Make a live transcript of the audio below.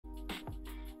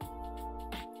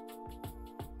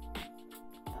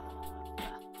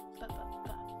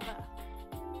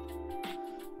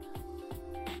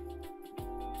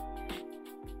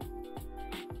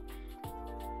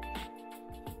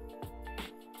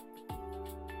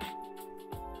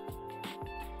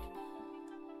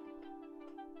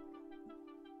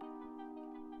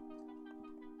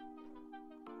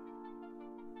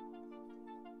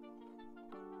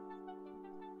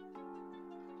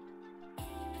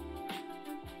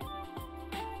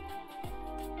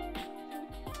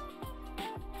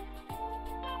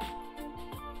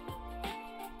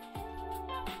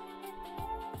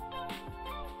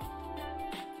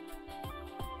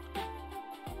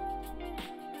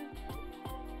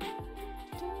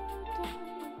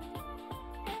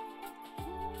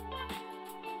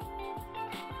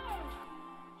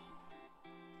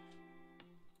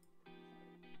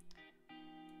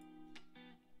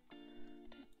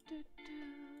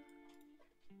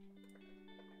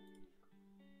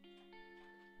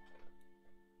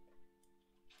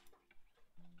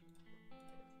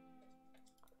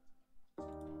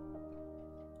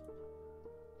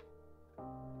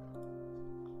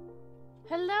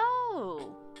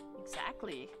Hello!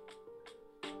 Exactly.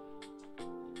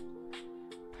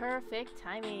 Perfect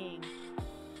timing.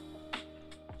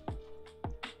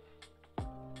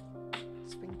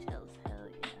 Springtails, hell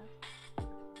yeah.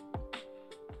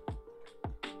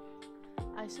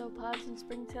 Isopods and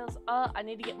Springtails. I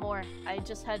need to get more. I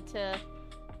just had to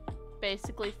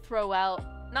basically throw out,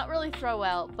 not really throw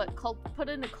out, but put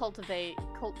into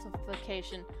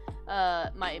cultification,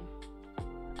 my,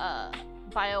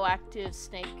 bioactive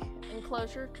snake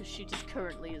enclosure, because she just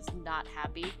currently is not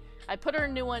happy. I put her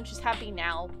in a new one, she's happy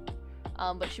now,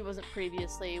 but she wasn't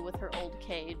previously with her old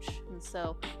cage, and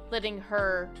so letting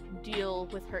her deal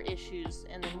with her issues,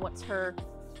 and then once her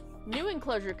new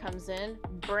enclosure comes in,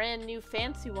 brand new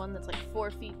fancy one that's like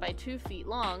 4 feet by 2 feet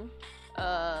long,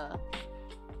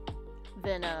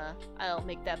 then I'll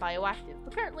make that bioactive.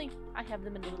 But currently, I have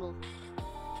them in a little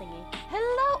thingy.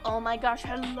 Hello! Oh my gosh,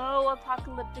 hello,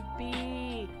 Apocalyptic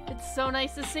Bee! It's so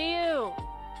nice to see you!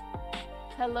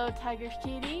 Hello, Tiger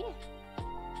Kitty.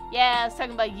 Yeah, I was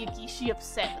talking about Yuki. She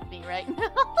upset with me right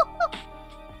now.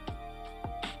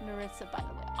 Narissa, by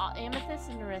the way. Amethyst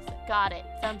and Narissa. Got it.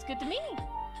 Sounds good to me.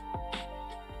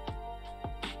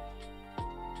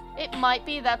 It might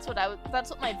be. That's what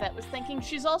my vet was thinking.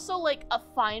 She's also like a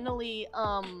finally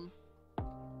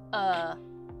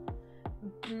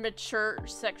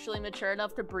sexually mature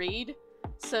enough to breed.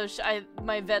 So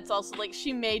my vet's also like,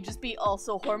 she may just be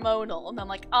also hormonal, and I'm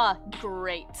like, ah,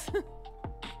 great.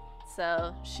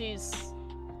 So she's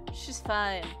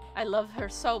fine. I love her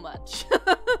so much.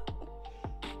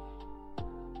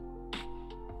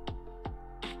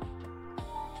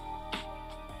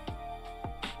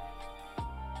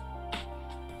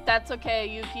 That's okay.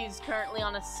 Yuki's currently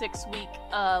on a 6-week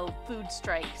food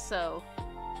strike, so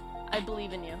I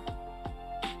believe in you.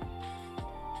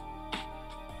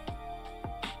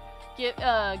 Give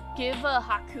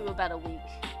Haku about a week,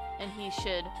 and he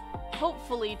should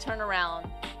hopefully turn around.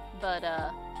 But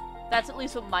that's at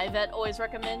least what my vet always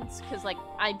recommends, because like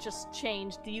I just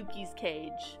changed Yuki's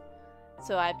cage,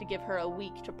 so I have to give her a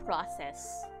week to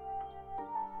process.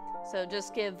 So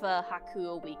just give Haku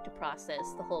a week to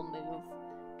process the whole move,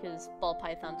 because ball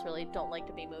pythons really don't like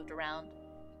to be moved around.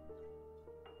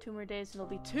 2 more days and it'll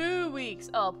be 2 weeks.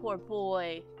 Oh, poor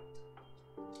boy.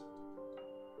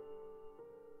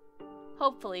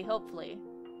 Hopefully.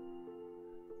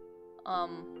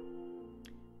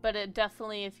 But it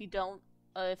definitely, if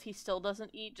he still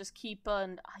doesn't eat, just keep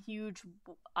a huge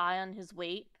eye on his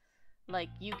weight. Like,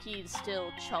 Yuki is still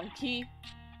chunky.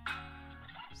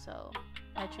 So,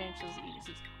 I changed his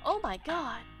eating. Oh my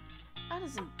god! That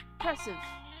is impressive.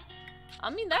 I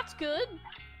mean, that's good.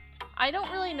 I don't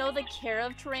really know the care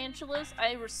of tarantulas.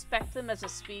 I respect them as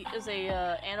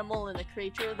a animal and a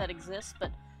creature that exists,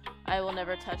 but I will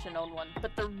never touch an old one.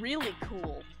 But they're really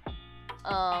cool.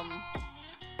 Yeah.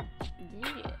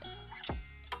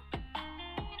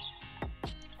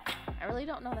 I really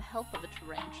don't know the health of a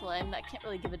tarantula. I can't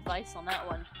really give advice on that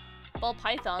one. Ball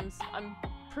pythons, I'm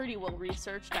pretty well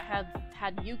researched. I have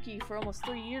had Yuki for almost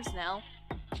 3 years now.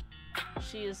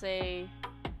 She is the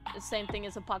same thing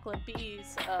as Apocalyptic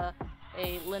Bees, a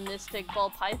limnistic ball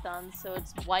python, so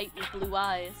it's white with blue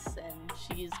eyes, and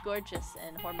she's gorgeous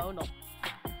and hormonal.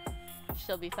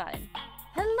 She'll be fine.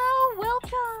 Hello,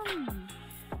 welcome!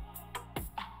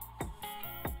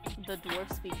 The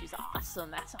dwarf species,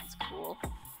 awesome, that sounds cool.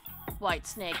 White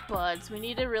snake buds, we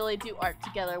need to really do art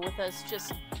together with us,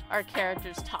 just our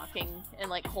characters talking and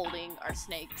like holding our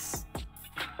snakes.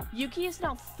 Yuki is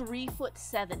now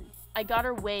 3'7". I got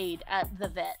her weighed at the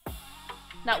vet.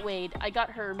 Not weighed, I got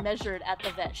her measured at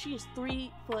the vet. She is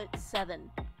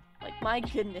 3'7". Like, my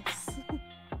goodness.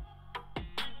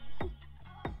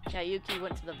 Yeah, Yuki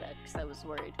went to the vet because I was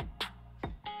worried.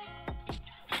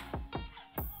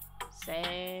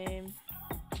 Same.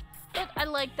 But I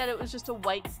like that it was just a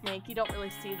white snake. You don't really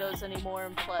see those anymore,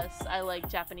 and plus, I like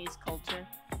Japanese culture.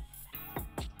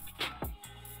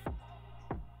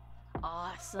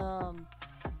 Awesome.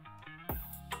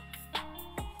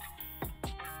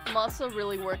 I'm also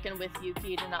really working with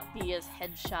Yuki to not be as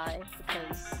head shy,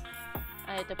 because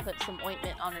I had to put some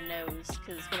ointment on her nose,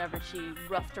 because whenever she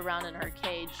roughed around in her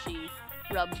cage, she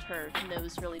rubbed her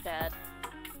nose really bad.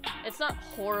 It's not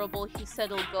horrible, he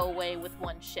said it'll go away with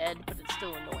 1 shed, but it's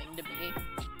still annoying to me.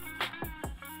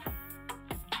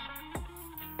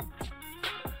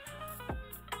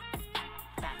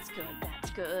 That's good,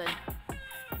 that's good.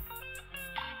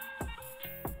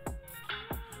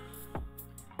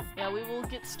 Yeah, we will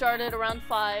get started around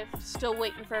 5, still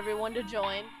waiting for everyone to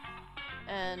join.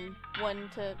 And one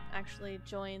to actually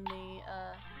join the,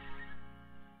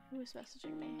 who is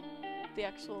messaging me? The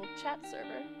actual chat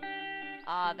server.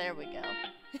 Ah, there we go.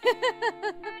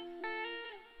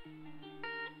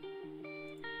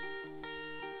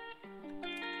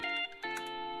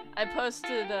 I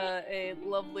posted a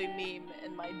lovely meme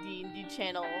in my D&D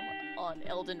channel on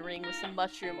Elden Ring with some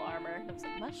mushroom armor. And it was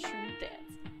like, mushroom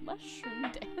dance. Mushroom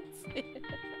dance.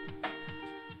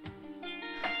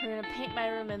 We're gonna paint my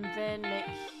room and then make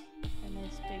a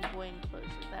nice big boy enclosure.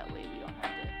 That way we don't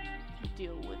have to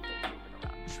deal with it moving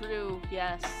around. True,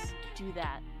 yes. Do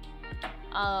that.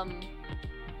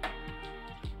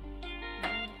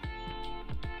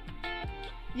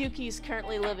 Yuki's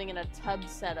currently living in a tub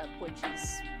setup, which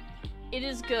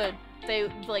is good.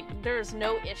 There's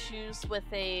no issues with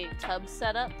a tub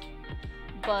setup,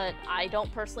 but I don't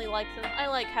personally like them. I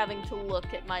like having to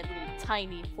look at my little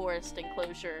tiny forest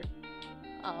enclosure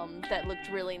that looked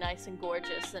really nice and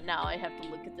gorgeous, and now I have to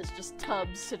look at this just tub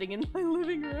sitting in my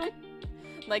living room.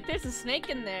 Like, there's a snake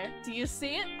in there. Do you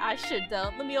see it? I sure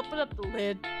don't. Let me open up the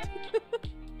lid.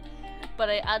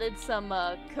 But I added some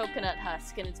coconut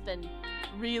husk, and it's been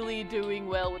really doing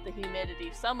well with the humidity.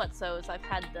 So much so as I've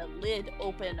had the lid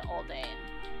open all day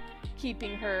and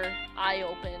keeping her eye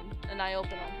open on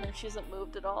her. She hasn't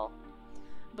moved at all.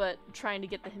 But trying to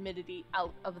get the humidity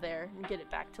out of there and get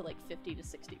it back to like 50 to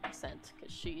 60%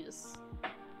 because she is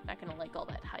not gonna like all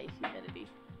that high humidity.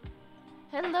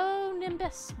 Hello,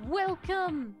 Nimbus!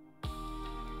 Welcome!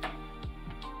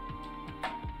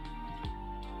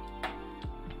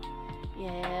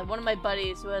 Yeah, one of my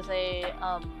buddies who has a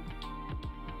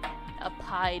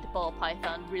pied ball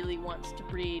python really wants to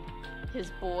breed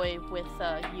his boy with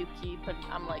Yuki, but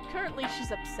I'm like, currently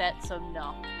she's upset, so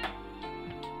no.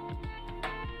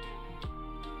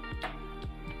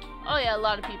 Oh yeah, a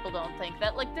lot of people don't think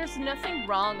that. Like, there's nothing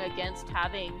wrong against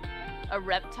having a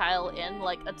reptile in,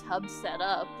 like, a tub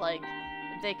setup. Like,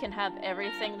 they can have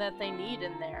everything that they need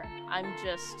in there. I'm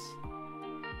just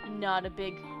not a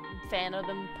big fan of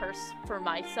them for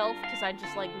myself, because I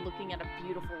just like looking at a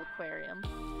beautiful aquarium.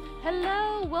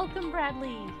 Hello! Welcome,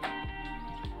 Bradley!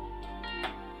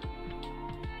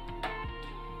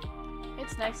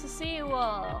 It's nice to see you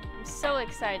all. I'm so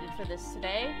excited for this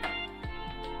today.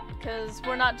 Because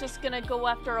we're not just gonna go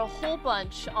after a whole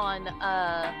bunch on,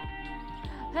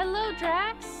 Hello,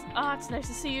 Drax! Oh, it's nice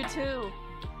to see you too.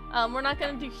 We're not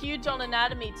gonna do huge on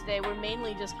anatomy today. We're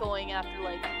mainly just going after,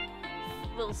 like,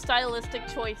 little stylistic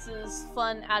choices,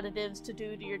 fun additives to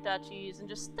do to your duchies, and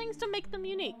just things to make them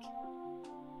unique.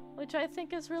 Which I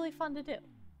think is really fun to do.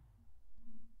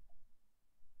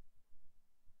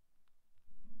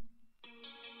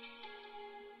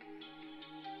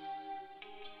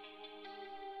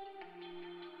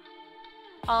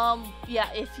 Yeah,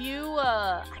 if you,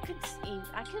 I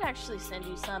could actually send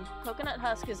you some. Coconut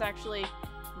husk is actually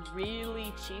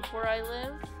really cheap where I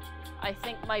live. I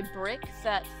think my brick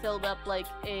that fills up like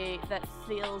a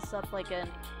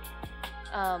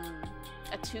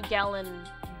 2-gallon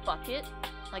bucket,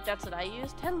 like that's what I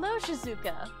used. Hello,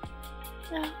 Shizuka!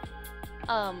 Yeah.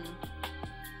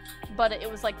 But it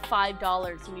was like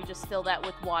 $5 and you just fill that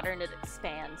with water and it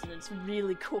expands and it's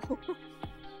really cool.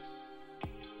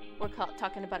 We're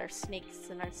talking about our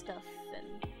snakes and our stuff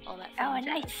and all that. Oh,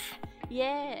 nice.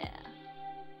 Yeah.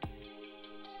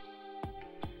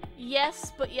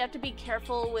 Yes, but you have to be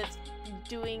careful with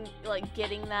getting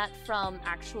that from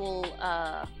actual,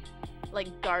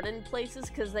 like, garden places,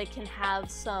 because they can have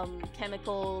some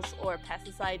chemicals or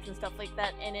pesticides and stuff like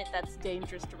that in it that's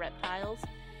dangerous to reptiles.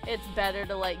 It's better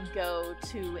to, like, go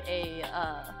to a,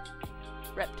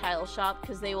 reptile shop,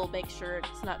 because they will make sure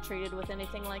it's not treated with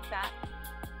anything like that.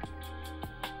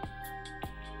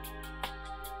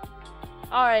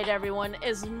 Alright everyone,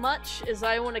 as much as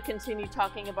I want to continue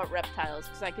talking about reptiles,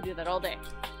 because I could do that all day,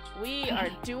 we are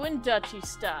doing duchy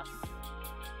stuff.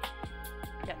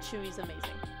 Yeah, Chewy's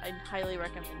amazing. I'd highly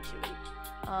recommend Chewy.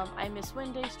 I miss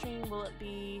Wednesday stream. Will it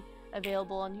be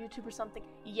available on YouTube or something?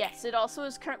 Yes, it also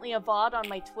is currently a VOD on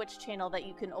my Twitch channel that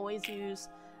you can always use.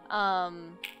 I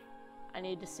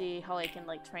need to see how I can,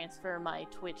 like, transfer my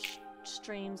Twitch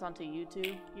streams onto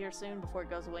YouTube here soon before it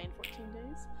goes away in 14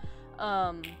 days.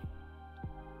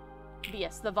 But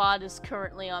yes, the VOD is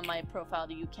currently on my profile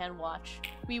that you can watch.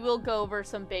 We will go over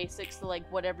some basics,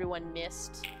 like what everyone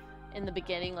missed in the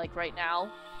beginning, like right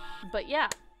now. But yeah.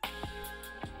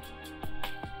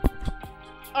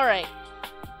 Alright.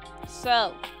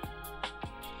 So,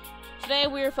 today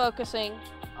we are focusing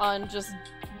on just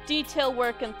detail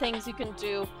work and things you can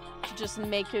do to just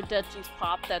make your duchies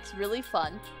pop. That's really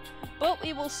fun. But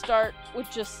we will start with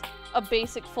just a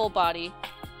basic full body.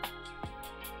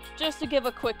 Just to give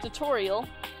a quick tutorial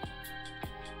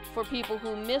for people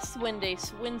who miss Wednesday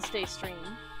stream,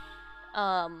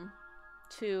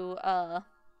 to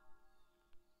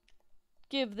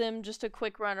give them just a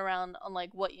quick run around on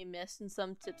like what you missed and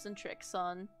some tips and tricks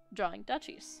on drawing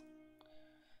duchies.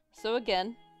 So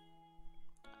again,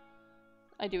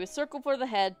 I do a circle for the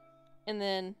head and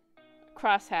then a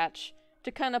crosshatch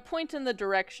to kind of point in the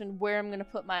direction where I'm going to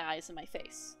put my eyes and my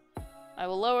face. I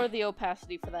will lower the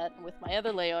opacity for that, and with my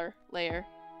other layer,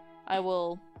 I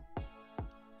will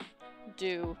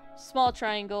do small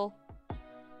triangle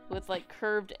with like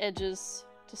curved edges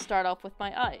to start off with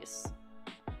my eyes.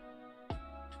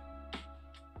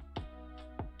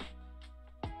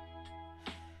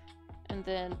 And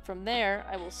then from there,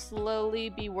 I will slowly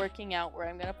be working out where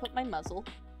I'm going to put my muzzle.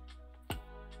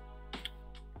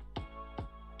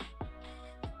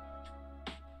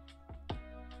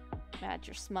 Add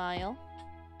your smile.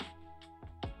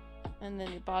 And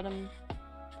then your bottom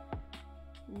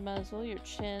muzzle, your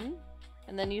chin.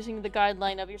 And then using the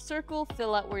guideline of your circle,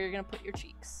 fill out where you're going to put your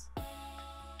cheeks.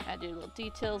 Add your little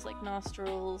details like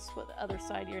nostrils, what the other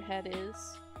side of your head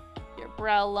is. Your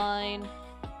brow line.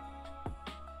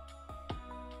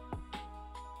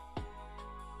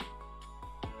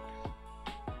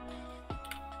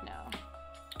 Now,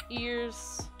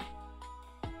 ears.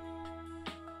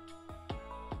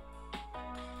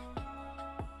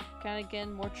 Kind of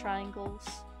again, more triangles.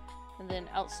 And then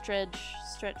stretch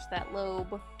that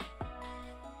lobe.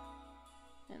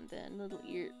 And then little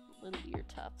ear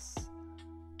tufts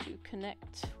to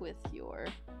connect with your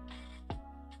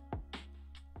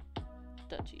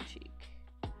duchy cheek.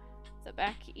 The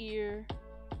back ear.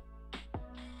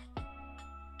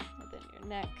 And then your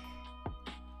neck.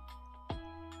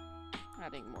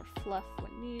 Adding more fluff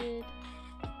when needed.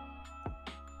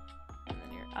 And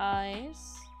then your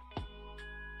eyes.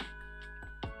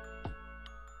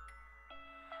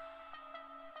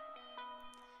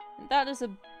 And that is a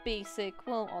basic,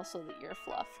 well, also the ear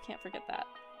fluff. Can't forget that.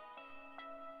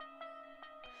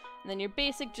 And then your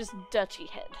basic, just duchy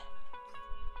head.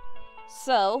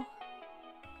 So,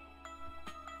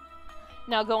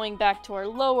 now going back to our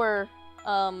lower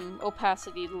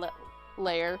opacity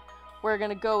layer, we're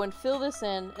going to go and fill this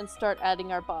in and start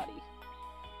adding our body.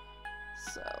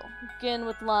 So, again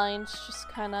with lines, just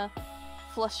kind of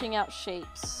flushing out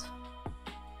shapes.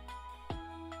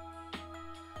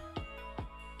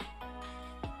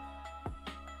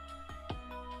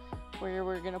 Where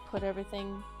we're going to put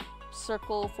everything,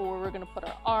 circle for where we're going to put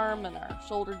our arm and our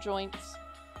shoulder joints.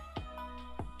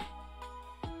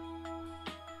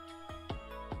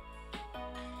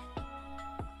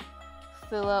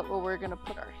 Fill out where we're going to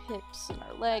put our hips and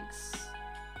our legs.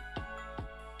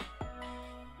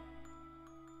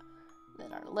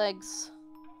 Then our legs.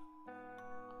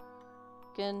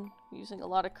 Again, using a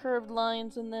lot of curved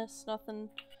lines in this, nothing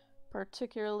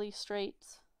particularly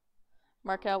straight.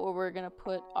 Mark out where we're going to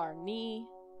put our knee.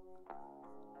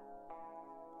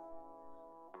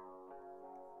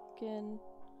 Again,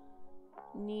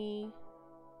 knee.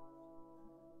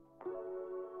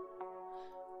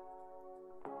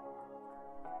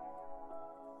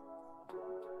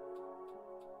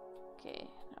 Okay,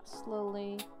 now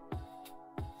slowly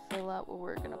fill out where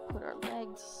we're going to put our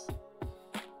legs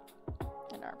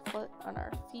and our foot on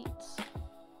our feet.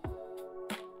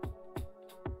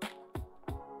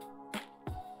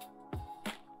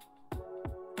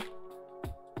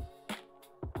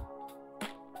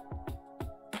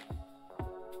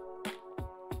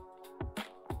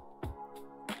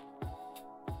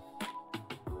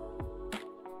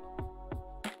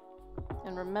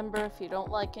 And remember, if you don't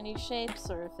like any shapes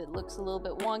or if it looks a little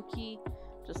bit wonky,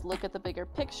 just look at the bigger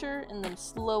picture and then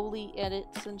slowly edit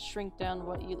and shrink down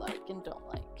what you like and don't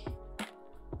like.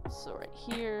 So right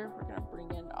here, we're going to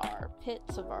bring in our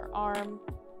pits of our arm.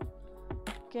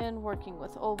 Again, working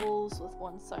with ovals with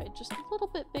one side just a little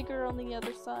bit bigger on the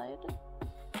other side.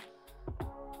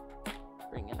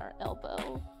 Bring in our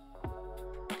elbow.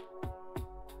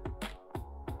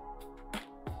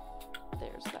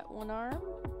 There's that one arm.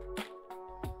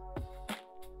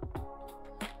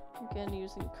 Again,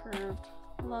 using curved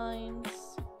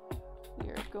lines, we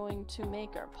are going to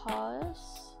make our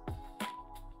paws.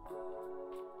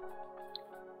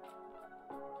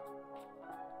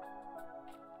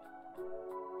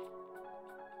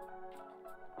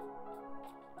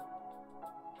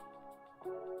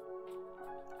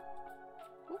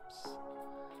 Oops.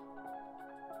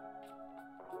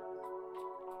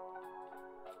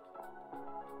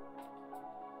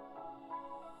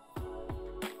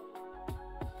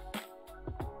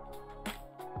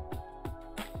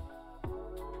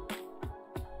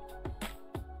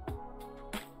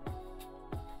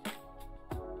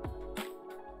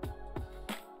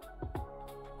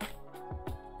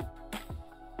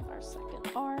 Our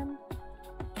second arm.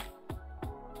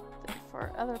 Then for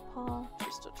our other paw,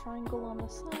 just a triangle on the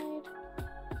side.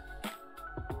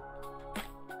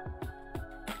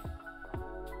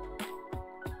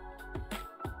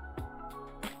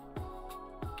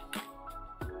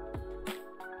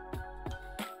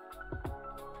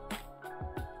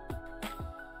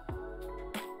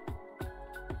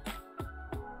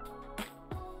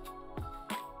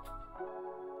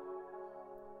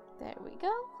 There we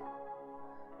go.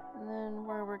 And then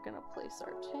where we're gonna place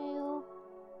our tail.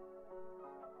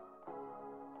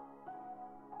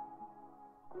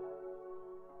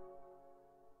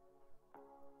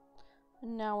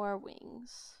 And now our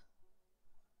wings.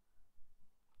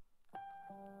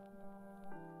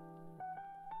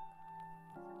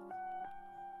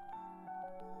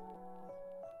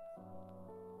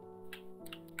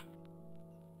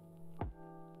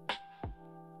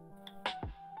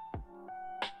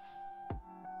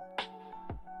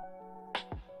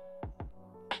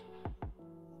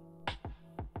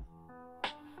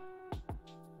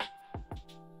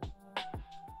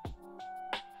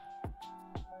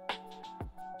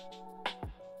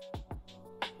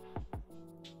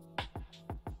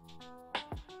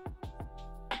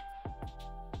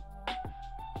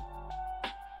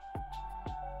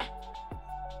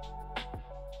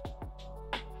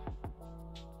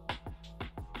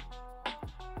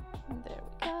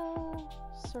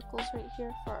 Circles right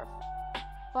here for our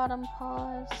bottom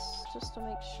paws, just to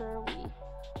make sure we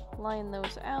line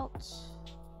those out.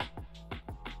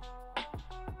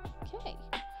 Okay,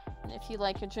 and if you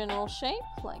like a general shape,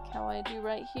 like how I do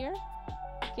right here,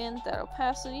 again, that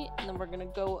opacity, and then we're gonna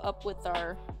go up with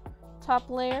our top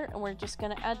layer, and we're just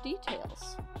gonna add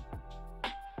details.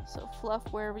 So fluff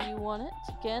wherever you want it.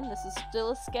 Again, this is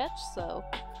still a sketch, so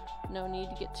no need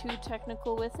to get too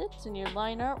technical with it in your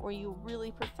line art where you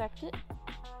really perfect it.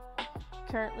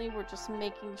 Currently, we're just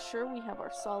making sure we have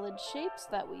our solid shapes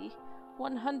that we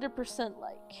 100%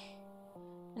 like,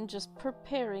 and just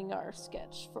preparing our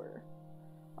sketch for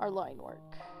our line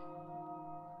work.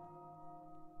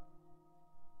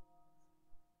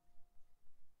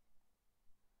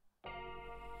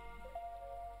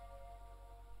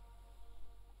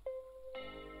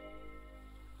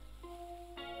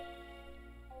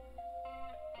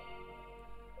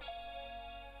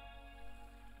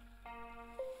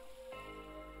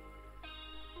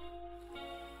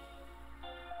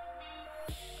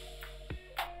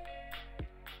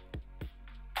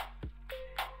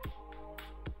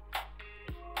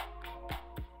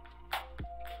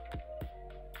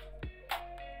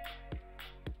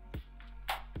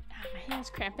 Hands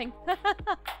cramping. I've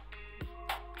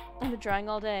been drawing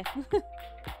all day.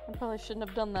 I probably shouldn't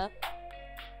have done that.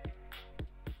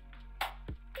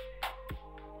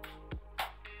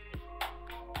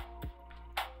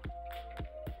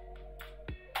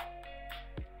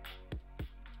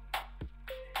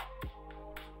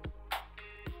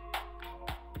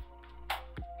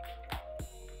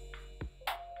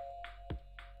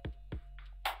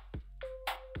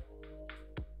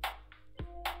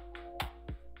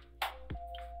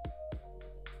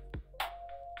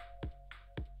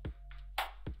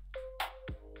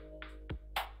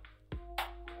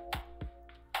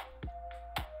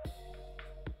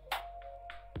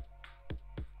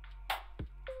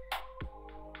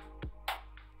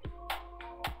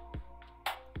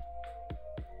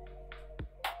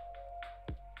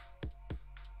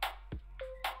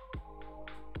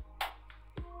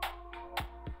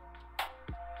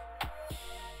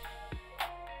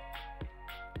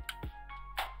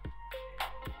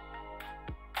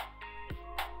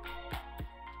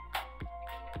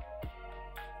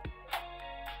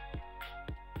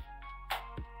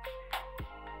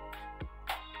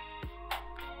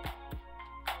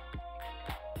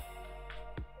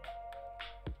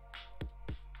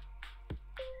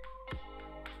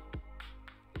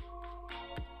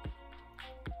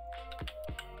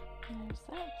 There's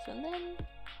that, and then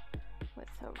with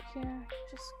over here,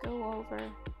 just go over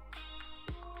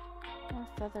our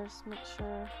feathers, make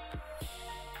sure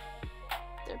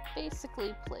they're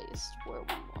basically placed where we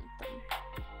want them.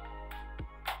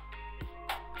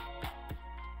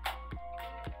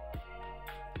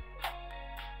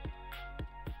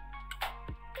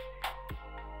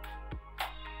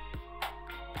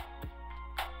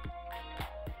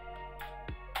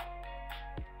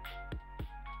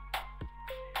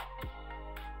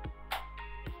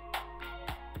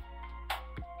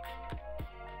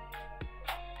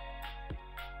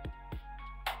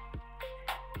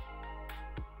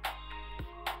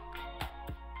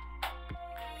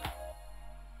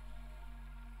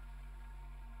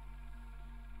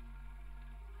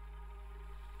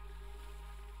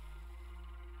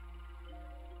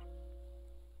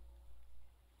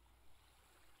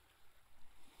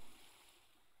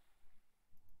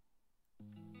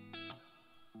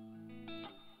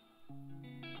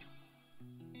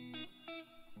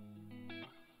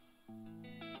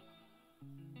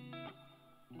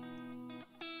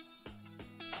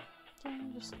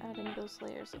 I'm just adding those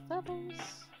layers of feathers.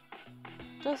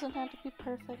 Doesn't have to be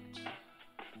perfect.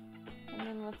 And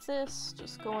then with this,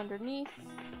 just go underneath.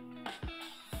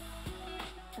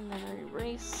 And then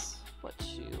erase what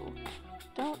you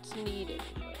don't need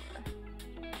anymore.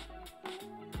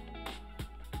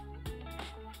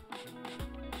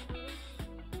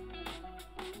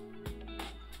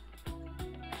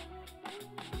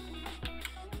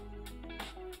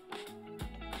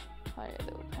 Higher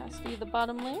the opacity of the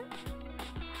bottom layer.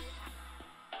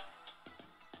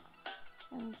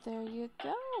 And there you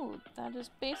go. That is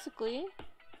basically,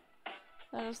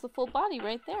 that is the full body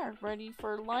right there, ready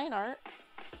for line art.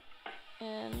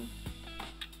 And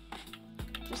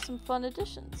just some fun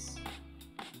additions.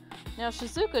 Now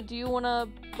Shizuka, do you want to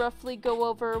roughly go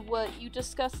over what you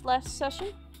discussed last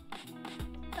session?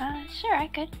 Sure, I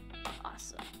could.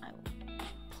 Awesome. I will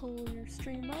pull your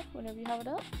stream up whenever you have it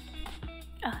up.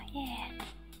 Oh, yeah.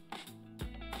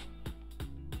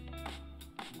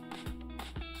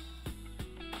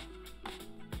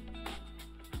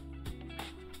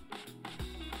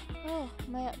 Oh,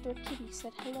 my outdoor kitty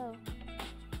said hello.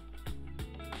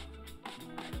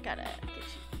 I gotta get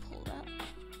you pulled up.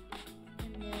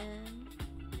 And then...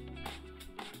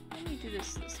 let me do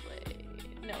this way.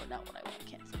 No, not what I want.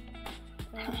 Cancel.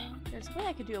 There's a way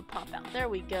I could do a pop-out. There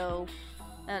we go.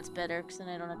 That's better, because then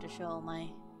I don't have to show all my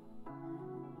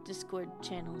Discord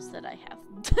channels that I have.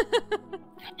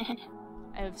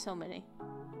 I have so many.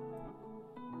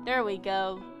 There we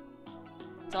go.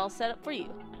 It's all set up for you.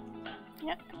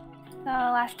 Yep. So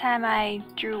last time I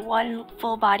drew one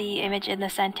full body image in the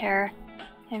center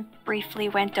and briefly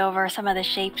went over some of the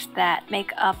shapes that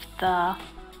make up the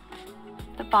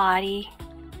body.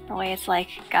 The way it's like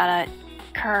got a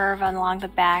curve along the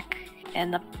back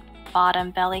and the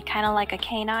bottom belly, kind of like a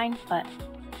canine, but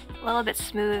a little bit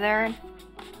smoother.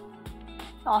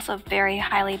 Also very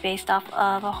highly based off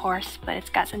of a horse, but it's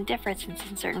got some differences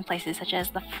in certain places, such as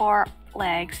the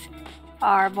forelegs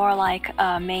are more like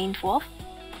a maned wolf,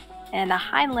 and the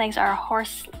hind legs are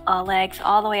horse legs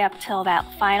all the way up till that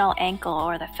final ankle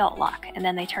or the felt lock, and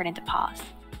then they turn into paws.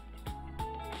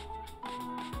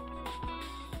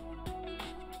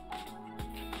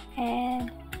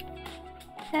 And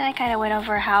then I kind of went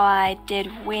over how I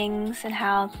did wings and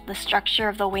how the structure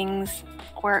of the wings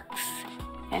works,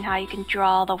 and how you can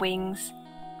draw the wings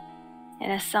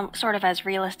in sort of as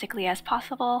realistically as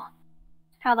possible.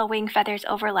 How the wing feathers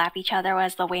overlap each other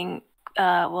as the wing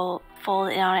will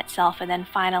fold in on itself, and then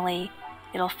finally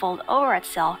it'll fold over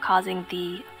itself, causing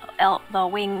the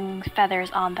wing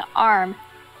feathers on the arm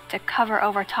to cover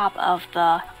over top of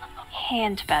the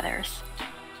hand feathers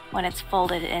when it's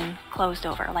folded and closed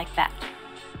over like that,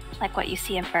 like what you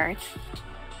see in birds.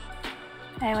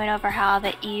 I went over how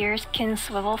the ears can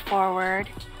swivel forward,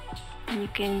 and you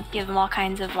can give them all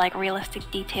kinds of like realistic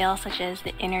details, such as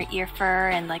the inner ear fur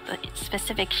and like the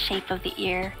specific shape of the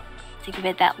ear to give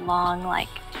it that long like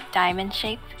diamond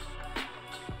shape.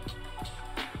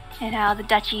 And how the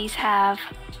duchies have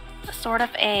sort of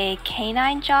a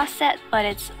canine jaw set, but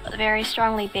it's very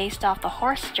strongly based off the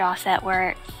horse jaw set,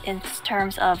 where in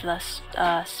terms of the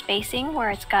spacing,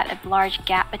 where it's got a large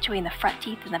gap between the front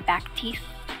teeth and the back teeth.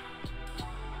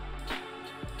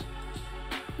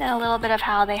 Then a little bit of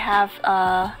how they have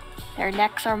their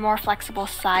necks are more flexible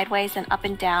sideways and up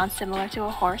and down, similar to a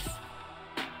horse.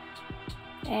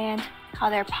 And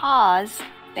how their paws,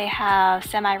 they have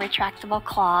semi-retractable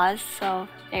claws, so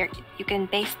you can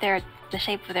base the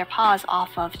shape of their paws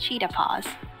off of cheetah paws.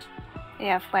 They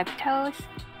have webbed toes.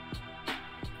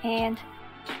 And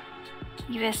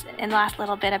last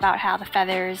little bit about how the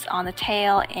feathers on the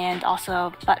tail and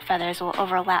also butt feathers will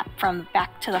overlap from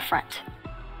back to the front.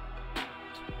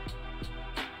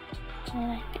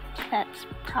 And I think that's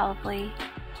probably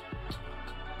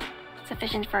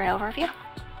sufficient for an overview.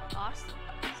 Awesome.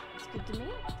 Sounds good to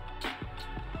me.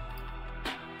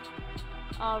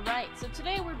 Alright, so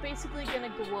today we're basically going to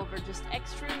go over just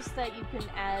extras that you can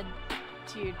add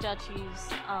to your duchies,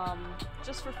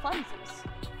 just for funsies.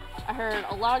 I heard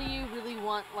a lot of you really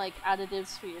want, like,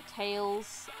 additives for your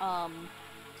tails,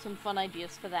 some fun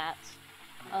ideas for that.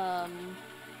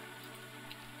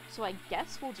 So I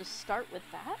guess we'll just start with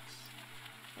that.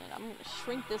 And I'm going to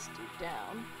shrink this dude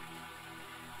down,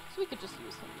 so we could just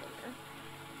use him later.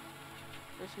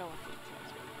 There's no one for the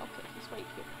transfer. Okay, he's right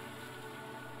here.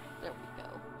 There we go.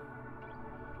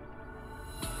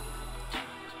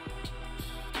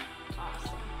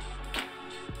 Awesome.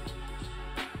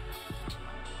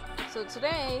 So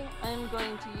today, I'm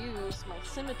going to use my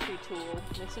symmetry tool,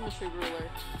 my symmetry ruler,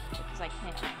 because I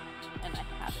can, and I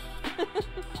have it.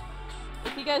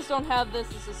 If you guys don't have this,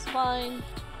 this is fine.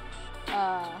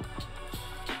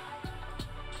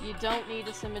 You don't need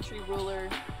a symmetry ruler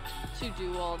to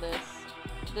do all this.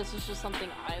 This is just something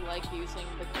I like using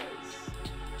because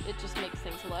it just makes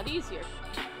things a lot easier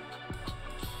for me.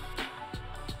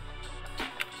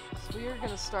 So we are going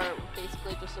to start with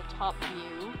basically just a top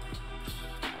view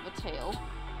of a tail.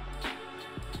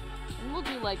 And we'll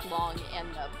do like long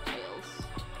and nub tails.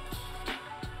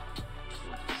 So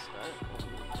we'll just start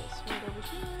with this right over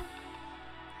here.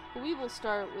 But we will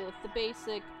start with the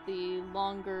basic, the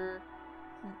longer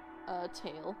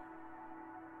tail.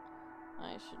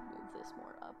 I should move this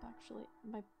more up, actually.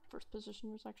 My first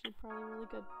position was actually probably really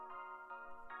good.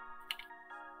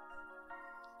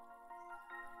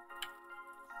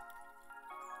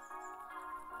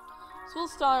 So we'll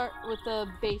start with the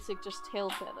basic, just tail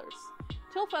feathers.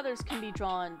 Tail feathers can be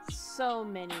drawn so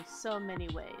many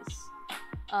ways.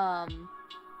 I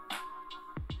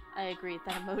agree with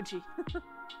that emoji.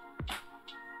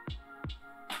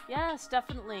 Yes,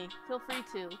 definitely. Feel free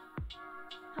to.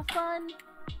 Have fun!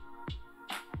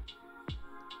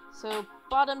 So,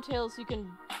 bottom tails, you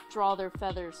can draw their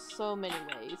feathers so many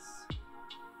ways.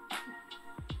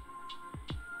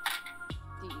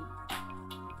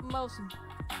 The most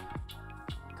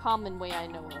common way I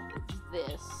know of is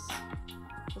this.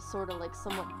 The sort of like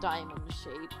somewhat diamond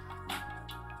shape.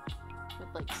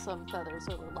 With like some feathers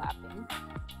overlapping.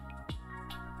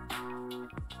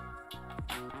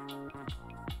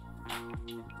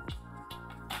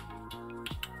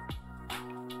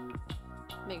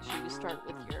 Make sure you start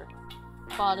with your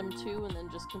bottom two and then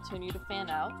just continue to fan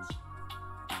out.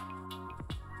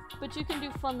 But you can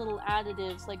do fun little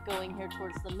additives like going here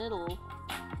towards the middle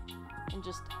and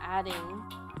just adding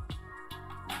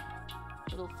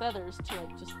little feathers to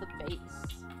like just the base.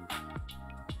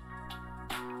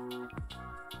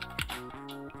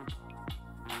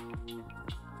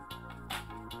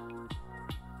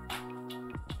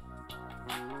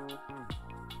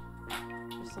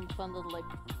 There's some fun little like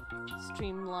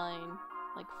streamline,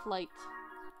 like flight.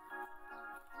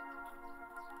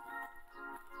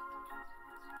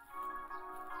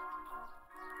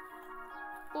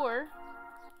 Or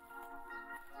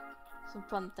some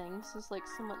fun things is like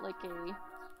somewhat like a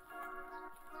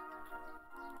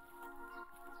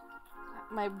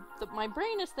my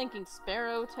brain is thinking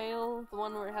sparrow tail, the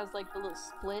one where it has like the little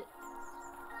split,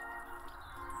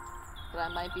 but I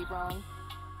might be wrong.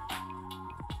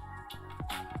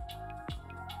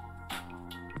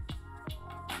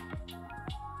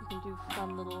 Do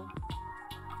fun little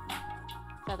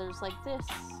feathers like this.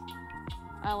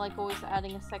 I like always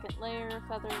adding a second layer of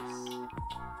feathers,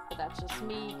 but that's just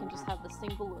me. You can just have the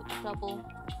single or the double.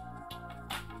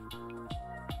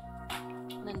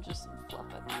 And then just some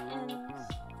fluff at the ends.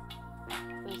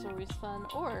 Those are always fun.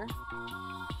 Or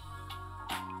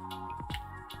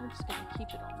I'm just gonna keep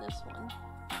it on this one.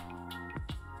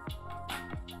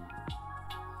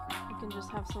 You can just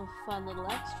have some fun little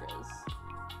extras.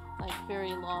 Like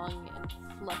very long and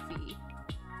fluffy,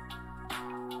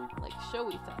 like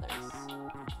showy feathers.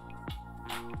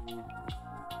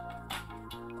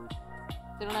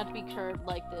 They don't have to be curved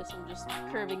like this. I'm just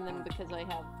curving them because I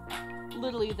have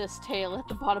literally this tail at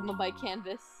the bottom of my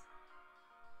canvas.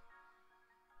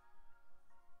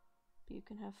 But you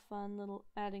can have fun little,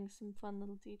 adding some fun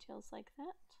little details like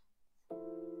that.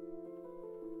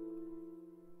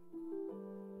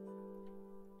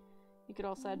 You could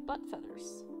also add butt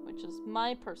feathers, which is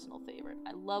my personal favorite.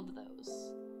 I love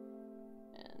those.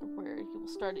 And where you will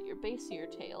start at your base of your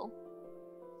tail.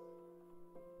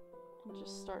 And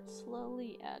just start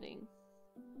slowly adding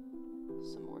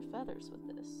some more feathers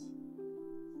with this.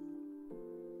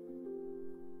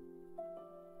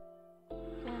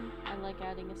 Again, I like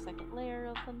adding a second layer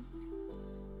of them.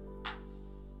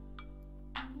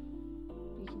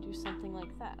 You can do something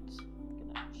like that. I'm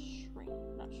gonna not shrink,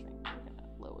 I'm gonna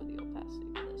lower the opacity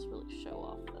for this, really show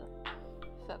off the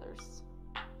feathers.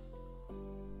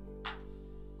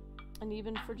 And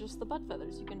even for just the butt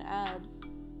feathers, you can add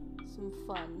some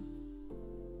fun,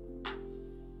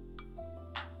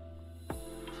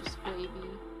 just wavy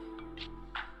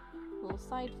little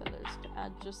side feathers to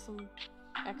add just some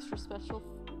extra special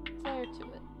flair to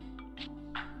it.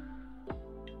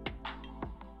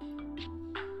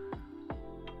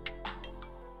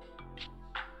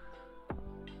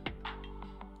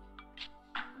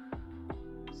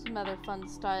 Another fun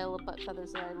style of butt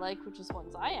feathers that I like, which is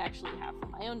ones I actually have for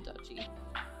my own duchy,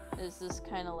 is this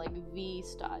kind of like V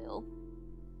style.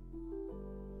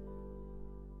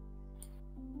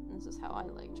 And this is how I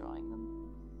like drawing them.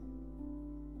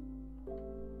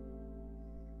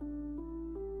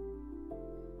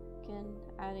 Again,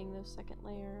 adding the second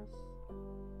layer of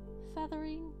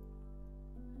feathering,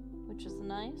 which is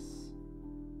nice.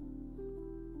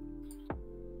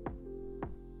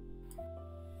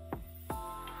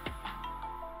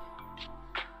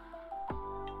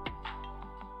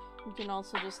 can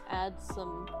also just add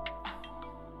some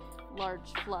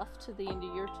large fluff to the end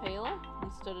of your tail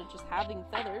instead of just having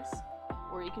feathers,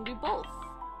 or you can do both,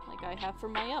 like I have for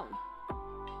my own.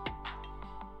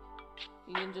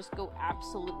 You can just go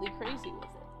absolutely crazy with it.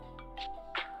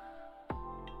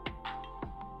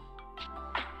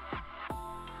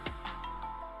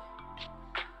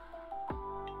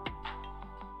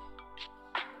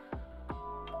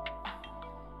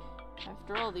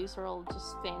 After all, these are all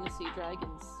just fantasy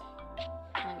dragons.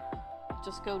 Like,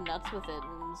 just go nuts with it,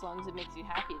 and as long as it makes you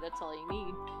happy, that's all you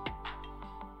need.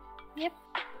 Yep.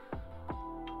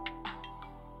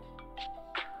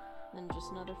 Then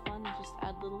just another fun, just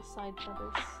add little side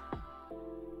feathers.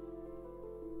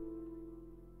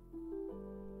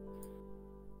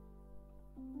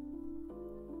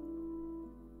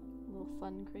 Little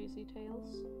fun, crazy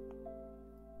tails.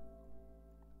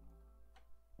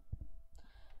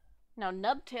 Now,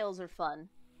 nubtails are fun.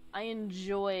 I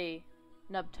enjoy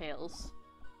nubtails,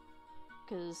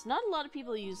 because not a lot of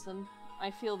people use them.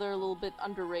 I feel they're a little bit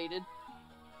underrated.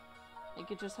 You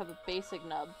could just have a basic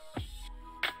nub.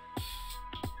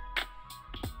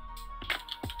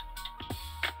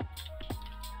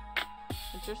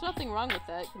 Which there's nothing wrong with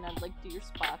that. You can add like deer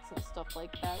spots and stuff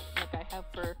like that, like I have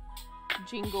for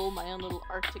Jingle, my own little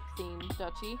Arctic themed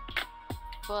duchy.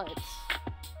 But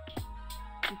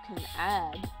you can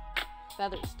add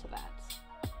feathers to that.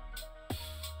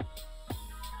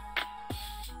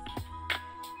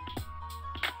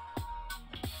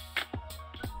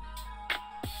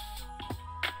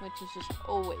 Which is just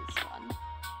always fun.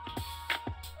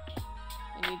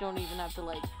 And you don't even have to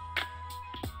like...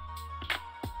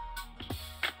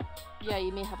 Yeah,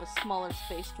 you may have a smaller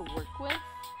space to work with,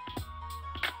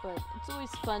 but it's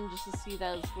always fun just to see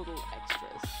those little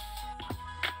extras.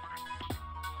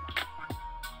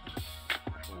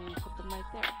 And you put them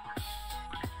right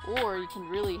there. Or you can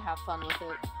really have fun with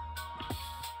it.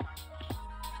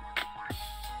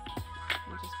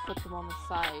 And just put them on the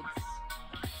sides.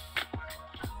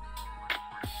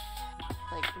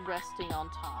 Like resting on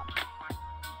top.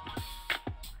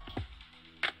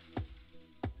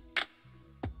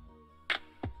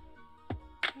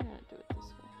 I'm gonna do it this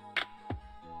way.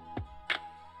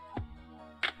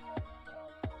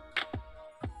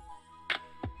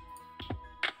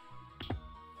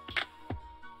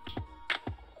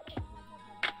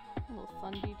 Little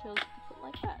fun details you can put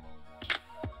like that.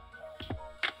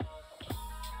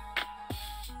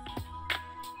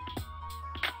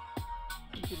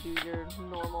 You can do your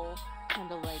normal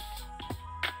kind of like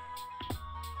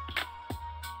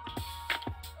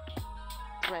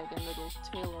dragon little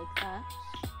tail like that.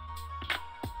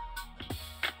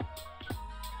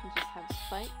 You just have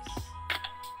spikes.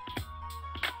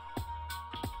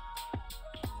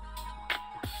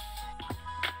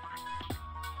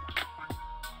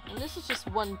 And this is just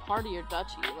one part of your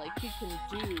duchy. Like, you can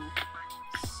do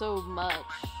so much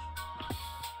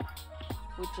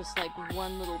with just like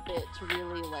one little bit to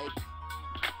really like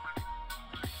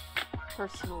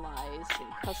personalize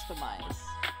and customize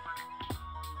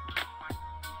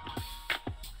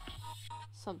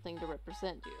something to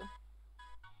represent you.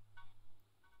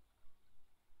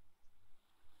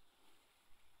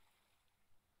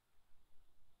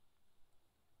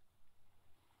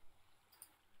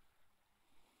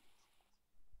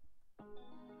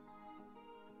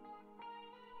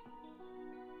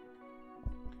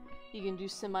 You can do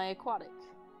semi-aquatic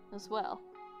as well.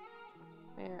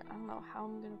 Where, I don't know how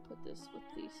I'm gonna put this with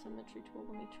the symmetry tool.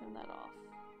 Let me turn that off.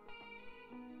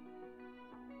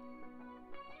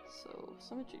 So,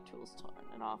 symmetry tool's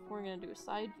turned off. We're gonna do a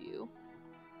side view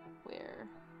where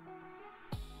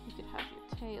you could have your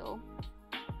tail.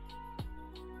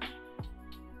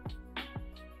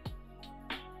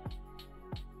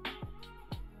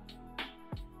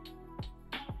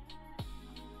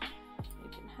 You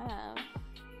can have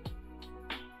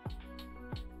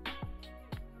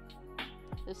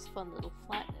this fun little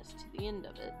flatness to the end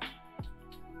of it.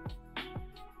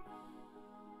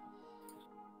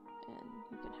 And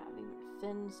you can have even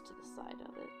fins to the side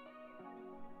of it.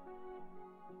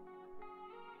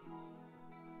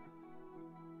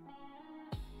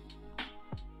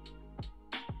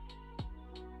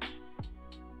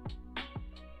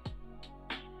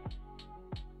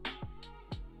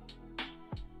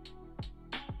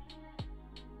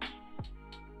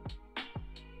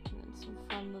 And then some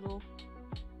fun little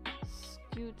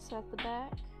scoots at the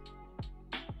back,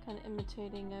 kind of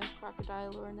imitating a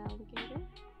crocodile or an alligator.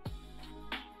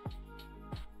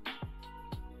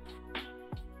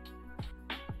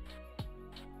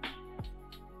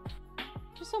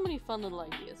 Just so many fun little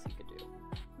ideas you could do.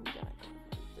 I'm gonna go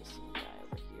move this little guy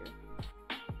over here.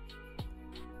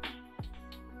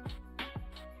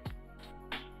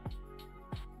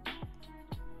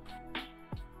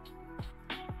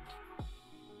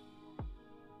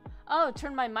 Oh,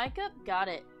 turn my mic up? Got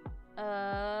it.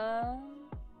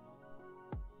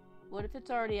 What if it's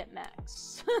already at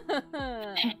max?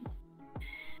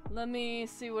 Let me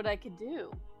see what I could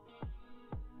do.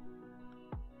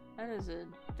 That is a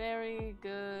very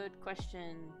good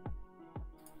question.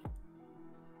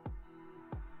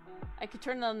 I could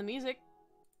turn on the music.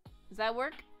 Does that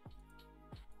work?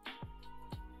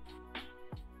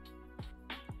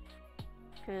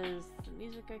 Because the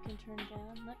music I can turn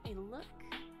down. Let me look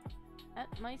at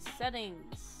my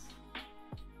settings.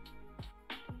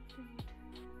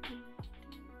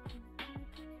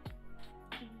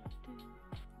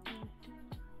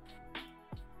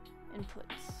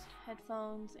 Inputs.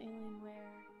 Headphones,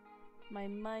 Alienware, my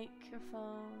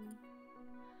microphone.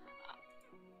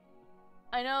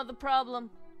 I know the problem.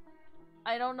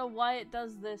 I don't know why it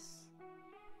does this.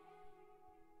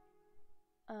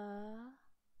 Go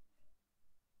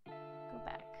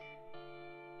back.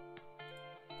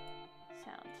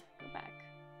 Sound. Go back.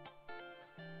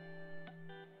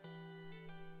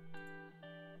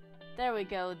 There we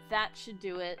go. That should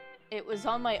do it. It was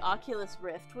on my Oculus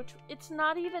Rift, which it's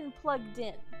not even plugged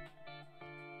in.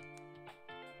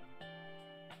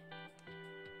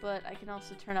 But I can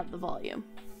also turn up the volume.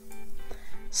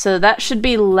 So that should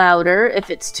be louder.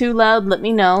 If it's too loud, let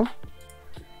me know.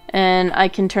 And I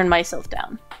can turn myself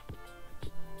down.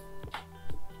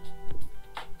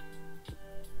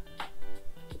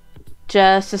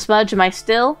 Just a smudge. Am I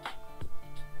still?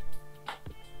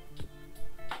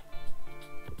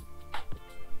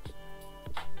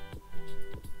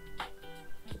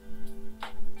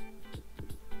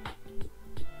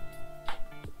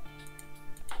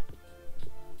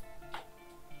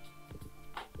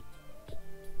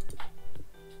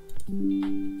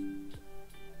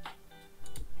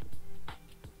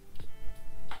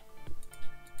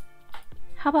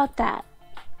 How about that?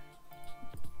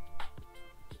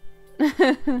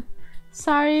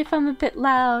 Sorry if I'm a bit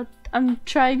loud. I'm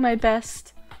trying my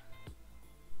best.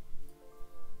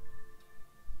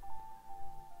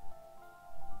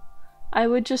 I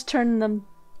would just turn them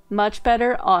much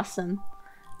better. Awesome.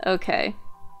 Okay.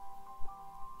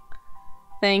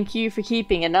 Thank you for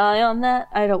keeping an eye on that.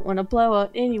 I don't want to blow out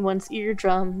anyone's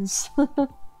eardrums.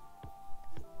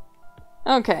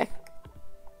 Okay.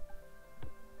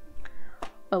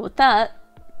 Well, with that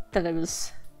I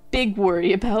was big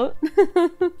worry about.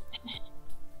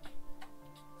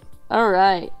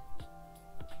 Alright.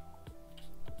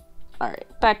 Alright,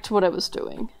 back to what I was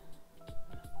doing.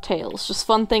 Tails. Just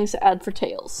fun things to add for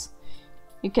tails.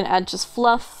 You can add just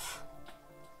fluff.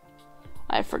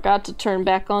 I forgot to turn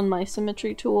back on my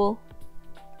symmetry tool.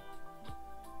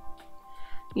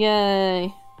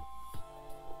 Yay.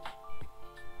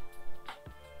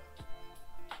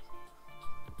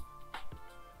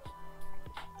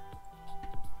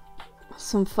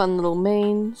 Some fun little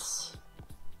manes.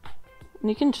 And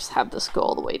you can just have this go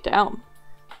all the way down.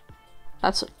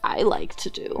 That's what I like to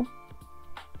do.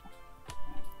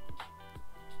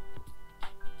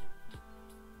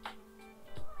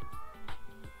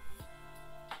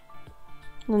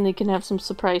 And then you can have some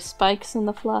surprise spikes in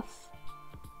the fluff.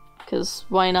 Because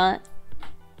why not?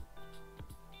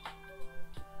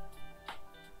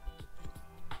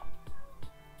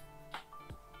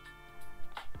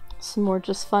 Some more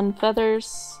just fun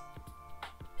feathers.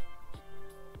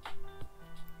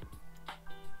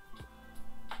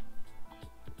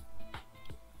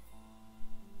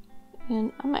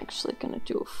 And I'm actually gonna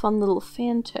do a fun little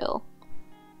fantail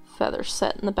feather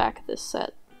set in the back of this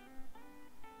set.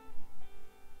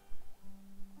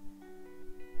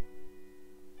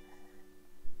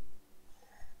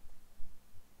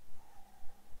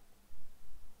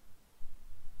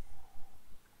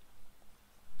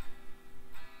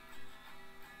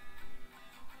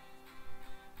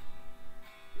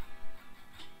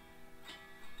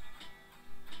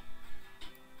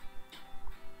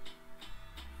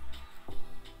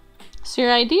 So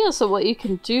your ideas of what you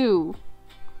can do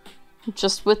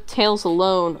just with tails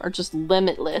alone are just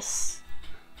limitless.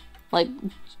 Like,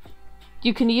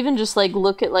 you can even just like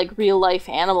look at like real life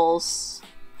animals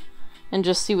and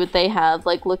just see what they have,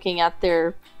 like looking at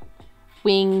their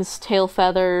wings, tail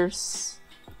feathers,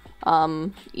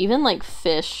 even like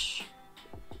fish.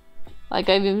 Like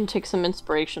I've even taken some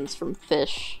inspirations from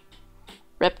fish,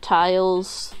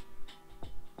 reptiles.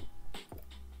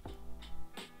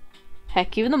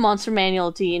 Heck, even the Monster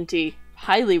Manual D&D.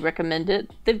 Highly recommend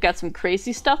it. They've got some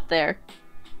crazy stuff there.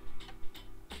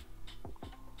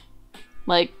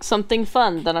 Like, something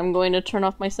fun that I'm going to turn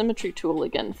off my symmetry tool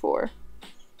again for.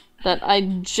 That I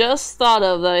just thought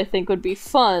of that I think would be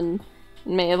fun.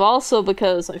 It may have also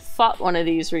because I fought one of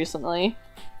these recently.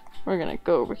 We're gonna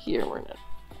go over here. We're gonna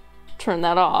turn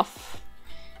that off.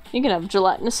 You can have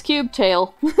gelatinous cube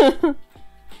tail.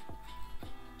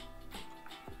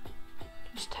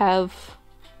 Just have...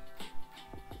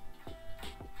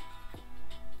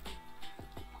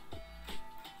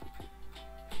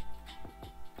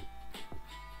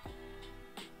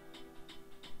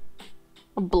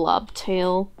 a blob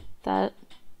tail that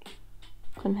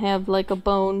can have like a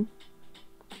bone,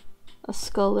 a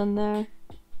skull in there.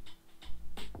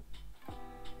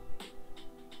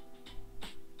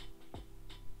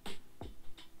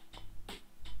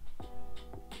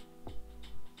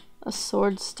 A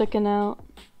sword sticking out.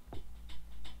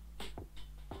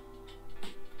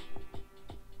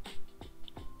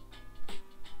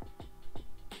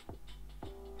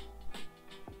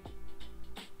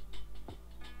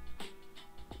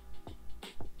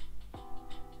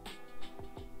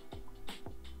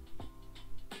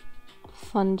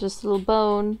 Fun, just a little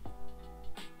bone.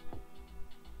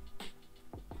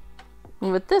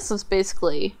 And with this is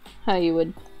basically how you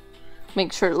would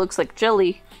make sure it looks like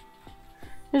jelly.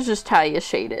 It's just how you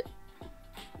shade it.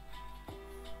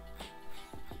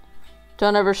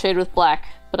 Don't ever shade with black,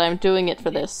 but I'm doing it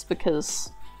for this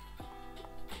because...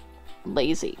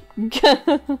 lazy. There's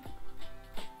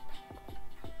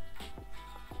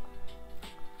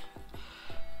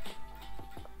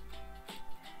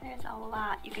a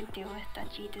lot you can do with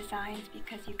duchy designs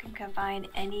because you can combine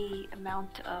any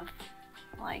amount of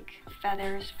like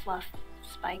feathers, fluff,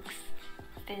 spikes,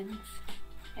 fins,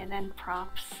 and then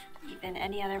props. Even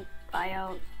any other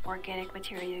bio-organic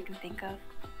material you can think of.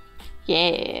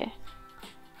 Yeah.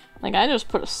 Like, I just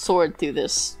put a sword through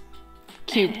this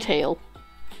cube tail.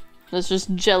 It's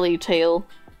just jelly tail.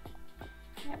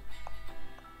 Yep.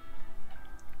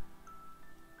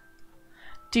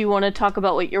 Do you want to talk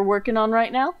about what you're working on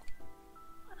right now?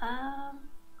 Well,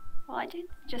 I did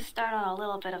just start on a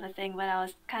little bit of a thing, but I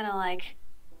was kind of like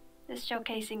just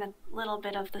showcasing a little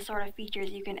bit of the sort of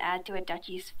features you can add to a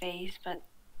duchy's face, but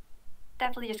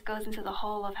definitely just goes into the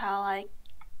whole of how like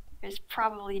there's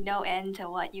probably no end to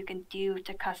what you can do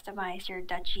to customize your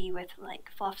duchy with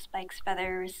like fluff, spikes,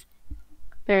 feathers.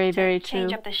 Very, very true.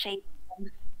 Change up the shape.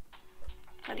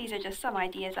 But these are just some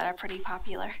ideas that are pretty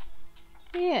popular.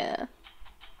 Yeah.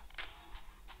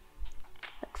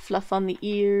 Like fluff on the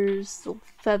ears, little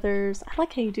feathers. I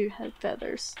like how you do have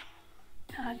feathers.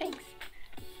 Thanks.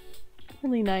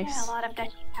 Really nice. Yeah, a lot of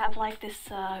duchies have like this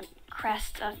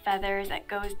crest of feathers that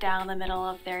goes down the middle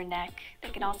of their neck. They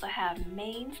can also have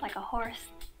manes like a horse.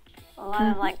 A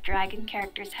lot of like dragon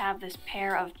characters have this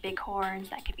pair of big horns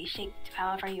that can be shaped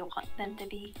however you want them to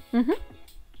be. Then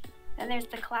there's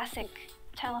the classic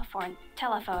telephone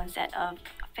set of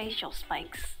facial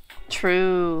spikes.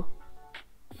 True.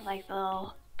 Like the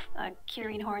little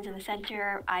Kirin horns in the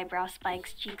center, eyebrow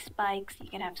spikes, cheek spikes. You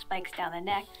can have spikes down the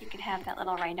neck. You can have that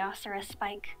little rhinoceros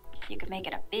spike. You can make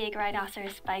it a big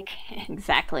rhinoceros spike.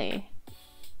 Exactly.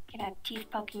 You can have teeth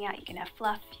poking out. You can have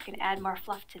fluff. You can add more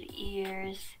fluff to the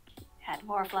ears. Add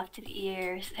more fluff to the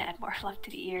ears. Add more fluff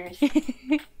to the ears.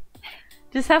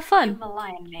 Just have fun. Give them a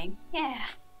lion mane. Yeah.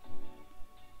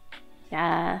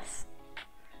 Yes.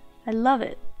 I love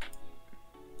it.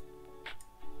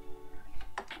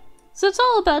 So it's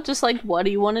all about just like, what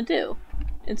do you want to do?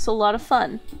 It's a lot of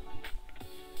fun.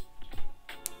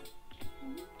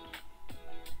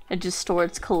 It just store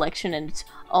its collection and it's,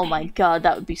 oh my god,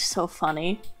 that would be so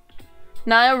funny.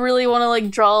 Now I really want to like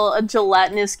draw a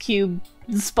gelatinous cube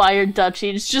inspired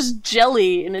duchy. It's just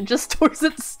jelly and it just stores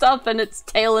its stuff and its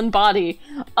tail and body.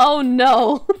 Oh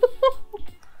no.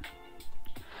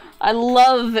 I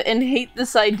love and hate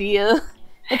this idea.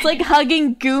 It's like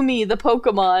hugging Goomy the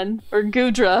Pokemon, or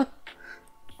Goodra.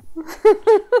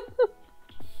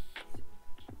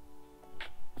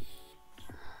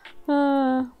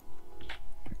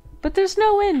 But there's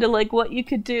no end to like what you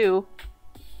could do.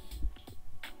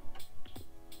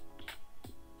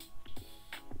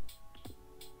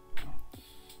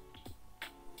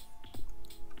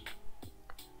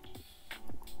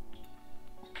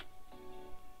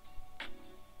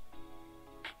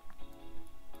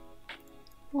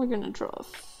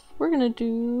 We're gonna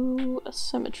do a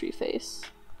symmetry face.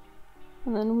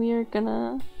 And then we are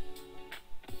gonna,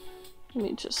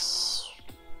 we're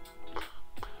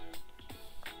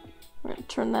gonna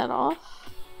turn that off.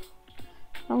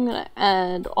 I'm gonna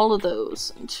add all of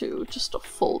those into just a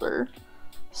folder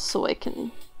so I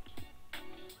can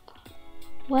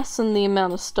lessen the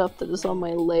amount of stuff that is on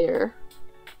my layer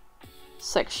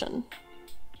section.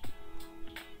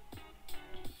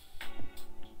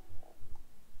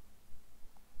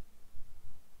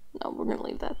 No, we're gonna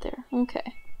leave that there.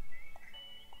 Okay.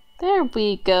 There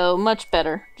we go. Much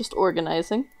better. Just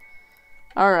organizing.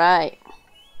 Alright.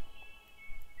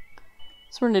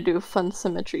 So we're gonna do a fun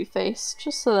symmetry face,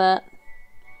 just so that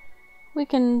we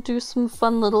can do some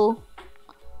fun little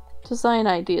design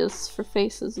ideas for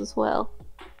faces as well.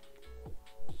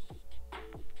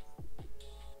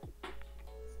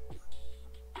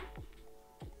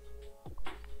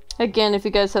 Again, if you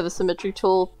guys have a symmetry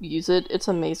tool, use it. It's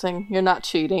amazing. You're not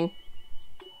cheating.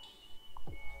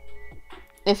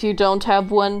 If you don't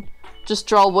have one, just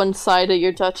draw one side of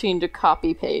your duchy to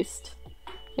copy paste.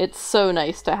 It's so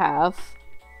nice to have.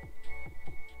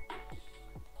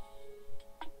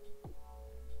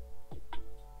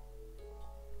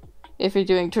 If you're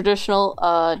doing traditional,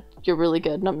 you're really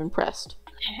good and I'm impressed.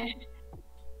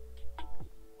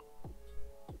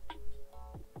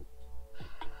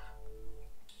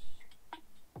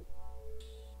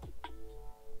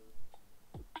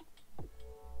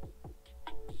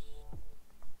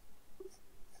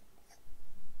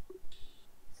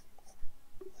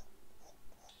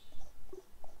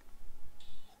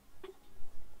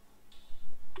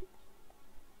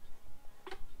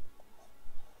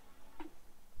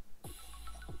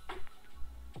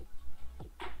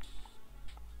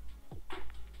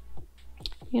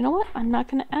 You know what? I'm not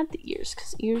gonna add the ears,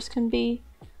 because ears can be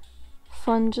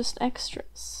fun just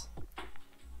extras.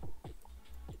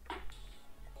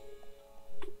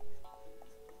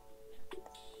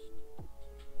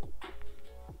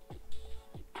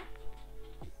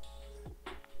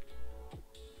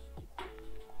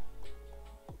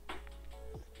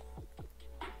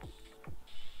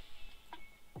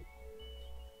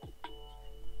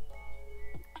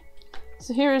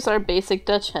 So here's our basic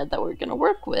Dutch head that we're gonna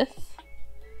work with.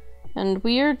 And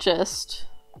we are just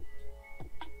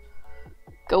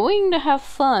going to have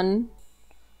fun,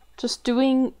 just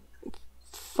doing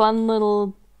fun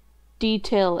little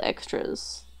detail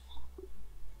extras.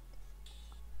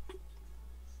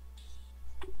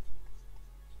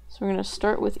 So we're going to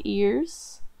start with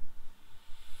ears.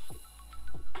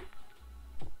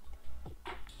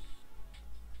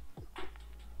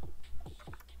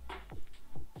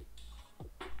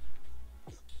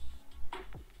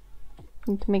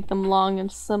 And to make them long and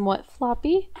somewhat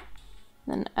floppy.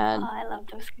 Then add. Oh, I love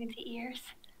those kinds of ears.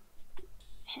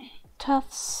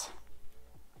 Tufts.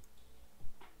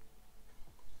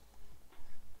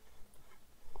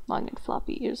 Long and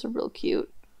floppy ears are real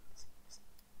cute.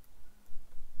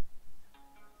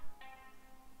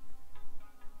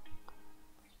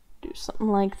 Do something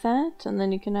like that, and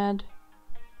then you can add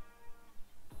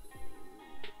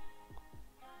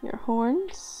your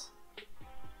horns.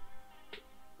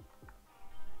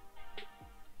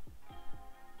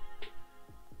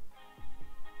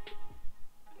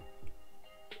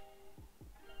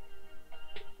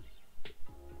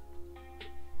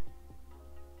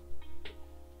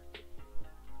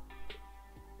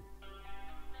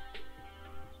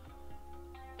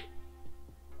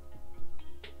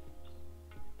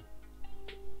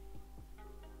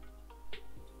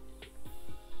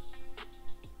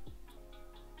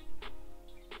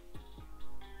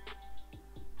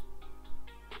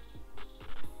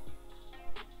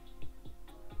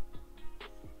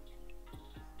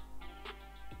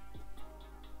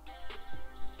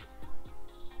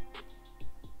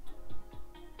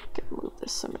 Move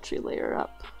this symmetry layer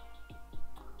up.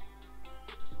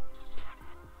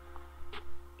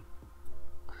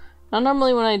 Now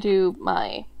normally when I do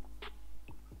my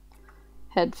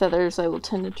head feathers, I will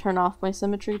tend to turn off my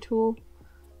symmetry tool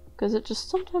because it just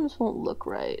sometimes won't look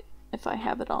right if I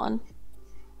have it on.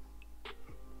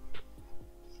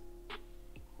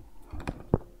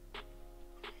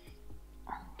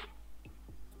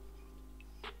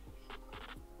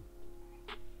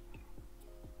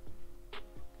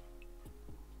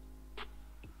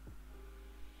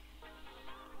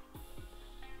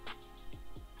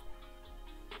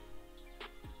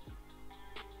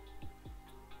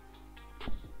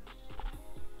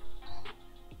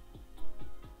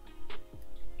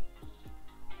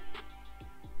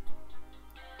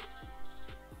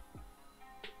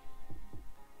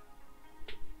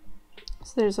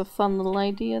 So there's a fun little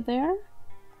idea there.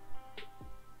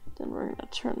 Then we're going to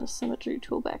turn the symmetry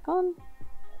tool back on.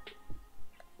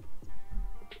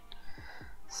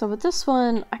 So with this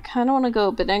one, I kind of want to go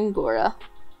a bit Angora.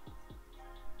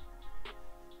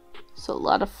 So a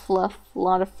lot of fluff, a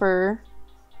lot of fur.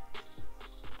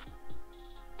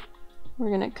 We're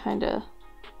going to kind of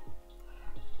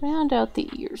round out the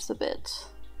ears a bit.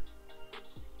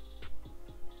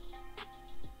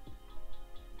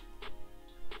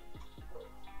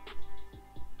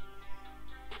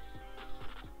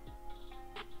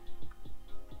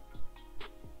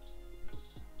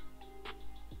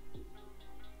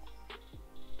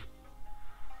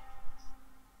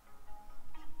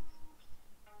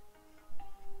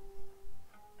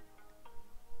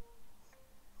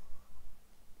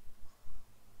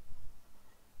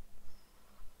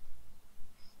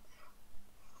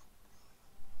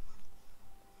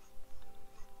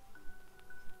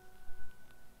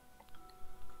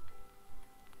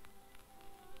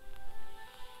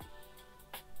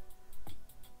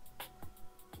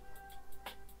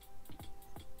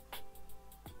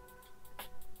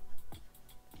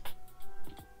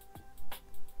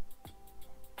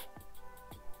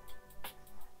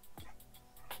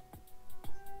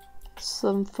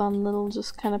 some fun little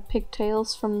just kind of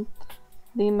pigtails from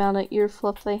the amount of ear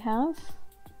fluff they have.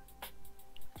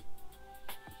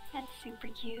 That's super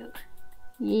cute.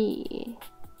 Yeah.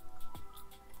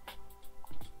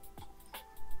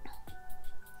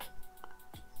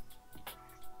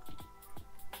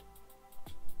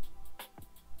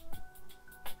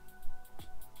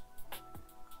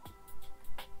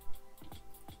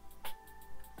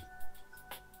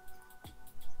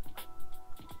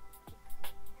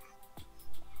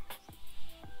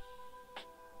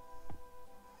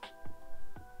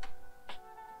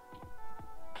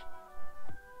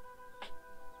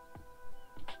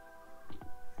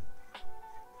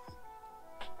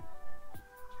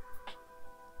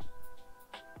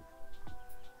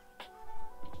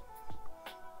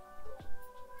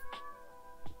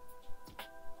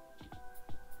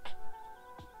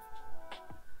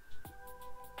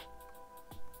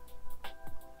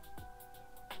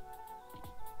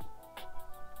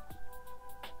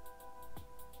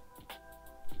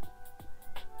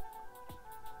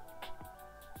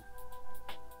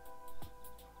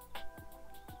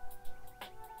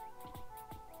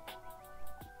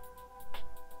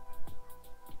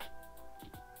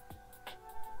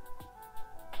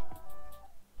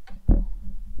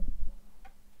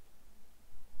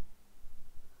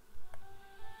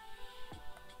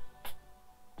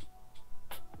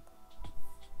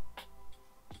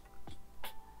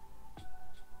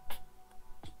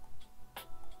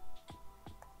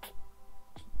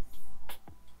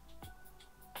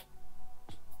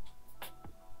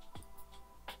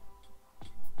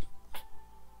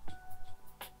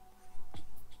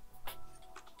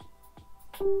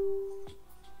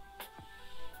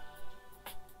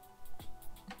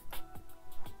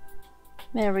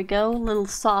 There we go, little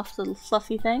soft, little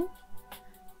fluffy thing.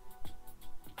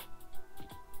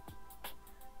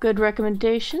 Good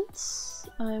recommendations.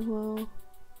 I will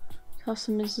toss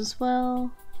them as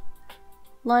well.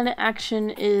 Line of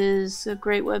Action is a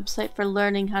great website for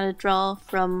learning how to draw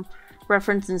from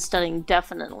reference and studying,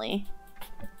 definitely.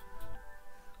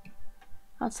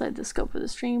 Outside the scope of the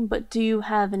stream, but do you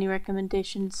have any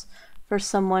recommendations for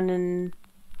someone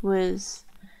who is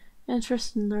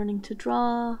interested in learning to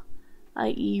draw,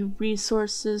 i.e.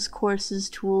 resources, courses,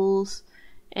 tools,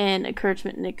 and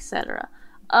encouragement, and etc.?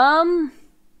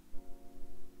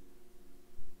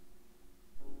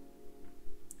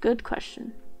 Good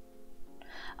question.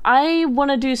 I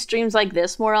want to do streams like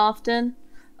this more often.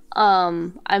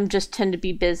 I'm just tend to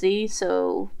be busy,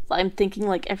 so I'm thinking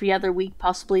like every other week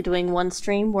possibly doing one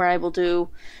stream where I will do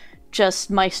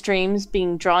just my streams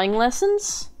being drawing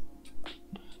lessons,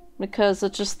 because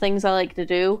it's just things I like to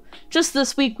do. Just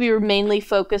this week we were mainly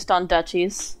focused on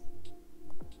duchies,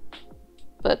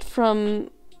 but from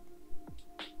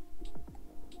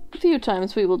a few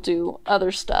times we will do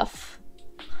other stuff.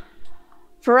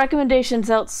 For recommendations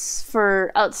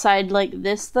outside like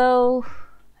this though,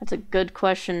 that's a good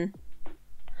question.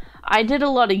 I did a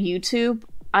lot of YouTube.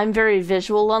 I'm very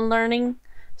visual on learning,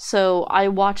 so I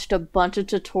watched a bunch of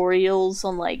tutorials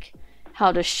on like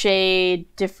how to shade,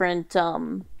 different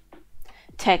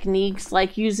techniques,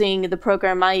 like using the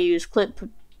program I use, Clip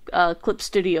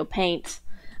Studio Paint.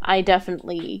 I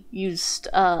definitely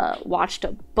watched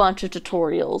a bunch of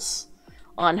tutorials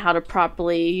on how to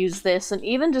properly use this, and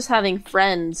even just having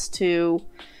friends to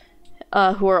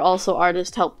who are also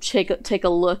artists help take a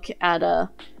look at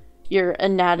your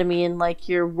anatomy and like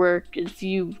your work if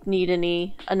you need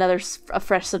a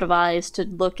fresh set of eyes to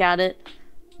look at it.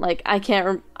 Like I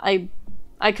can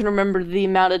remember the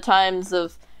amount of times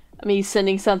of me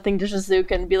sending something to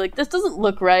Shizuka and be like, this doesn't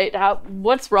look right,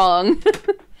 what's wrong?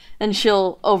 And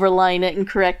she'll overline it and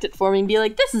correct it for me and be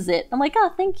like, this is it. I'm like,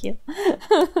 oh, thank you.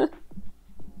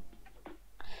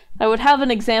 I would have an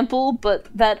example, but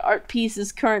that art piece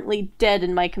is currently dead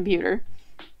in my computer,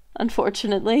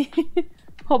 unfortunately.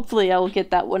 Hopefully I will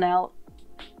get that one out.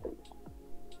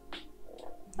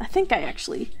 I think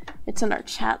it's in our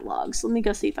chat logs. Let me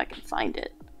go see if I can find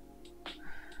it.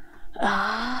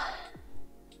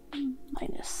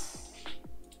 Minus.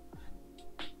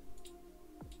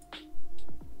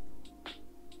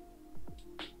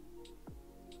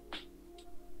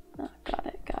 Oh, got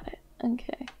it.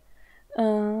 Okay.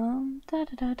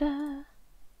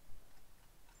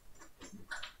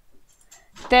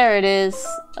 There it is.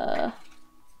 Go.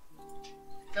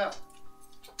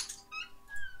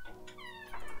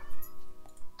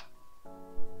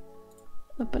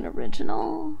 Open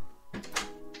original.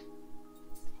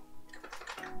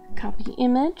 Copy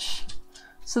image.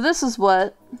 So this is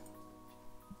what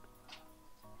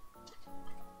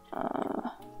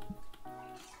I'm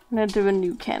gonna do a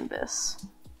new canvas.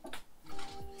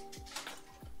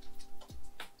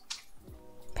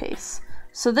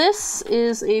 So this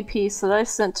is a piece that I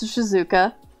sent to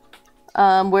Shizuka,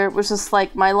 where it was just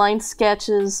like my line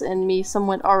sketches and me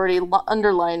somewhat already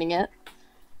underlining it.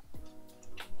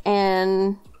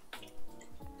 And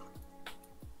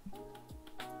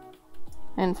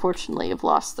unfortunately I've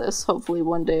lost this. Hopefully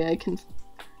one day I can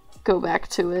go back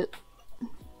to it.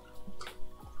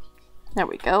 There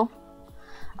we go.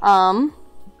 And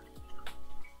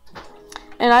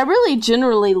I really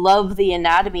generally love the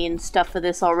anatomy and stuff for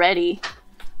this already.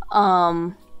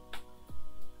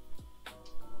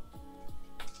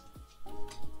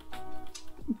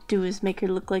 Do is make her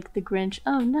look like the Grinch.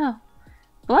 Oh no.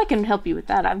 Well, I can help you with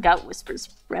that. I've got Whisper's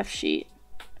ref sheet.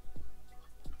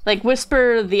 Like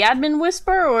Whisper, the admin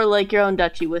Whisper, or like your own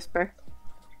Dutchy Whisper?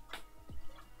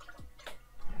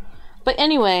 But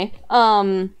anyway,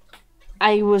 I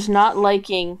was not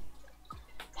liking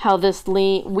how this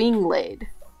wing laid.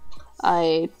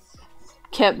 I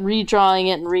kept redrawing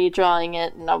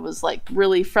it, and I was like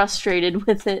really frustrated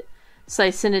with it. So I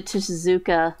sent it to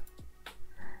Shizuka.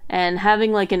 And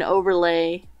having like an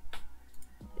overlay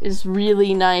is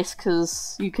really nice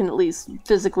because you can at least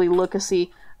physically look and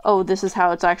see, oh, this is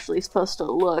how it's actually supposed to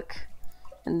look.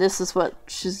 And this is what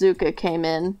Shizuka came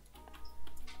in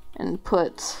and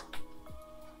put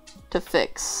to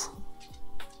fix.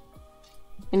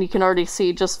 And you can already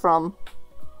see just from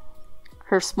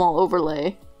her small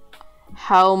overlay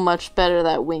how much better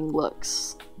that wing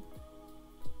looks.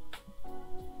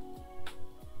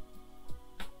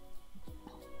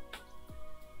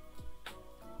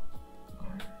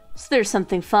 So there's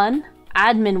something fun.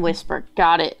 Admin Whisper.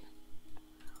 Got it.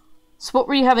 So what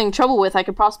were you having trouble with? I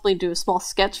could possibly do a small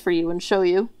sketch for you and show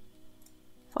you.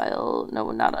 File,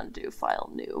 no, not undo, file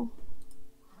new.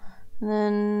 And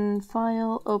then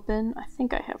file open. I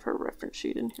think I have her reference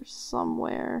sheet in here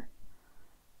somewhere.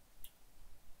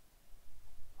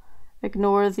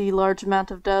 Ignore the large amount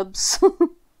of dubs.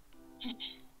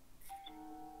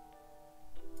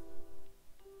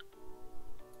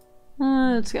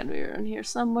 It's gotta be around here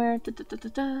somewhere. Here,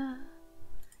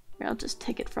 I'll just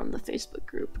take it from the Facebook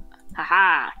group.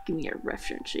 Haha! Give me your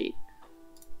reference sheet.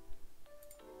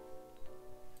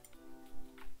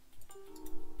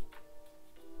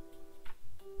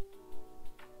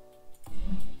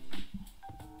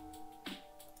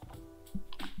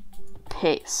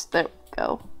 Paste. There we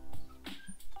go.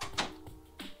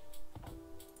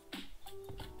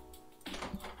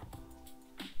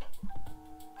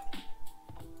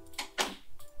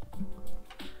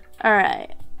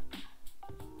 Alright.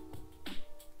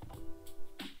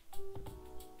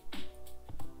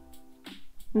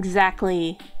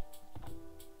 Exactly.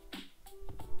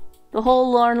 The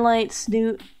whole Larnlight,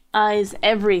 snoot, eyes,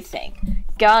 everything.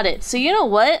 Got it. So you know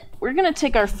what? We're gonna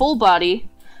take our full body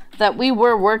that we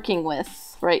were working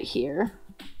with right here.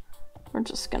 We're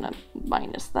just gonna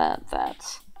minus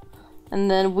that.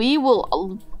 And then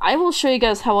I will show you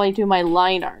guys how I do my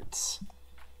line arts.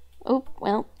 Oh,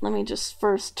 well, let me just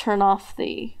first turn off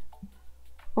the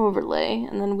overlay,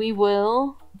 and then we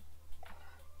will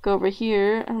go over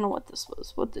here. I don't know what this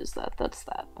was. What is that? That's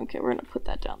that. Okay, we're gonna put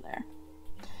that down there.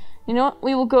 You know what?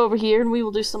 We will go over here and we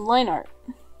will do some line art.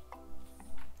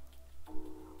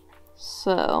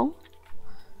 So,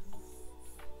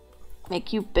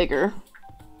 make you bigger.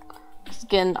 Because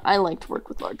again, I like to work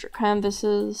with larger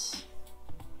canvases.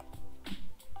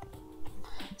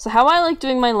 So how I like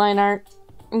doing my line art,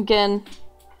 again,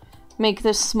 make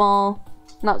this small,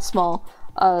 not small,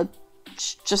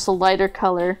 just a lighter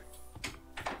color.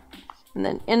 And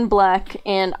then in black,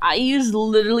 and I use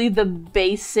literally the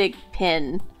basic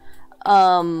pen.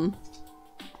 I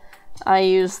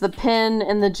use the pen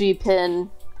and the G pen.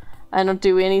 I don't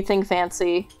do anything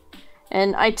fancy.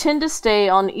 And I tend to stay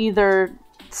on either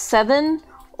 7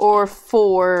 or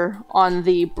 4 on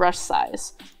the brush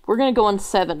size. We're gonna go on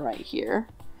 7 right here.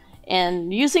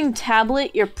 And using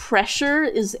tablet, your pressure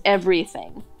is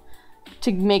everything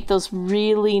to make those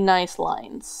really nice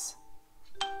lines.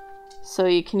 So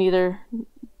you can either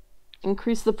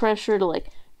increase the pressure to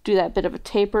like do that bit of a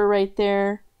taper right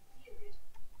there,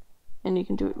 and you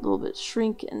can do it a little bit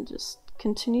shrink and just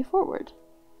continue forward.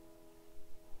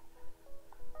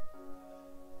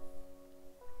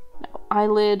 Now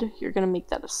eyelid, you're gonna make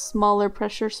that a smaller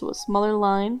pressure, so a smaller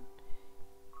line.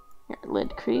 Your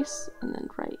lid crease, and then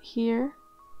right here.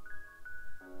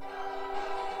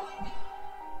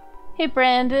 Hey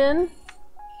Brandon. It's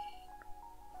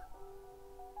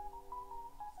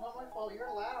not my fault,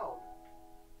 you're loud.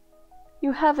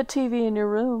 You have a TV in your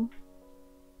room.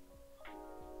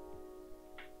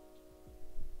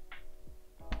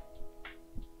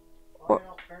 Fine,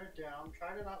 I'll turn it down.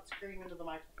 Try to not scream into the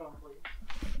microphone, please.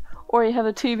 Or you have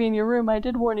a TV in your room. I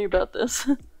did warn you about this.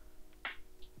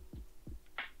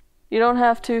 You don't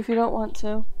have to if you don't want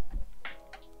to.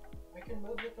 I can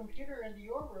move the computer into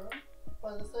your room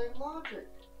by the same logic.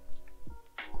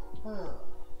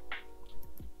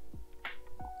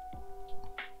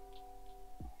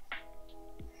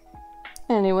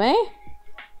 Anyway.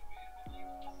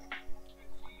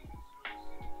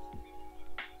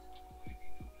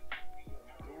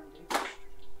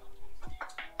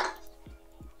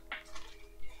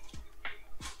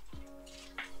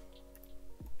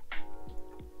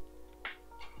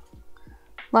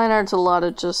 Line art's a lot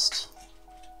of just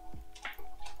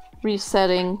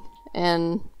resetting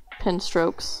and pen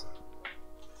strokes.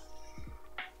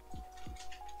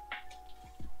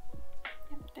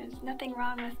 There's nothing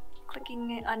wrong with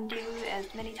clicking undo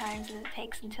as many times as it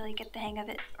takes until you get the hang of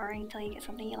it, or until you get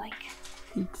something you like.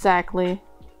 Exactly.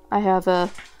 I have a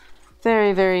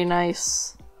very, very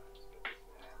nice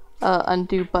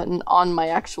undo button on my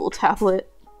actual tablet.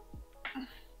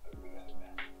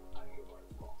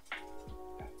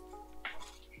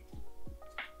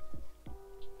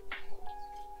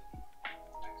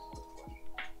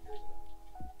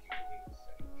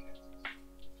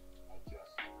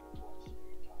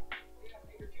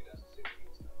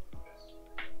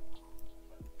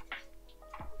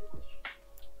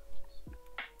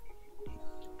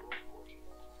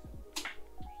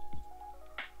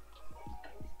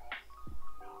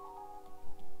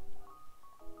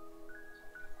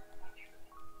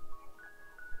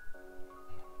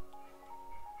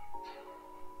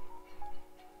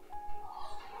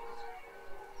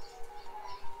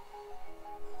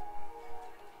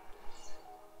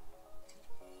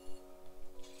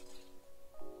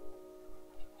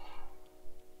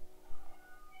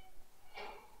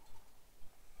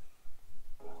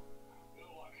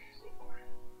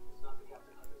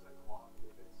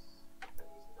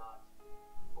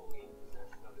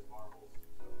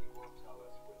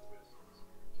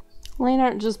 Line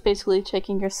art just basically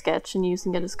taking your sketch and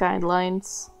using it as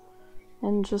guidelines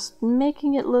and just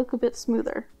making it look a bit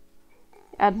smoother.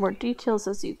 Add more details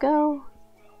as you go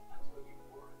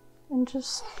and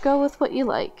just go with what you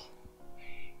like.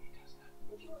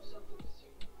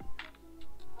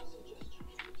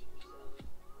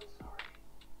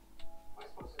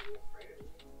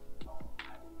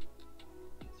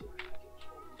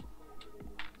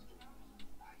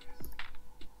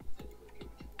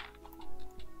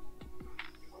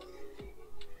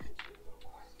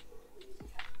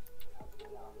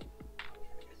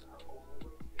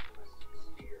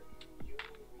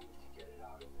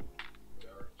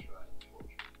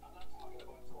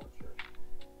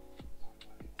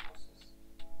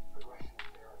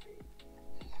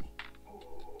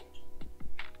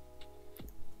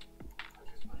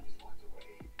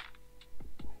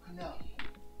 No.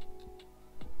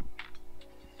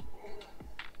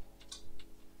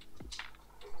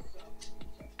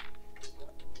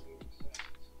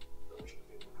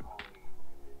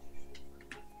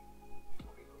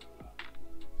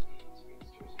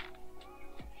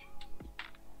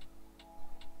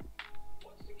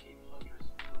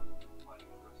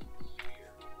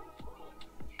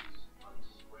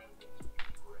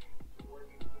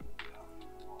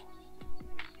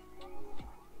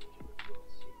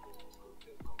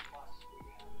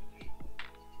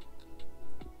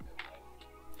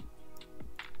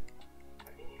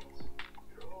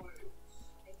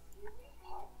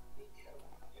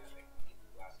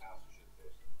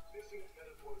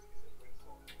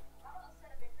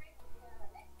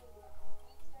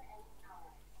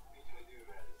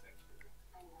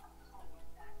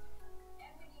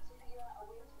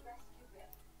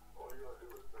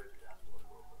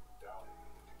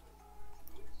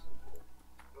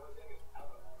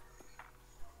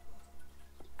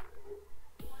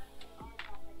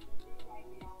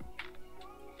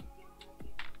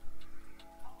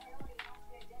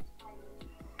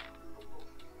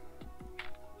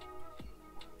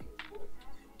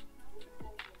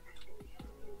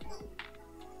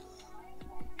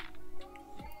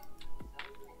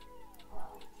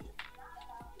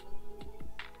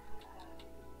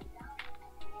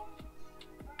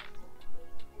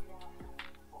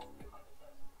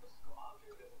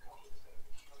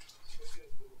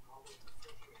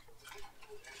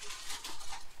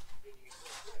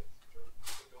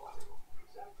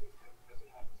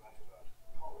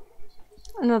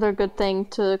 Another good thing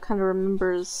to kind of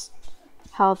remember is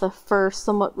how the fur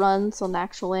somewhat runs on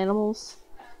actual animals.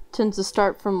 Tends to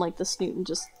start from like the snoot and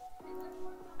just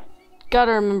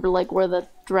gotta remember like where the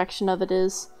direction of it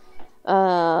is.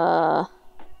 So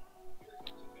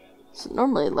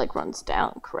normally it like runs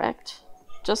down, correct?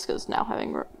 Jessica's now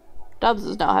having Dobbs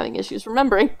is now having issues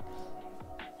remembering.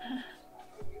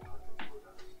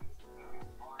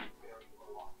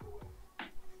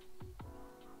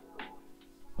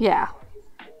 Yeah.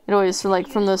 It always, like,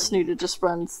 from the snoot, it just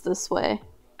runs this way.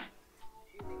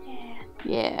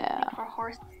 Yeah. For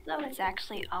horses, though, it's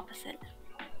actually opposite.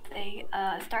 They,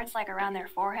 it starts, like, around their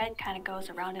forehead, kind of goes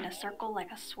around in a circle,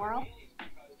 like a swirl,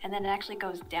 and then it actually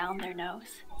goes down their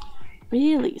nose.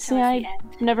 Really? See, I've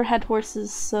never had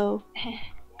horses, so...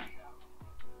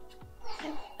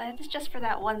 It's just for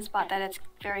that one spot that it's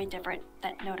very different,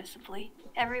 that noticeably.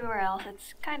 Everywhere else,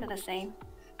 it's kind of the same.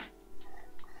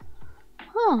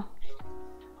 Huh.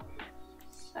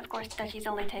 Of course, duchies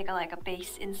only take a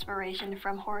base inspiration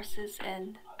from horses,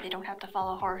 and they don't have to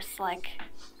follow horse like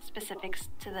specifics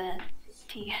to the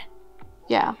T.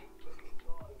 Yeah.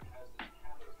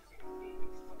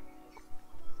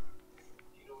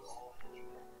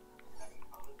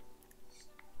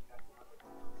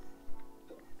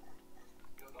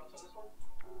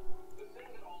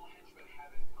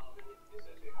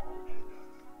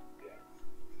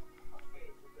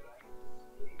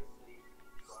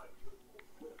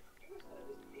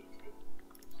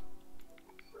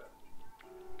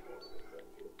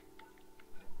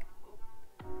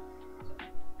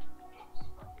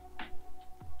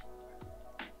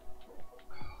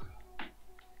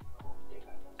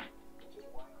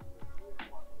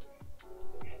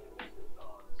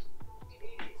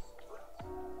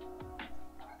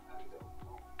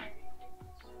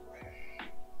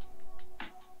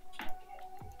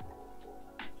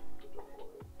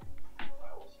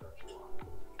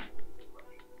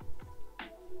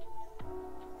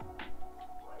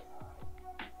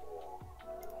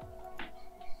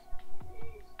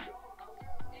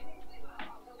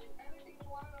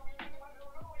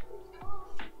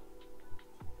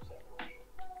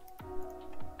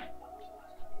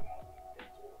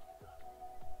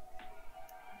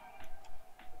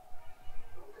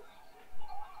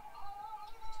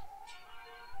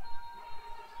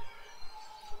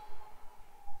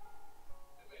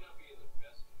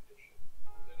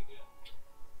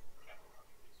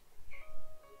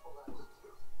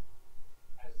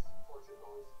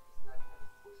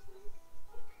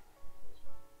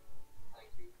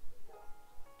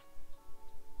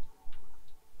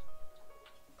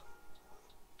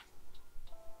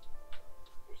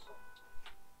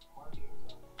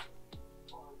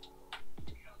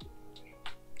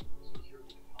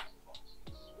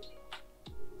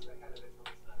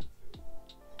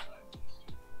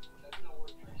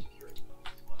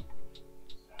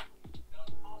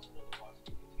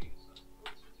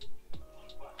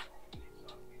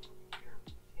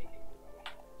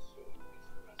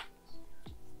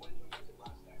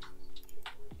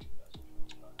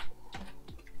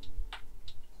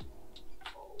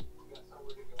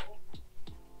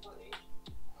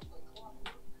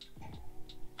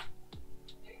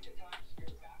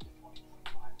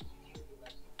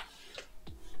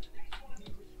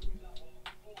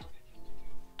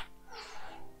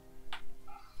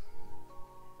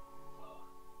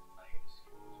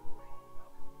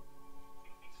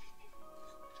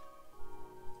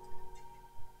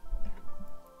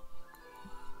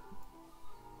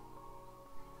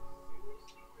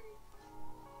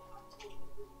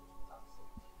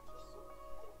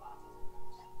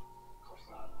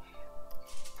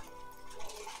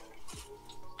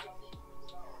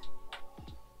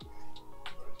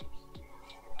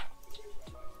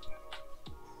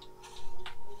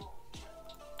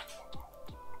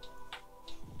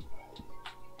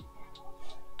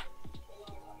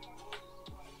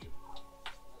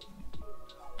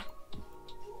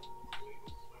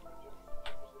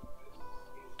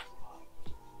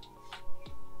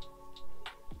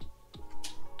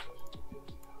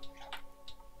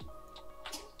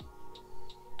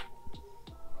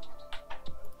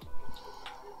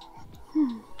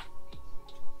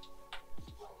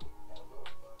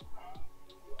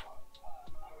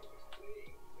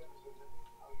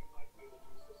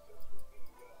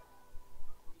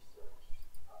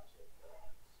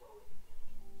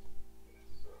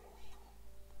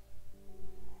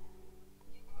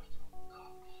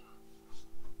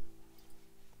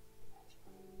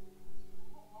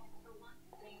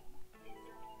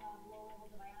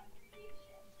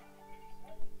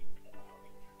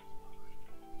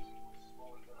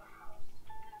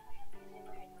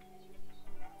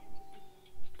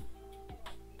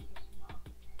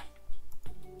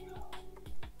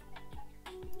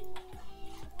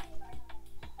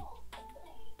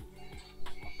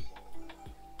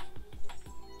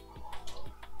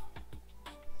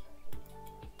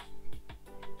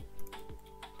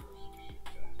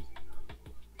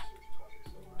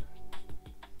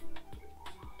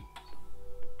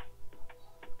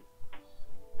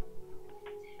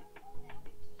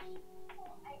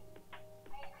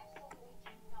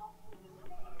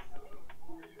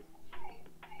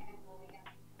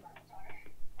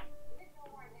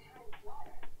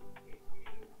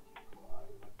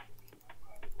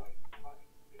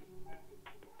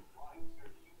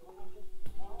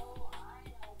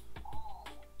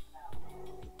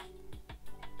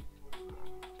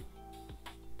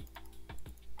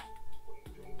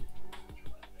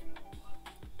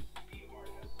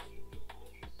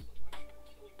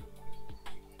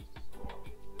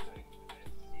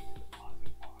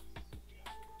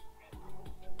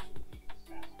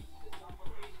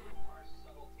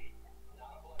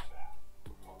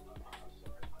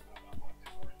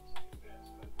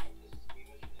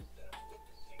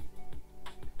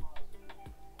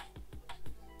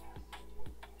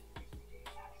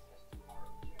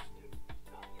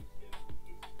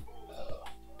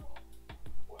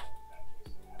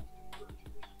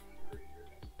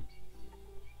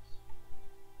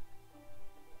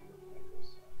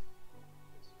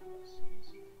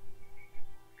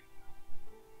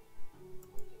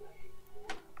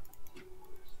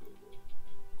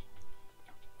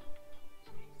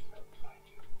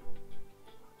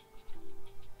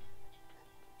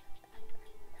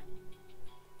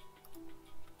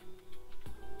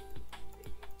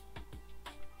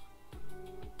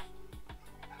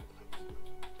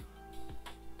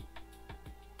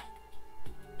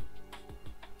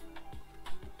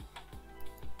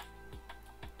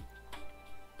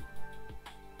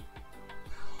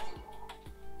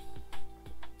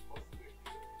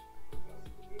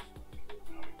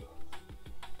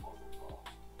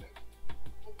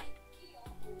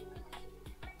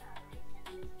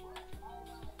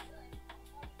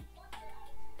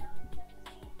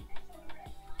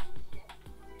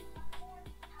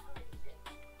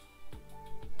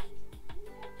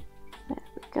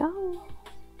 go.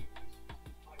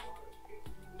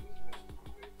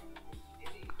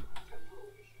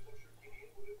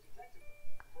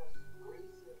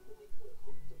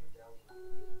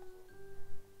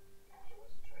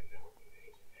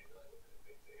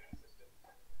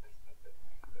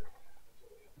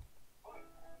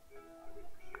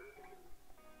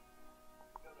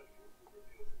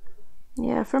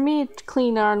 Yeah, for me,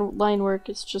 clean line work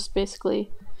is just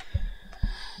basically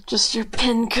just your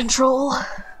pin control.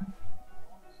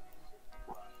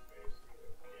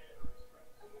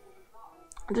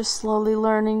 Just slowly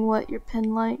learning what your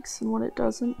pin likes and what it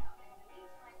doesn't.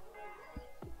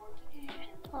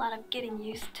 A lot of getting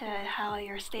used to how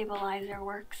your stabilizer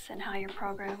works and how your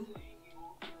program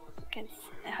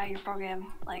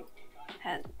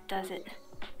does it.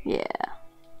 Yeah.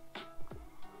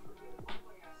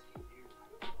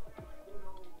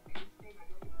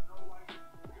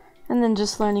 And then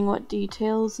just learning what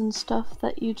details and stuff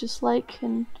that you just like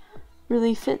and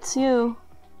really fits you.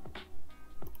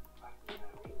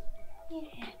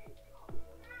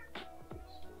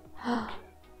 Yeah.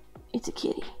 It's a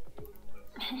kitty.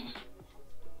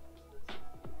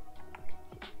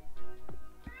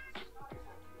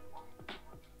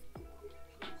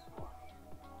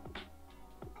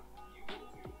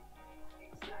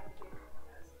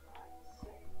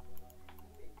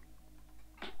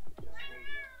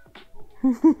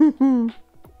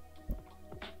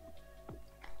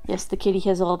 Yes, the kitty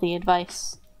has all the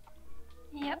advice.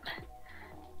 Yep.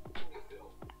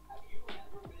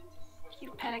 If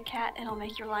you pet a cat, it'll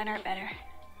make your line art better.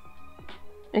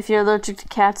 If you're allergic to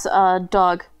cats,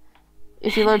 dog.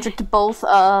 If you're allergic to both,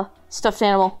 stuffed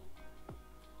animal.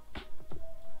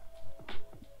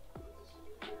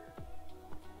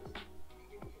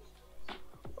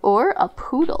 Or a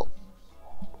poodle.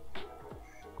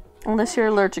 Unless you're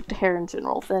allergic to hair in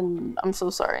general, then I'm so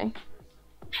sorry.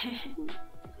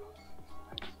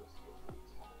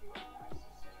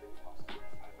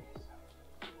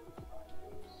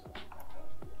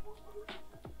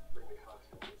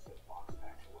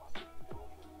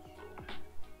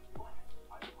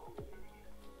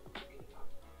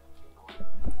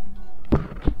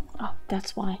 Oh,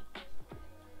 that's why.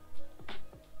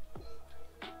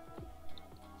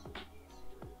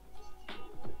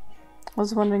 I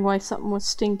was wondering why something was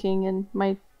stinking and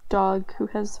my dog, who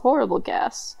has horrible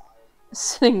gas, is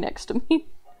sitting next to me.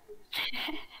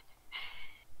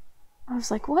 I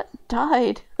was like, what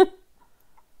died?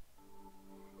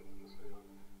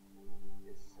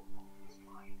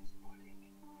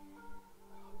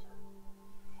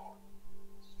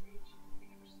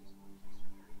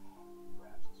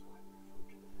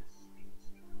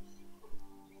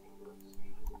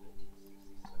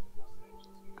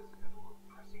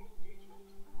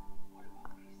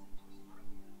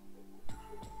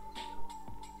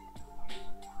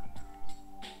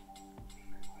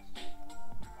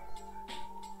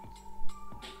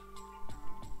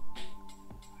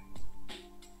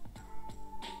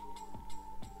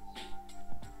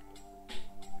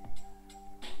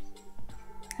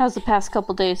 How's the past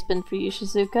couple days been for you,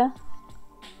 Shizuka?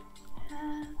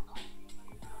 I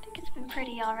think it's been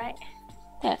pretty alright.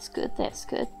 That's good, that's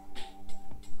good.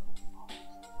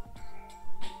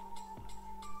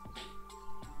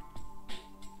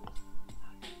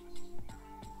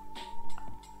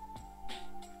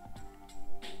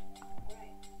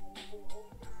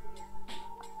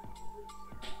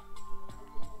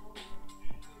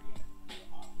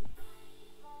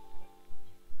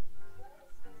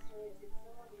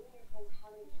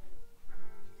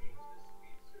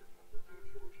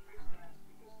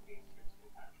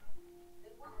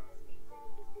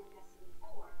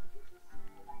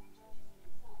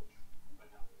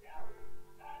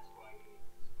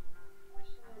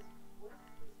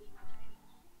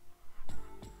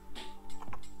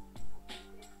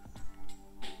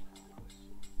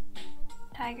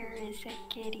 Tiger is a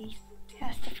kitty.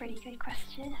 Asked a pretty good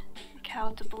question. Like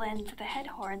how to blend the head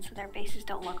horn so their bases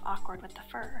don't look awkward with the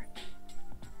fur.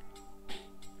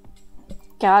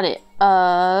 Got it.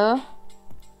 Let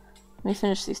me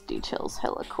finish these details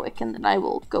hella quick and then I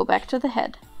will go back to the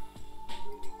head.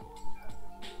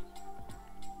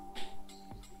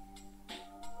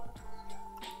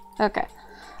 Okay.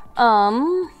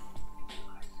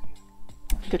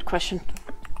 Good question.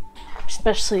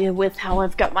 Especially with how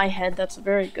I've got my head, that's a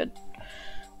very good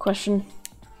question.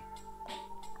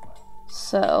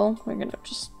 So, we're gonna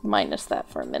just minus that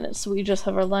for a minute so we just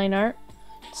have our line art.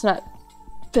 It's not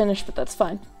finished, but that's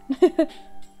fine.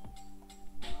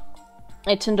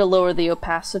 I tend to lower the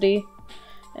opacity,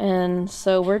 and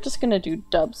so we're just gonna do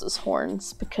Dubs as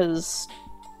horns because...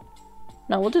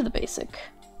 No, we'll do the basic.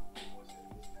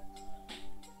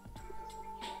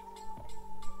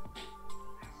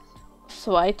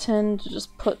 So I tend to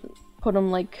just put them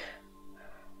like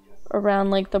around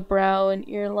like the brow and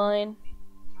ear line.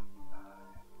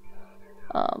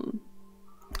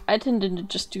 I tended to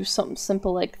just do something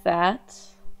simple like that.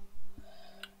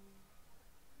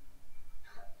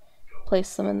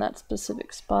 Place them in that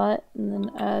specific spot and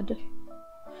then add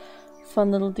fun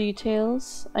little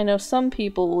details. I know some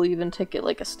people will even take it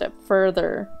like a step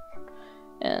further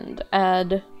and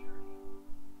add,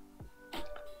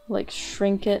 like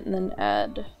shrink it and then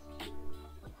add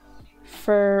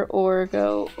fur or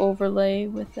go overlay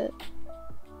with it.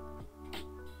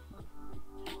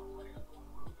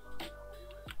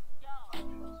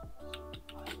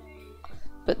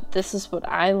 But this is what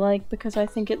I like because I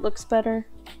think it looks better.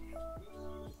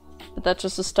 But that's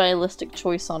just a stylistic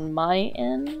choice on my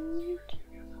end.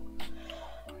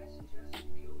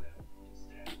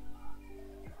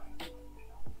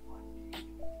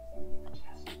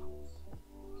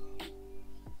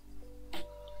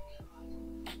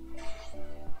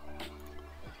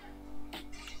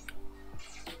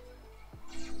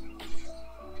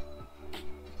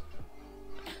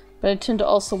 But I tend to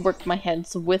also work my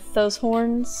heads with those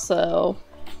horns, so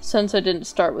since I didn't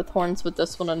start with horns with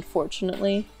this one,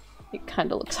 unfortunately, it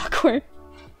kind of looks awkward.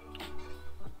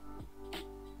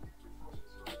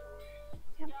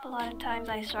 Yep, a lot of times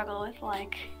I struggle with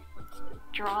like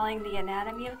drawing the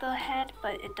anatomy of the head,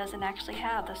 but it doesn't actually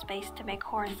have the space to make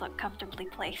horns look comfortably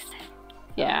placed.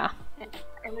 Yeah.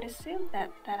 I would assume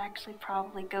that that actually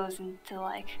probably goes into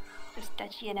like just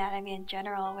duchy anatomy in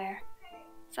general, where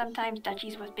sometimes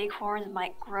duchies with big horns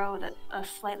might grow a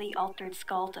slightly altered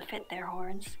skull to fit their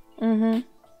horns. Mm-hmm.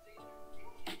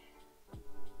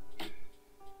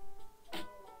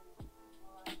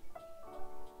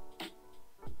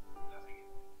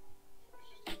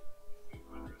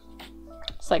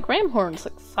 It's like ram horns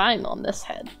look fine on this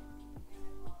head.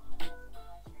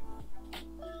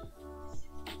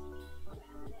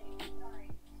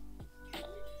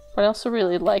 But I also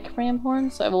really like ram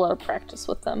horns, so I have a lot of practice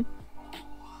with them.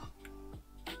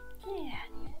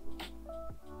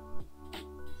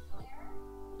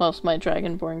 Most of my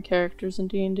Dragonborn characters in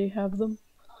D&D have them.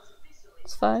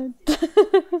 It's fine.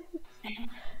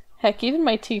 Heck, even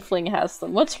my tiefling has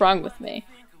them. What's wrong with me?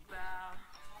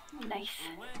 Nice.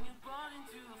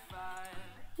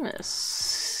 I'm gonna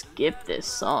skip this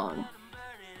song.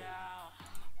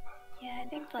 Yeah, I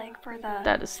think like for the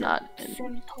That is not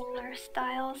simpler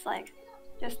styles, like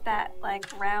just that like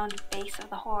round base of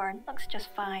the horn looks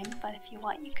just fine, but if you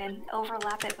want you can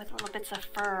overlap it with little bits of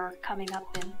fur coming up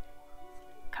and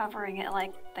covering it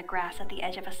like the grass at the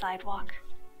edge of a sidewalk.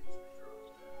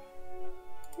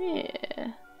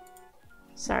 Yeah.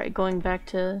 Sorry, going back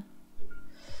to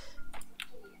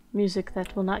music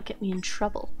that will not get me in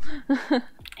trouble. I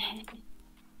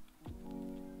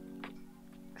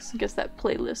guess that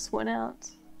playlist went out.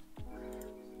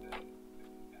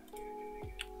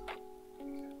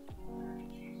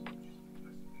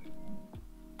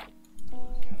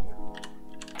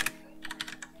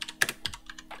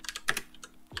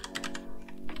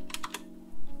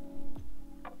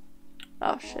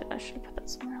 Oh shit, I should have put that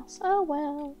somewhere else. Oh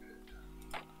well.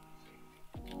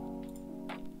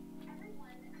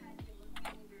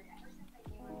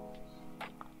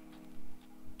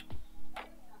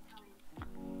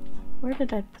 Where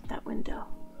did I put that window?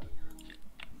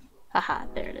 Haha,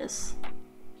 there it is.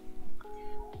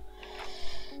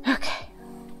 Okay.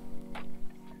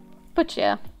 But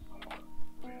yeah.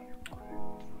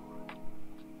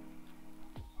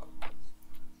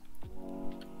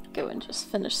 Go and just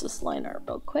finish this line art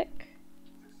real quick.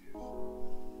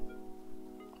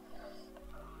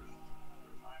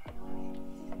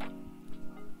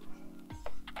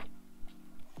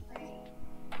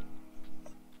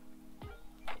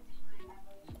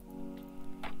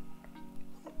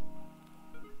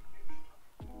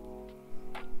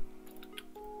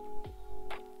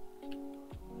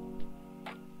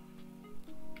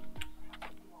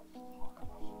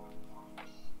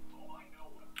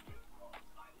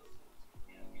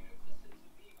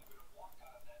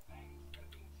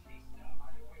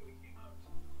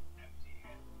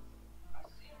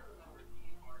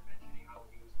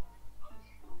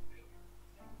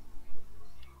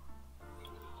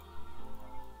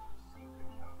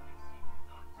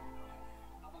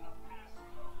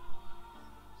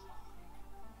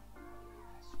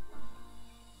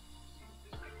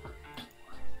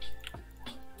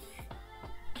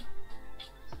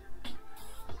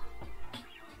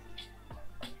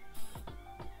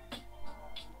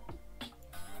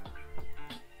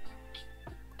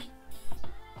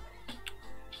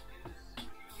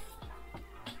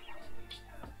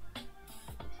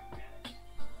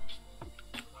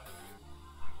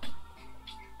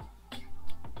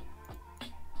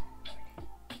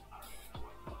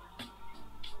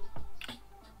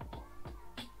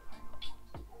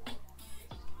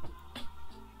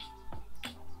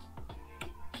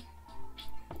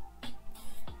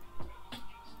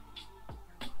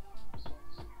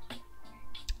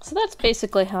 so that's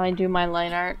basically how I do my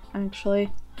line art, actually.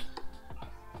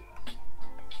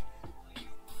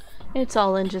 It's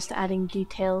all in just adding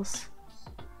details.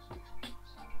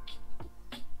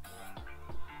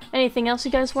 Anything else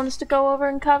you guys want us to go over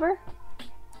and cover?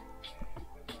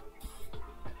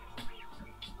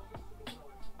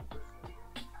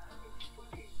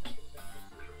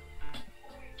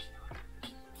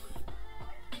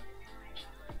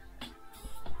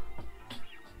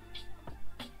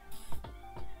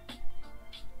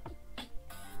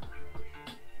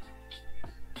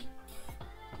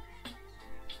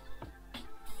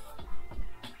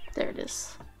 There it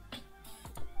is.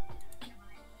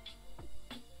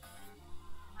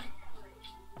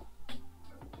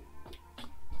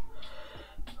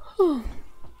 Oh.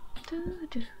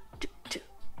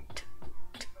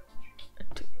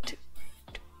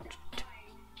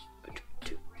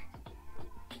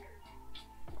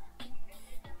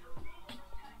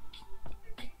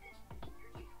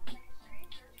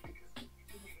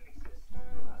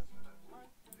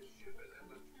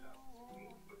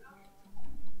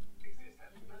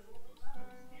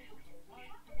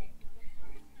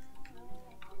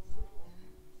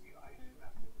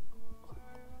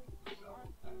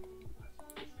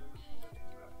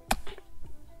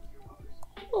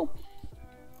 Oh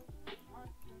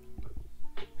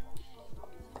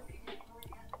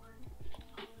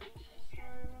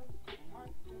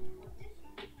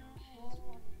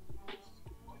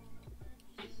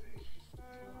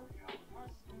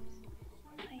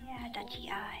yeah, Dutchy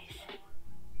eyes.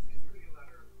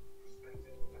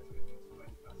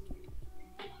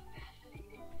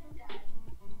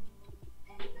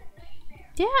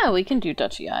 Yeah, we can do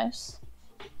Dutchy eyes.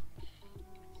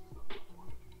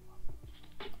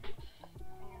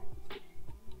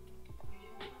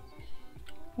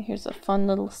 Here's a fun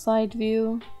little side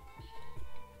view.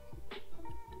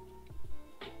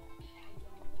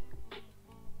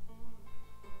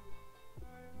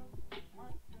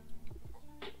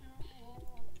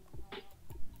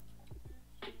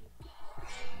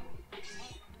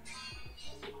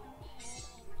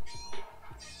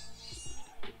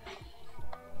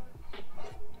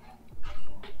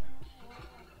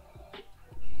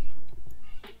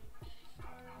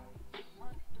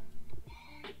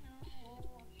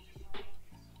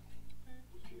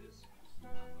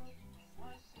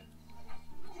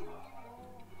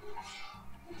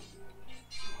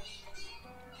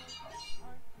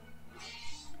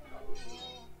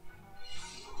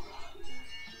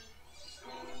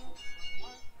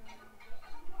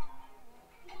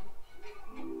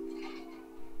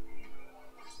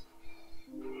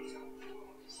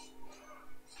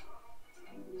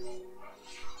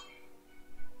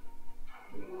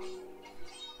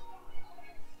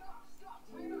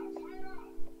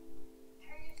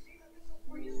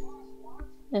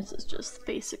 This is just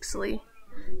basically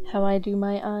how I do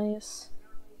my eyes.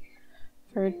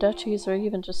 For Dutchies or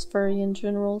even just furry in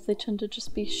general, they tend to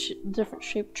just be different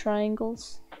shaped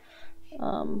triangles.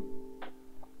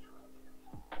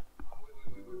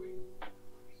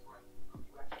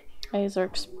 Eyes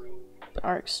are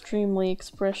extremely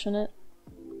expressionate,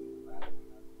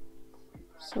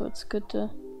 so it's good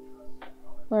to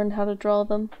learn how to draw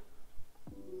them.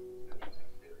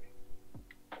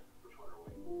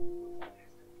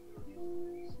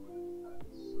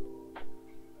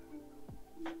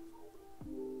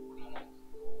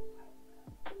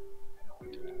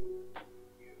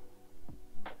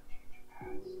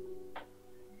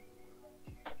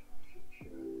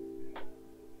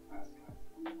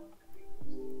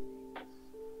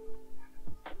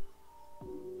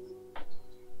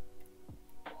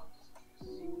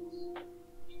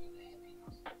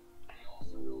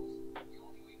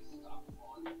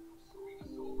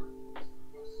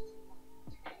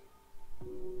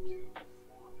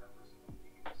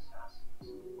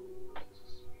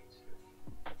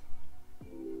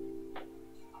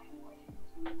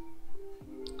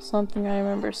 Something I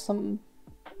remember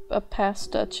a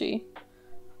past Dutchie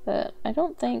that I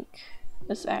don't think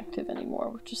is active anymore,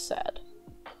 which is sad.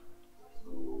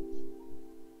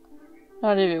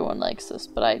 Not everyone likes this,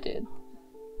 but I did.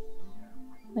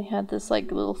 They had this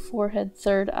like little forehead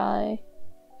third eye,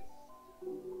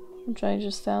 which I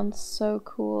just found so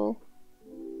cool.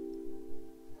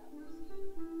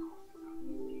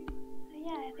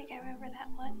 Yeah, I think I remember that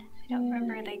one. I don't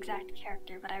remember the exact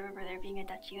character, but I remember there being a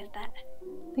Dutchie with that.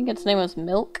 I think its name was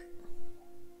Milk.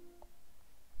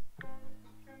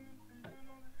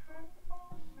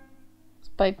 It's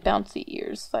by Bouncy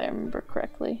Ears, if I remember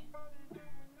correctly.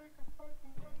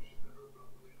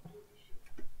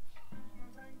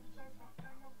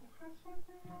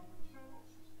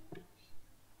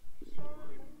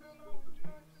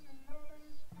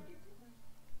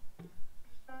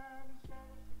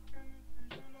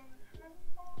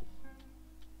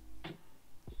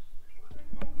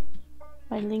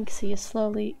 My Lynxie is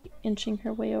slowly inching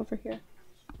her way over here.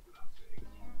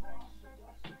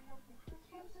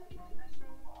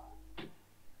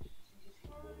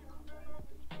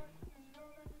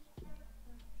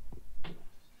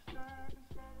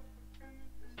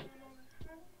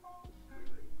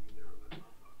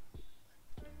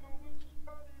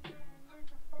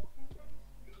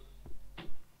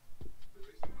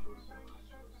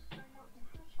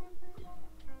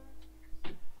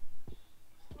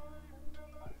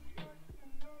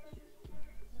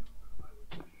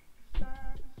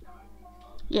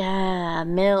 Yeah,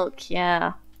 milk,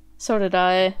 yeah. So did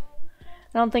I. I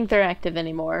don't think they're active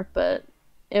anymore, but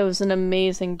it was an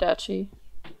amazing duchy.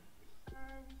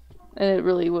 And it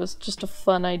really was just a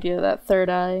fun idea, that third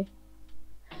eye.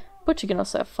 But you can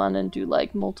also have fun and do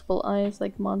like multiple eyes,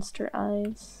 like monster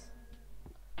eyes.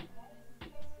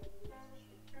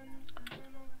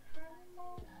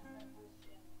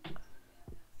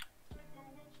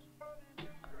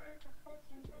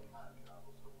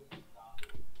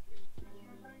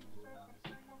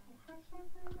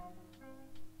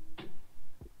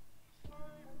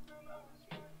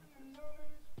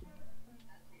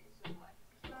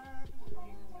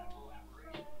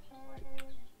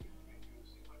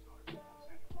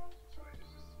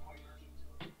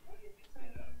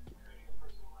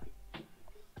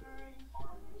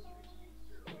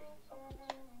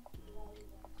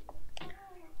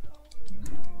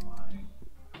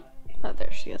 Oh,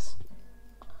 there she is.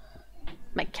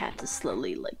 My cat is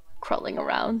slowly, like, crawling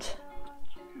around.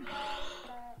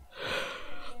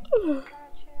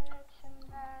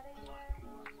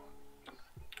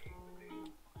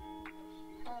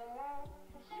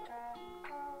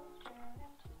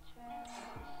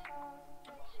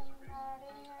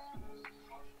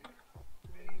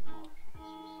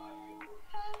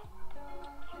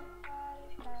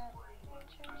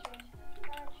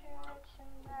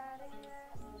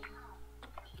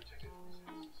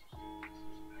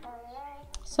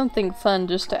 Something fun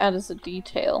just to add as a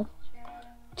detail.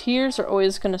 Tears are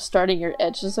always going to start at your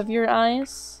edges of your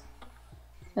eyes,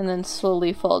 and then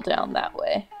slowly fall down that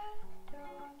way.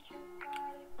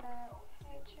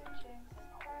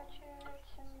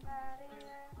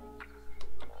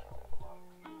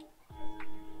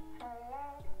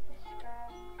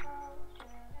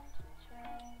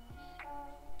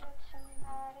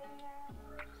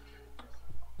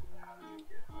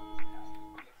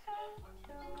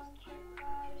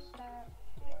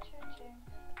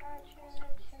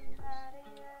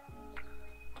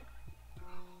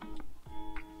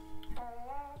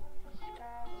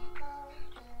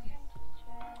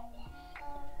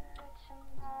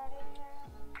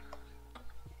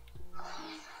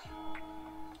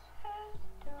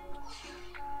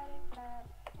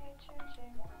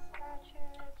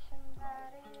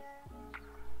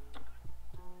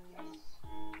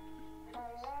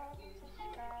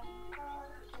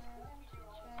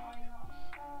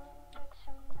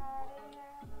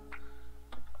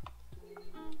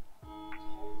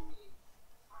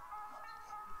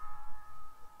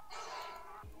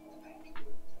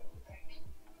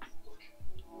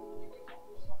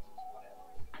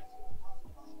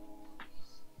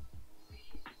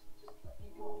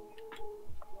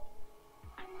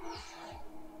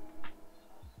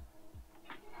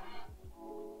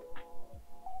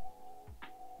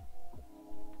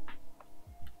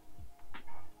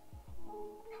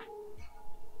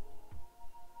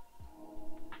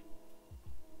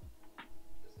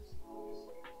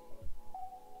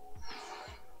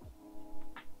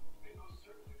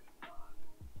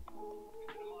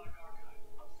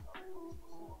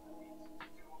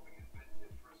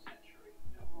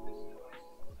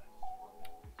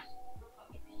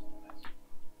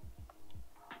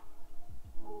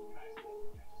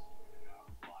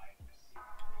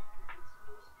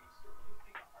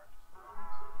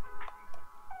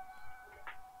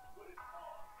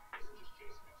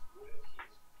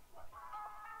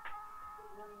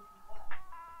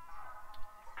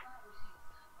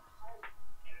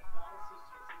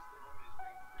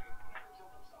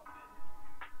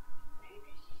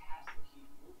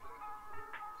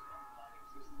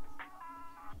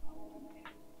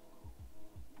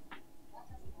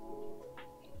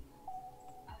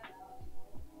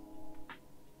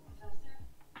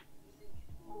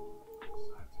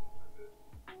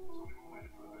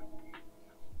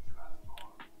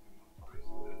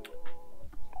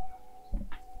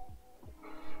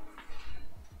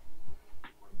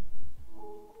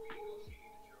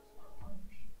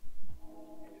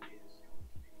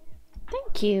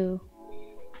 Thank you.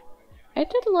 I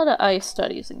did a lot of eye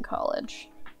studies in college.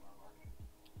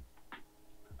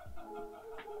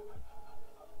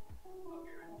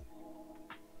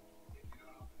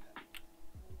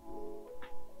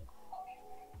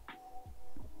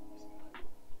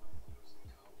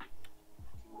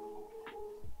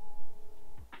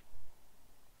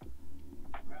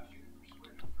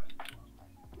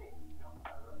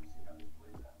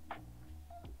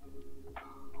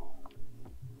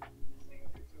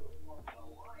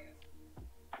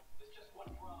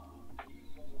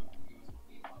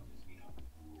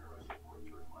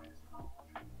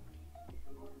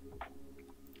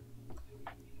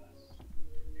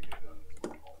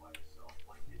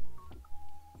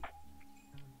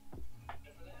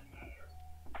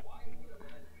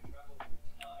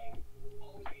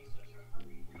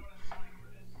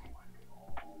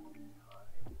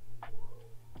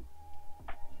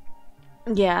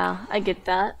 Yeah, I get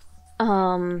that.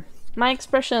 My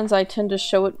expressions, I tend to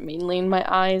show it mainly in my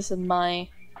eyes and my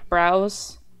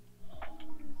brows.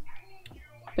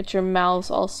 But your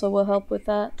mouths also will help with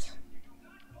that.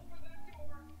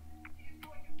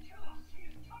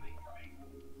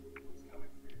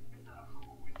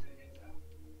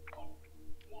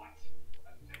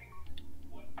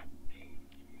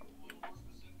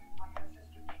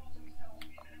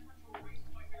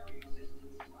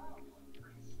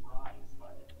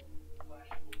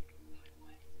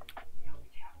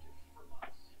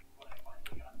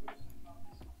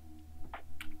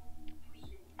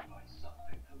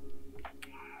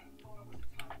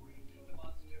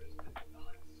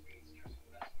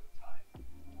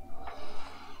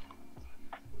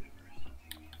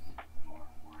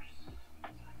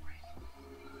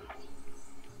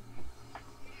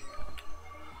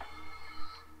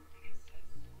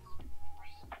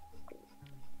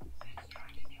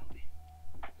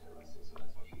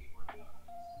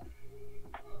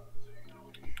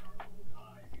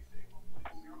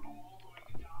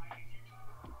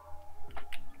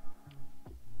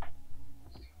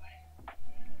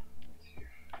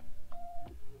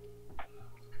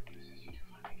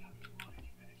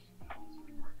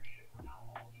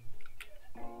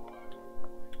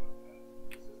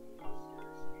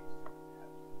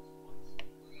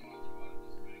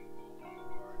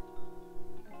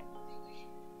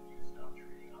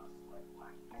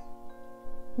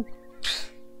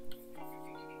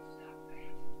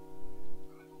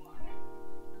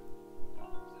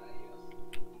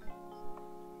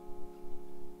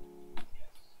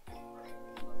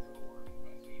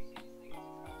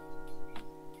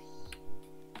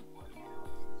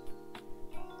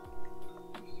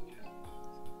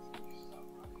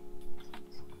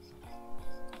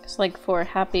 It's like for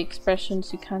happy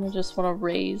expressions, you kind of just want to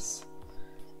raise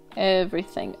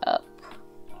everything up.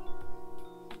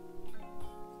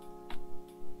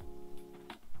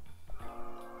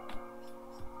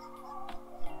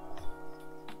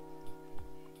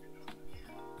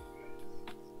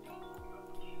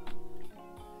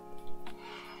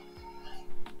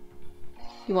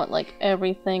 You want like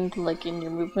everything to, like in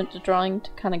your movement to drawing,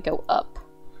 to kind of go up.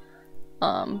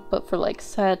 But for like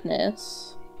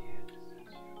sadness,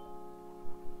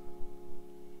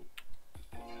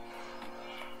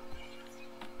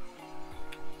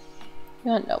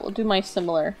 yeah, no, we'll do my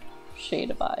similar shade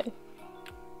of eye.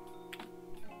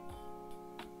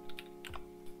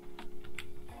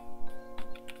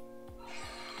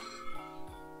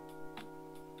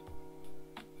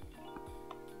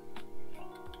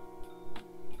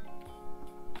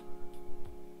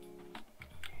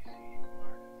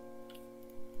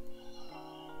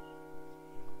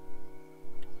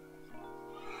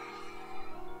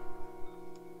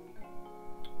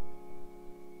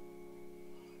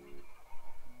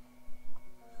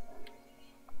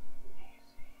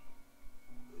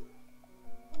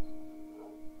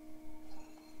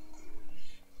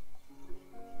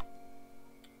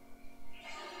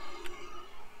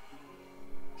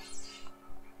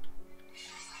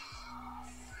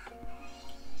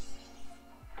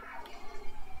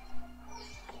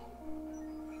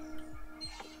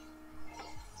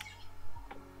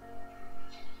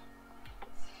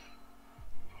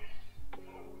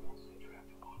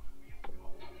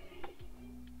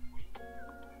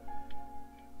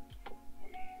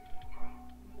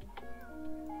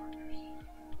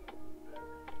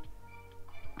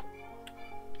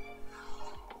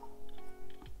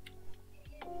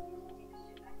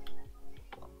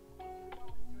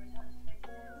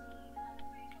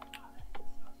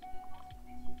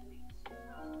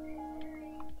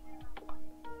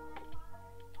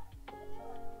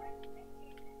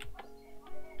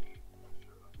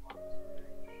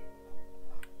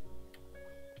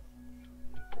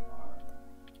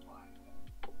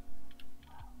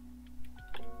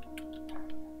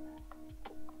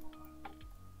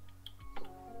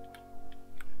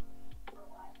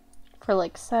 For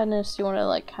like sadness, you want to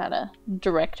like kind of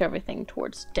direct everything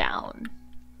towards down.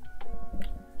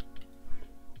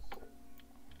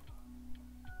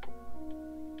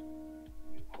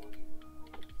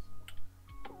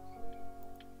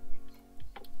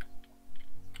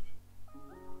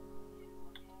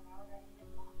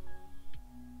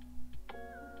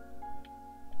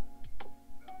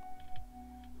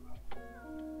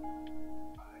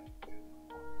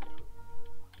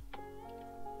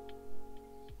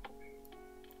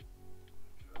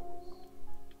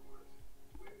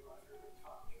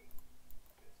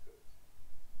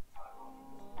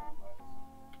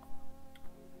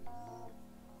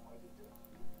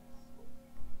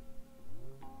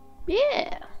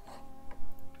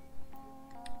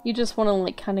 You just want to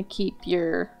like kind of keep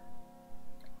your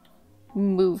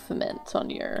movement on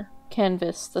your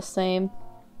canvas the same.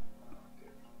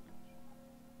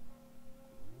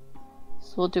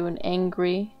 So we'll do an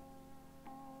angry.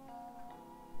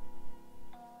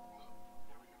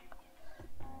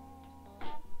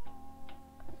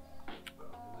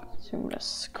 So I'm going to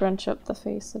scrunch up the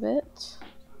face a bit.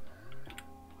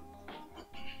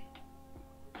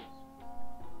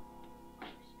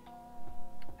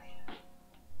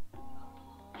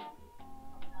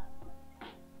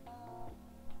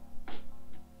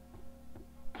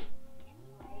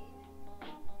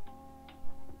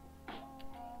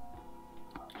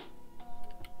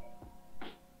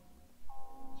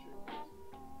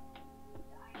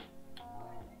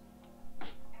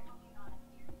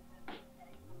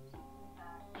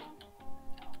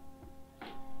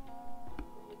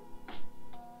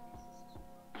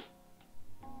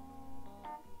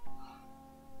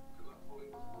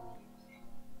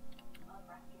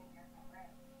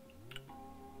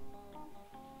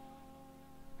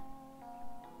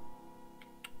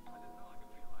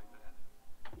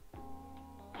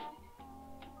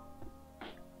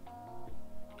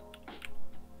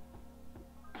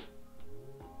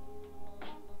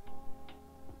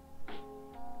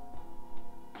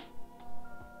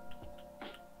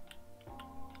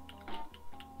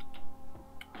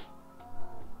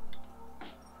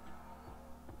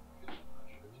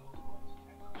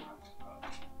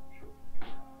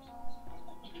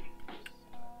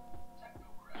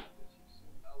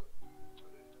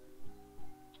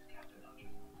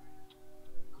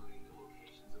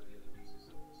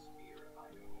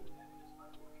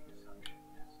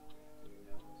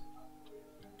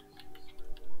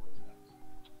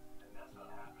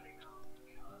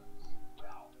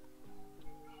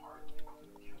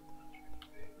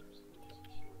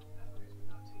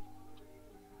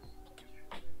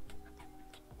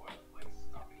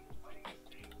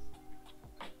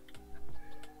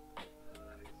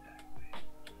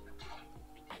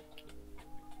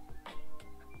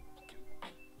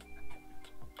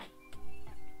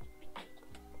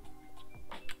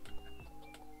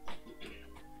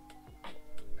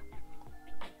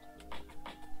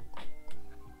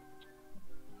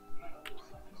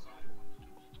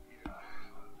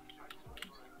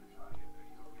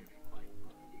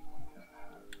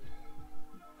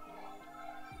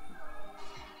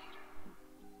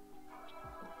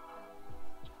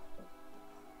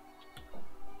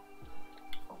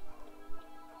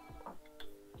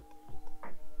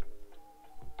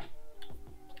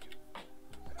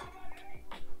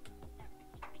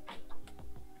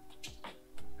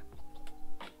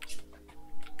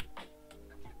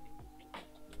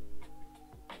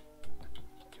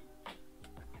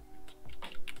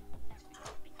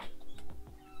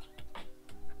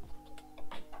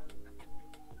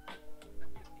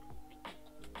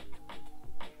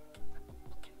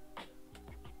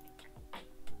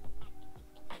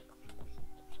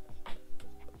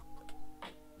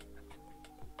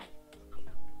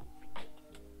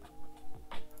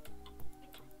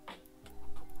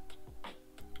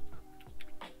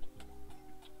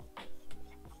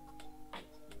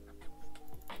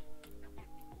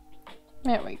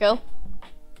 There we go.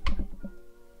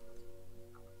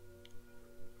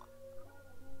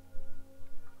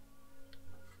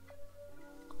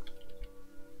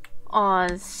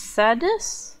 On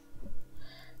Sadness,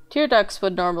 tear ducts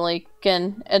would normally,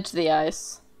 again, edge the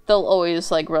eyes. They'll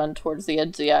always like run towards the edge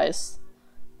of the eyes.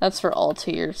 That's for all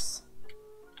tears.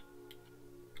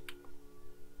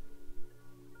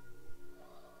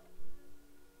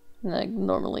 And they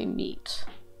normally meet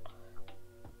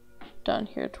down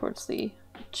here towards the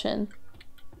chin.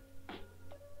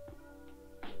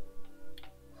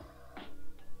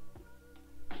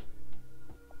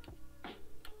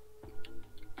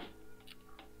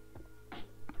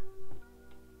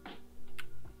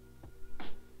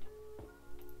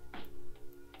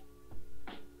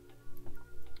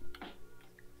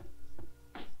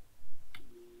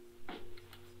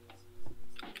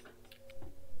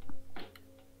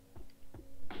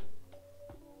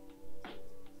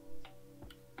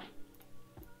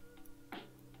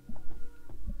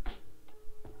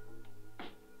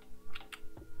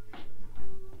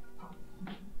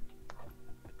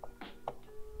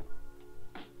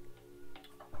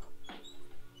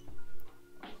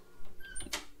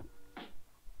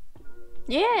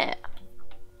 Yeah.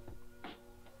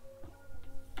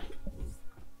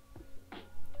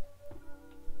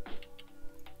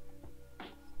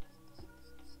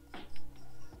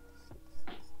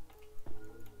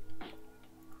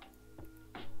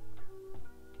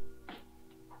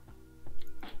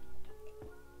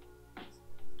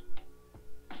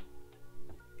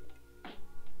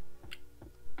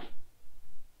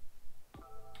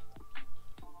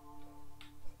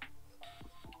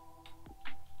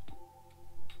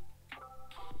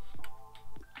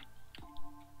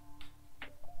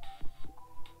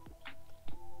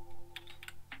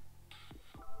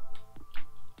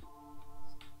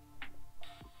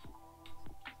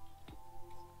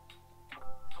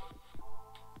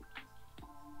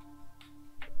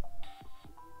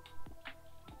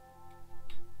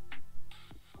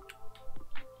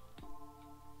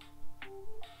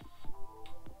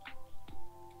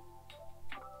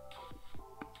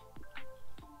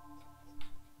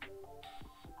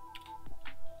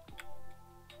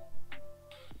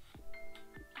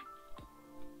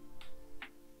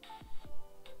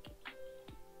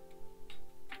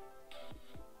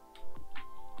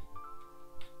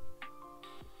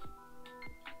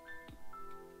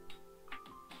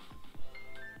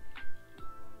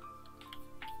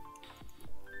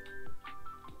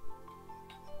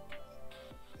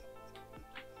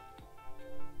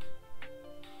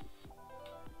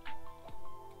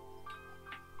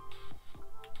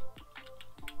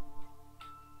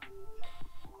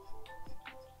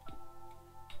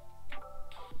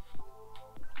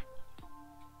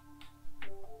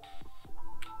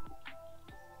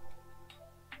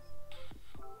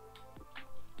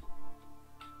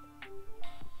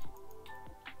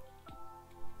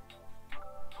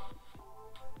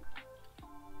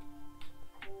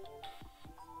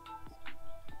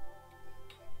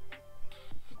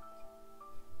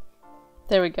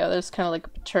 There we go. There's kind of like a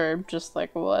perturb, just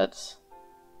like what?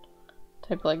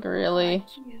 Type like really.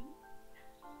 Oh, cute.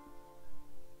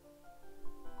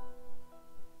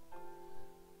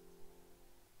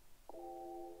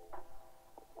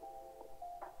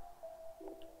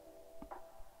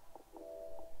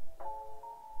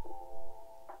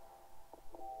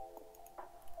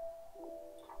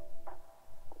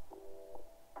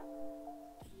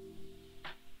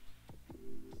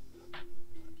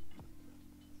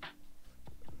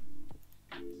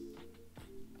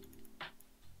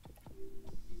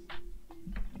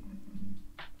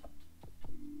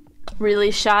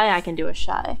 Really shy? I can do a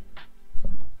shy.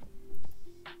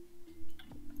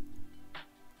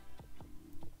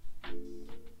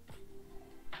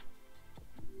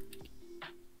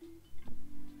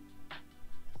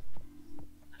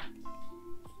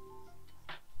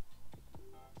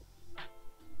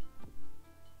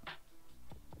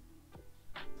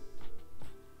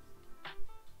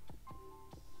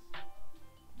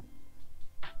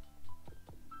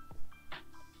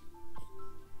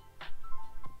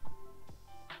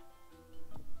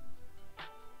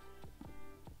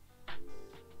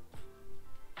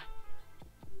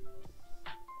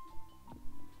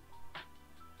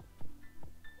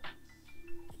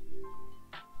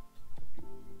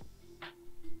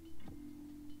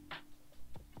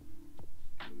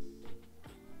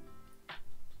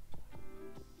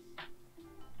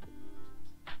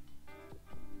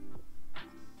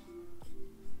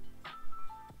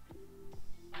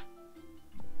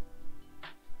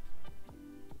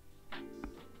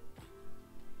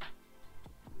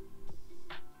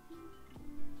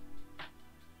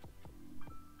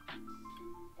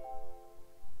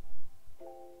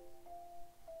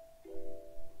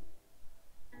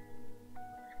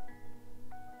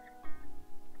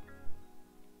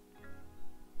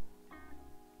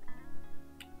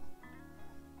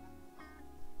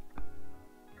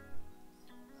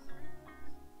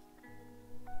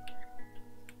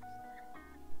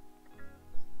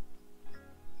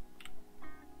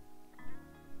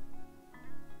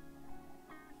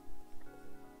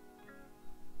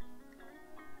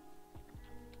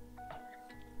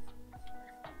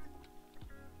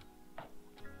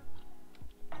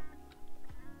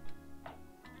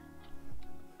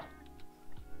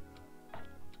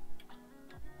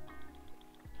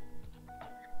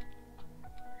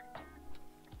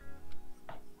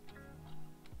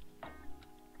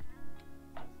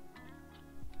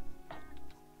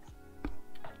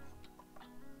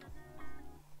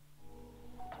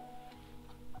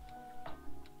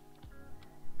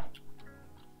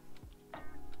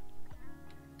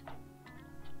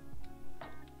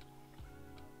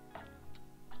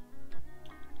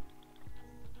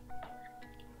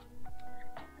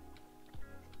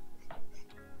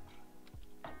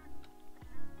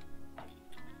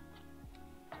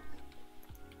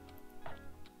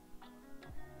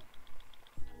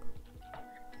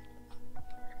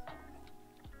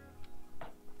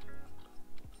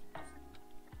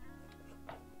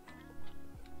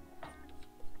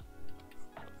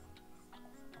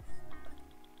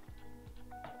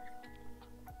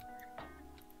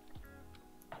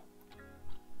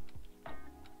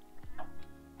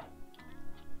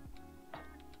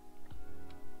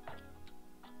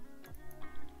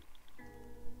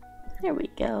 There we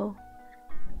go.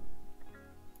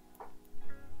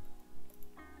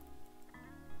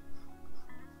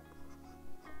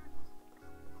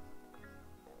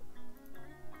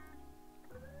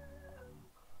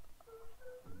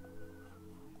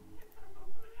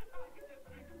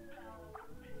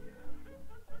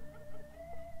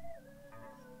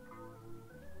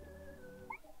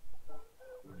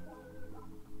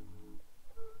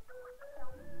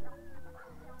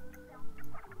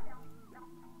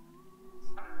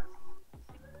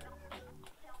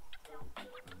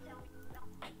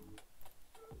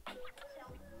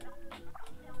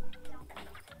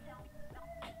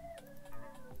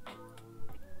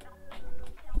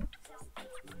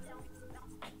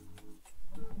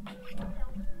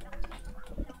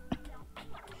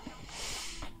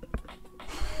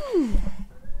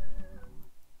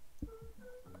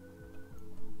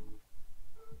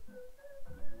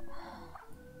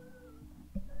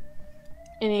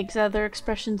 Any other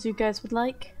expressions you guys would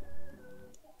like?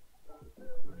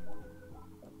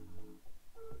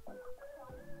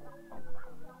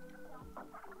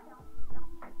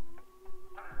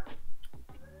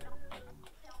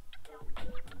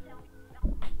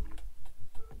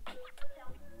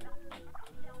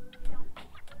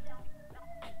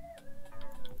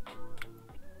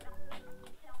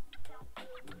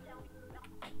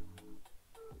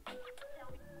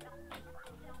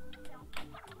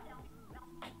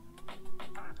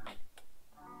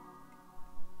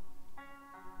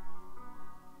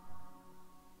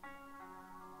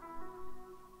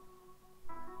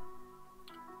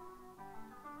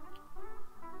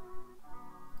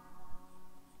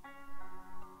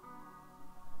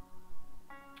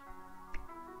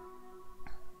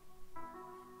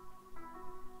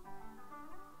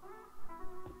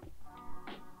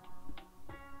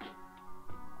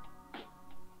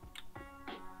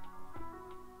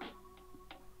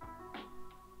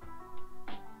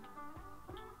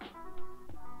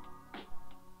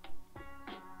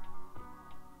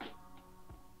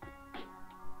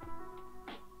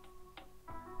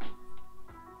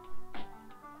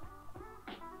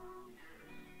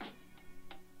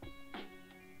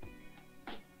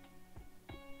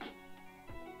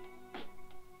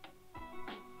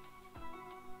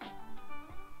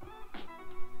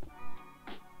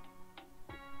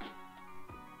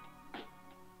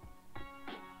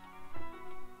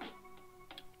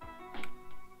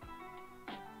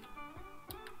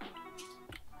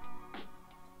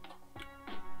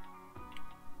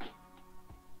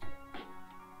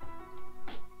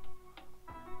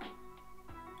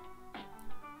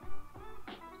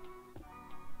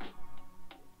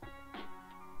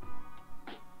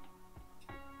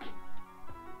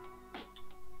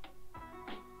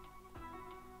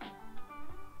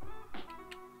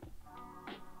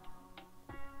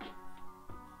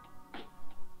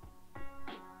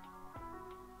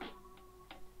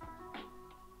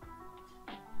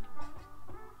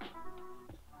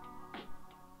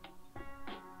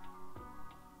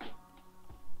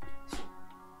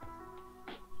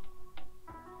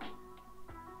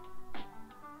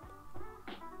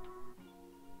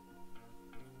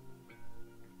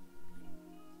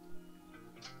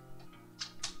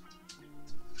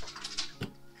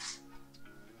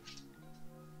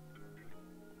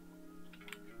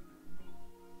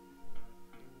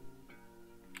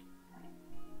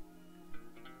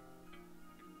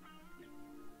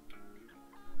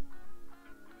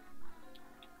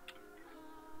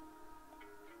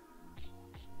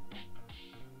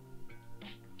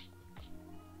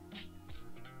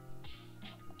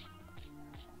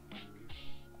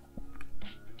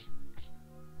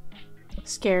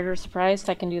 Scared or surprised,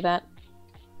 I can do that.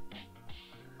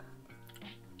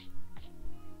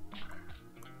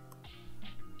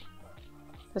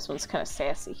 This one's kind of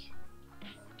sassy.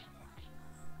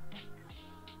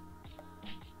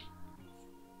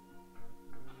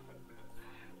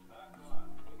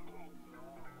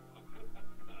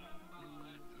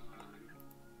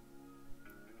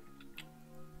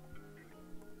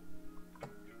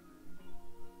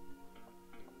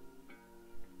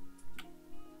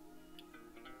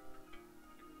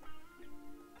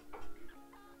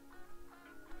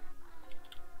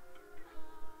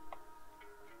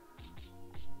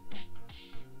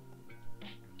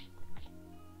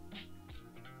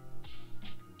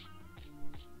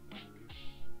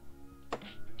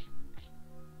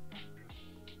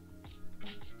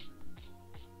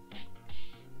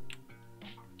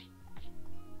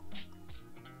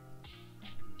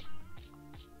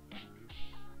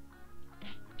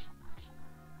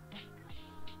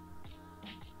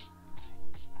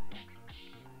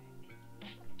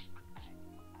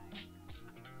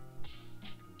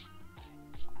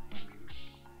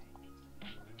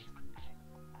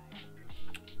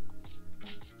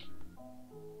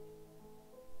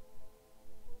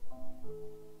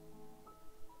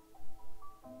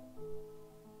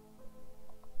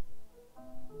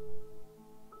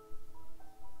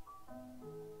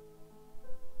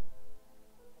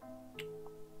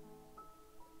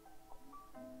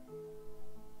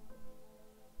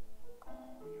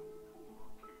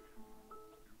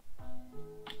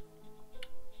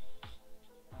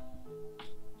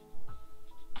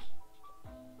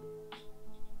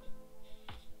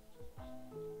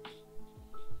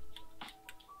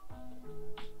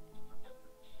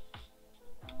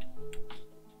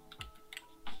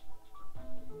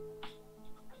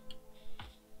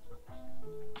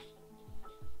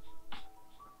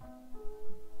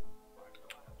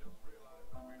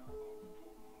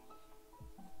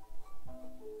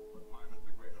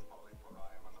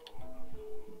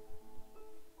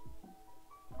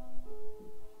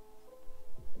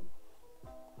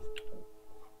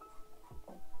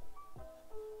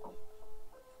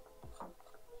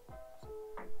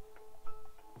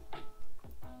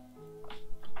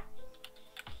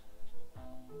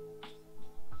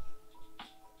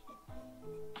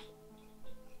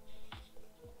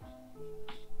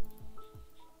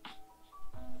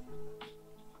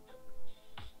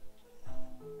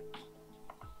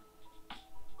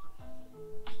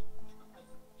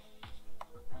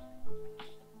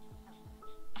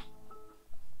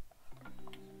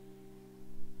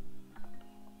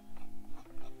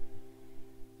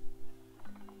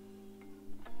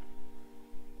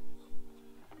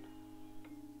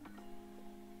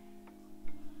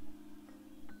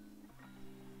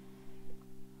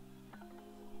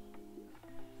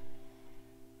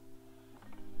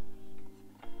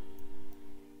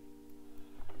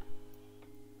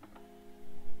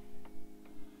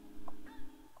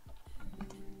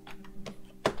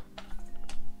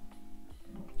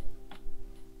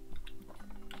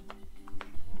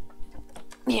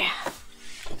 Yeah.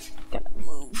 Gotta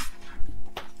move.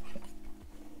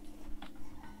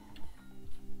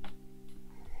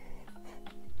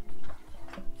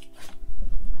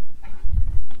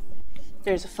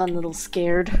 There's a fun little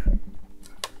scared.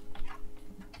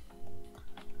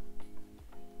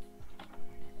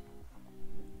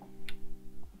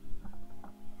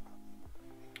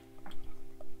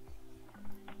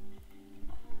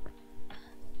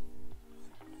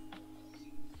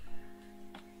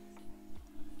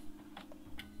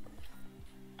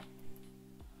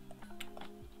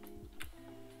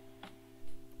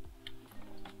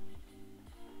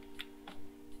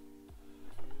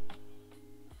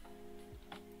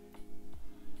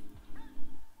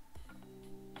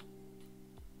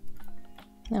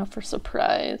 Now for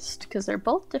surprised, because they're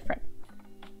both different.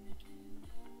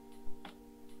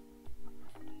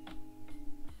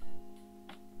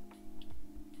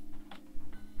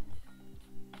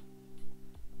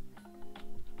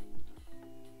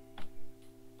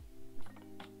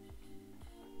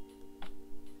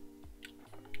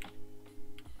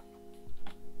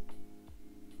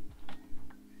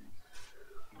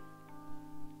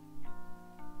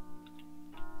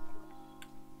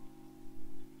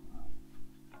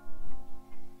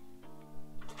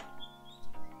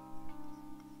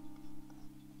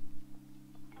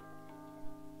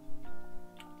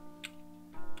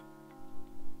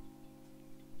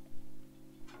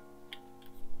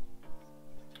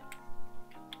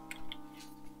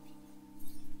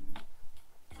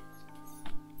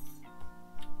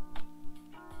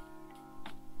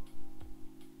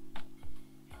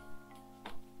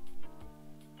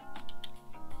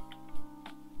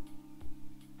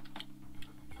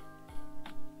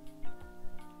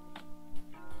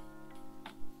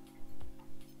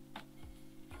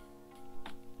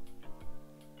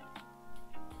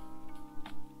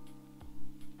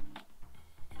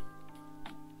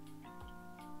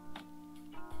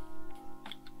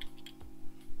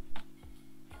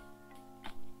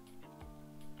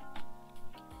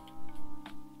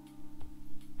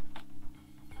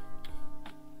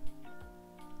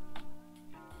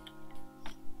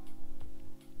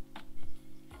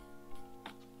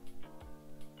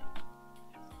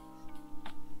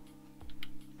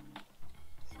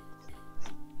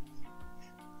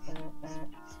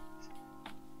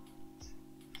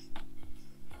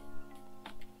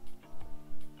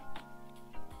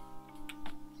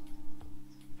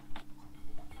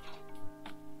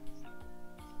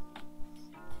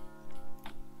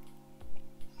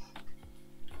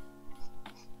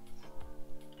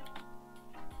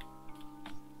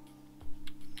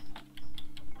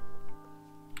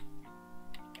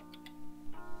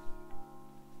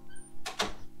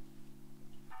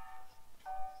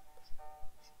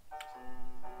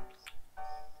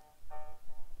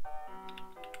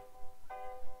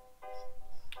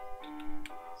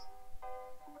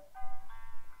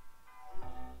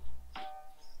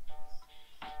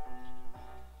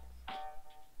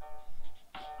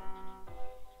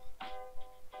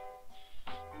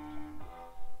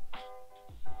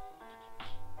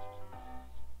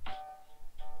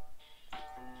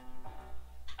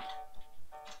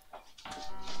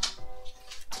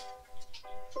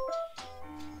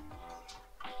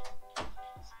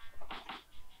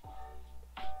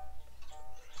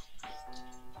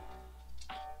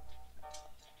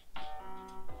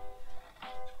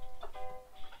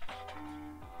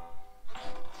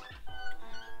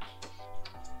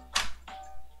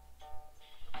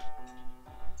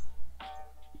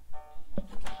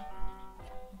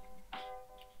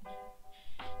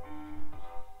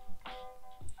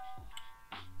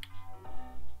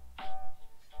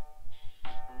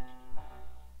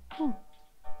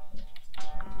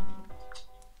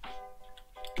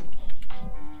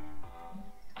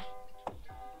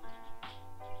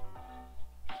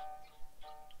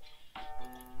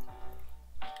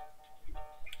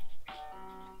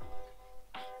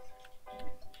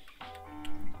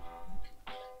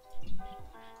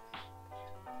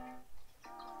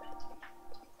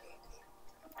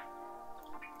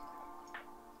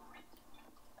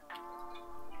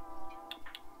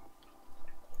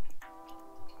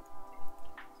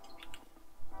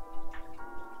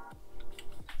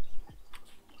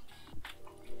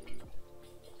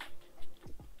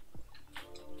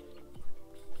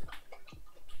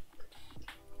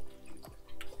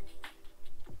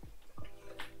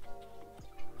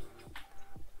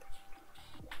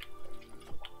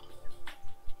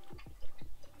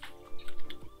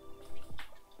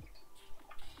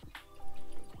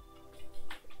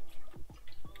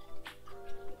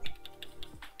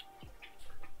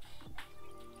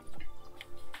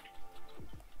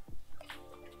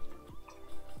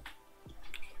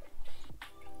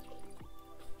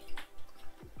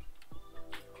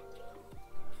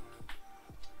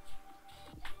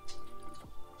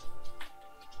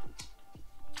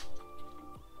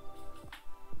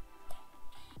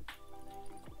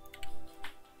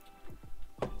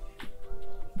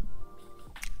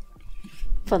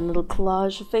 Fun little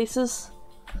collage of faces.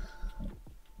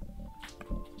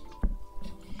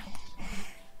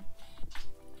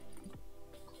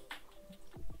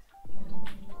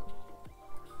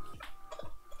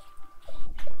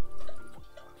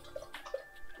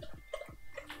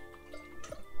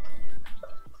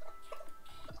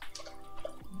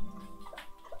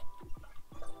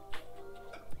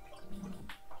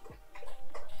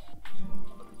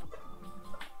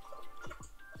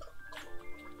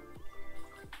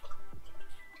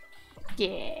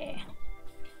 Yeah.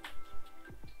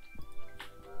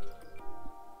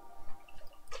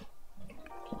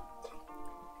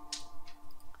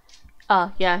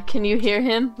 Yeah, can you hear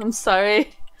him? I'm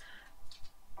sorry.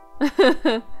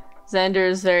 Xander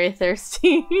is very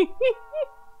thirsty.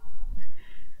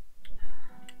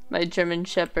 My German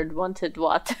Shepherd wanted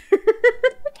water.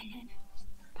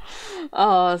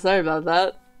 Oh, sorry about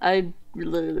that. I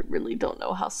really don't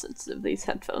know how sensitive these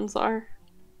headphones are.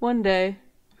 One day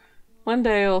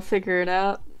I'll figure it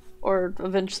out. Or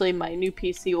eventually my new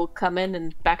PC will come in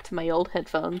and back to my old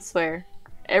headphones where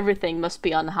everything must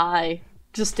be on high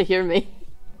just to hear me.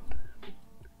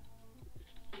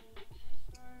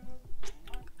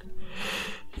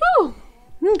 Whew.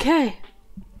 Okay.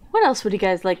 What else would you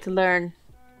guys like to learn?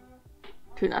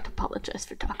 Do not apologize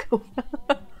for Taco.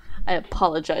 I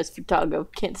apologize for Taco.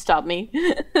 Can't stop me.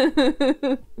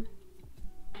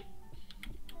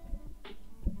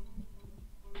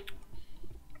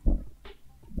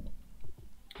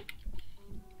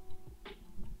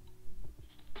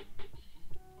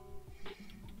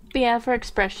 But yeah, for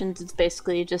expressions, it's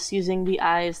basically just using the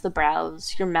eyes, the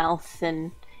brows, your mouth,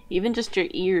 and even just your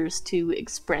ears to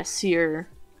express your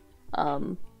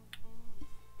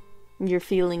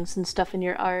feelings and stuff in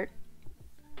your art.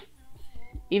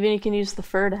 Even you can use the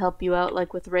fur to help you out,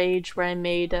 like with Rage, where I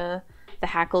made the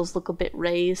hackles look a bit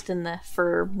raised and the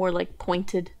fur more like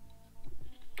pointed.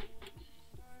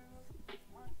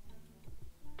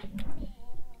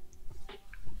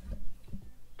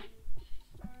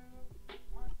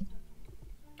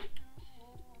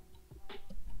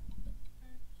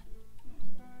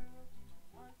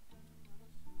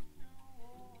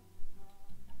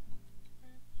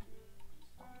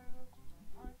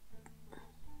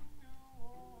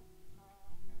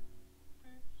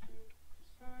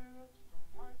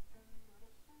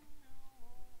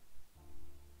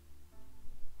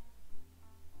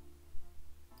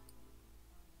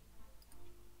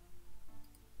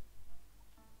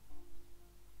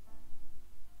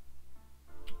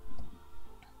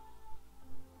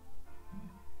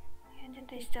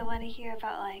 They still want to hear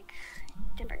about like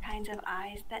different kinds of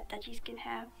eyes that duchies can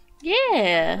have.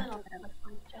 Yeah. A little bit of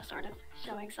a, just sort of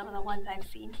showing some of the ones I've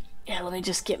seen. Yeah, let me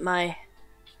just get my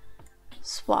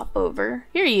swap over.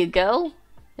 Here you go.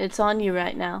 It's on you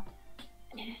right now.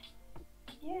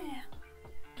 Yeah.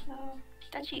 So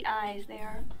duchy eyes, they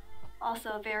are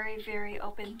also very, very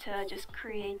open to just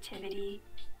creativity.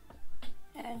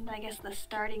 And I guess the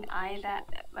starting eye that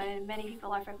many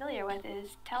people are familiar with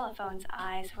is Telephone's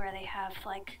eyes, where they have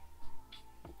like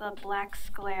the black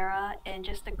sclera and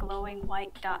just a glowing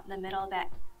white dot in the middle that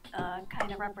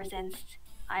kind of represents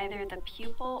either the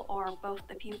pupil or both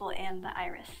the pupil and the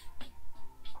iris.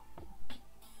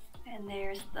 And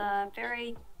there's the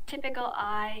very typical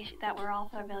eye that we're all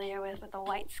familiar with a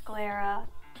white sclera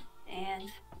and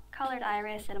colored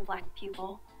iris and a black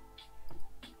pupil.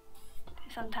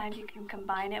 Sometimes you can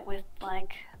combine it with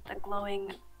like the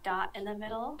glowing dot in the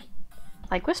middle.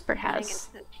 Like Whisper has.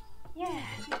 Yeah,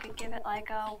 you could give it like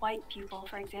a white pupil,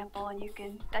 for example, and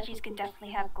duchies can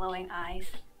definitely have glowing eyes.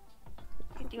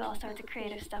 You can do all sorts of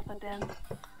creative stuff with them.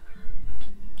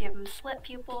 Give them slit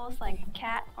pupils like a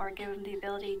cat, or give them the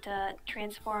ability to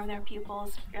transform their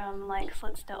pupils from like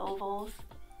slits to ovals.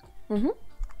 Mm-hmm.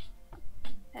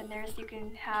 And you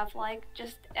can have like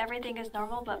just everything is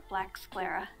normal but black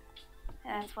sclera.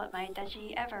 That's what my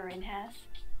duchy Everin has.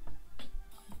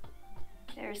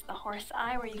 There's the horse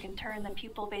eye, where you can turn the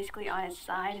pupil basically on its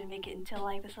side and make it into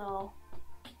like this little,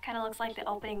 kind of looks like the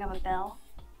opening of a bell.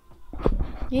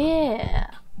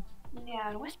 Yeah. Yeah,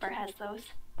 and Whisper has those.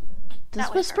 Does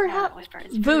Not Whisper have? Not Whisper,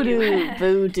 it's Voodoo.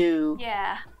 Voodoo.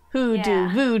 Yeah. Hoodoo.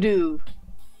 Yeah. Voodoo.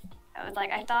 I was like,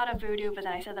 I thought of voodoo, but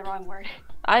then I said the wrong word.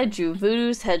 I drew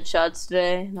Voodoo's headshots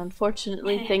today, and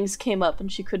unfortunately things came up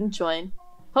and she couldn't join.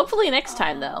 Hopefully next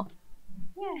time, though.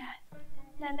 Yeah.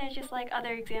 Then there's just like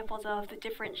other examples of the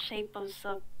different shapes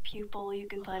of pupil you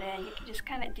can put in. You can just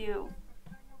kind of do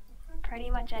pretty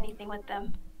much anything with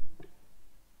them.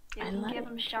 You can give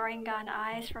them Sharingan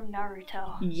eyes from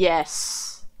Naruto.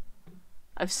 Yes.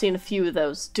 I've seen a few of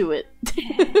those. Do it.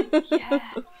 Yeah.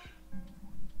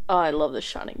 Oh, I love the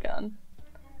Sharingan.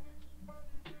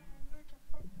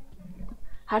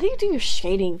 How do you do your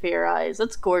shading for your eyes?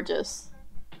 That's gorgeous.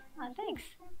 Thanks.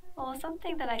 Well,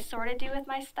 something that I sort of do with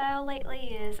my style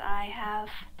lately is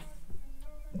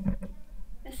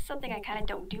this is something I kind of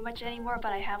don't do much anymore,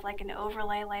 but I have like an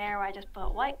overlay layer where I just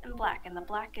put white and black, and the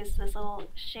black is this little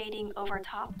shading over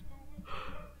top.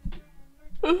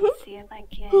 Let's see if I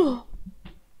can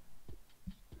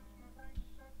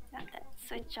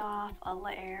switch off a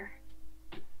layer.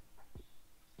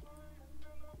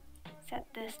 Set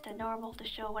this to normal to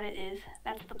show what it is.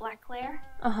 That's the black layer.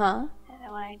 Uh-huh. And then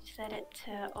when I set it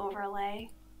to overlay,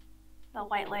 the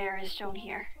white layer is shown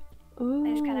here. Ooh.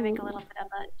 I just kind of make a little bit of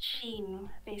a sheen,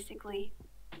 basically.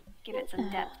 Give it some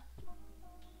depth.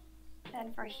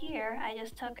 Then for here, I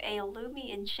just took a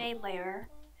Lumi and shade layer,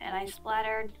 and I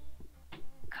splattered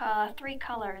 3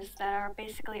 colors that are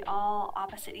basically all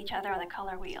opposite each other on the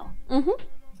color wheel. Mm-hmm.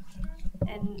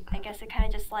 And I guess it kind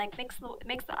of just like makes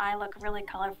the eye look really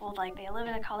colorful, like they live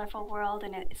in a colorful world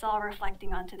and it's all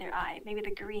reflecting onto their eye. Maybe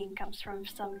the green comes from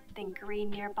something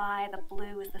green nearby, the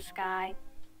blue is the sky,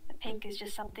 the pink is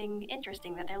just something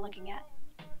interesting that they're looking at.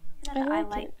 And then the eye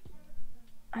light.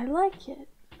 I like it.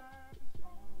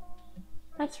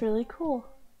 That's really cool.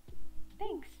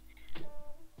 Thanks.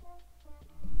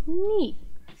 Neat.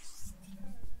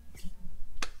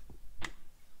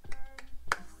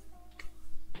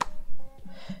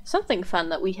 Something fun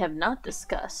that we have not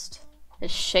discussed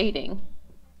is shading.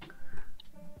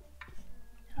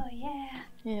 Oh yeah.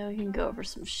 Yeah, we can go over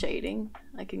some shading.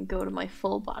 I can go to my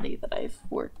full body that I've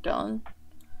worked on.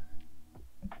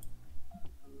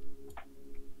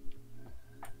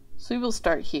 So we will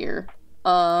start here.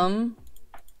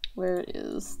 Where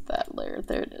is that layer?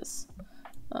 There it is.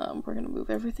 We're gonna move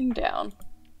everything down.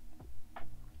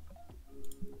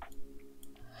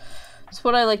 So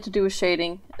what I like to do with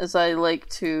shading is I like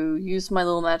to use my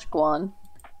little magic wand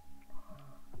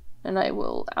and I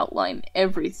will outline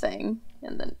everything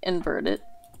and then invert it.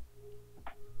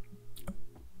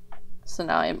 So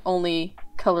now I'm only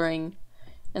coloring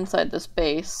inside this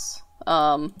base.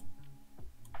 And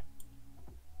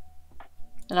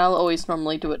I'll always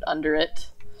normally do it under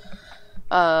it.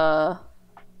 One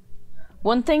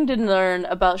thing to learn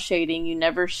about shading, you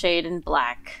never shade in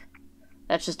black.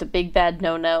 That's just a big bad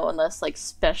no-no unless like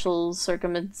special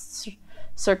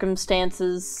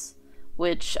circumstances,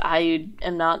 which I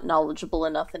am not knowledgeable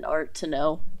enough in art to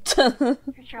know. You're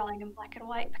drawing in black and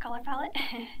white, the color palette.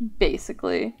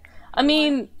 Basically. I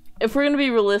mean, if we're gonna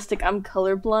be realistic, I'm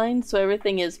colorblind, so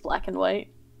everything is black and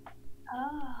white.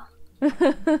 Oh.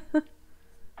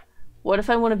 What if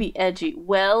I want to be edgy?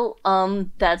 Well,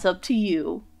 that's up to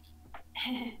you.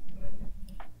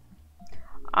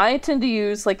 I tend to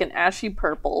use like an ashy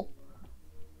purple.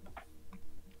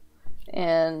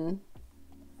 And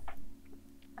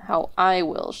how I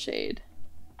will shade.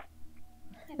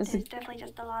 There's definitely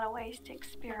just a lot of ways to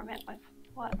experiment with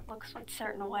what looks a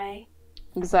certain way.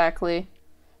 Exactly.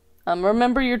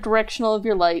 Remember your directional of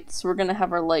your light, so we're gonna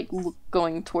have our light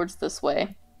going towards this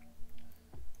way.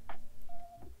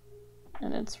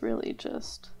 And it's really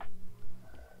just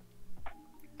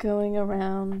going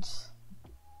around.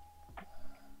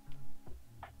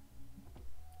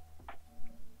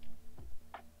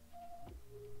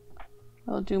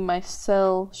 I'll do my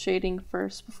cell shading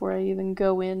first before I even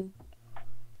go in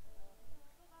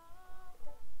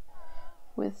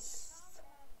with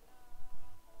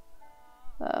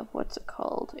what's it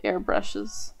called?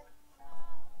 Airbrushes.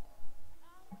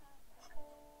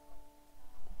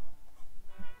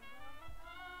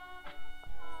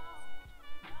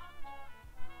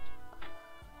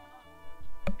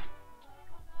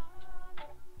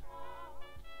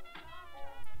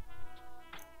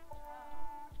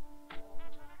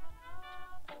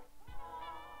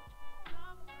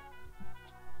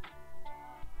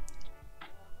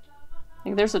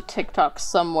 There's a TikTok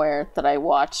somewhere that I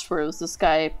watched where it was this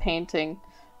guy painting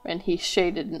and he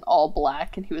shaded in all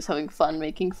black and he was having fun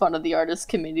making fun of the artist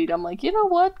community. I'm like, you know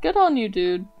what? Good on you,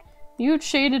 dude. You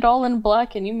shaded all in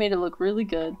black and you made it look really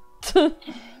good.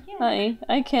 Yeah.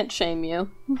 I can't shame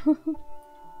you. There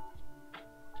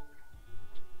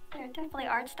are definitely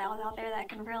art styles out there that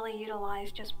can really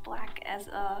utilize just black as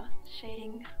a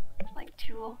shading like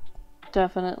tool.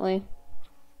 Definitely.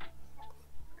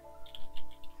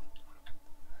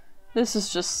 This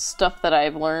is just stuff that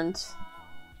I've learned.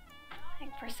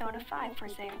 Like Persona 5, for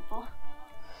example.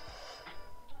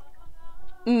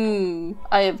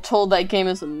 I have told that game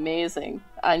is amazing.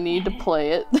 I need to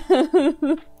play it.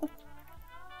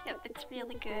 Yep, it's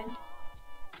really good.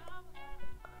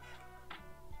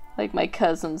 Like my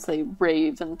cousins, they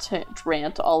rave and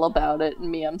rant all about it, and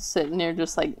me, I'm sitting here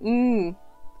just like,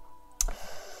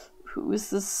 who's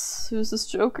this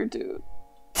Joker dude?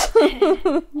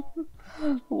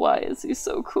 Why is he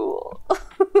so cool? A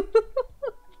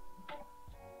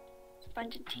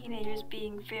bunch of teenagers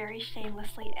being very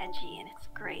shamelessly edgy, and it's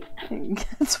great.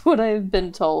 That's what I've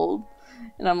been told.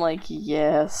 And I'm like,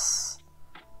 yes.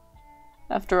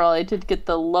 After all, I did get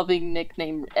the loving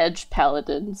nickname Edge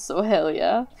Paladin, so hell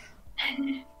yeah.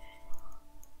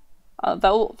 That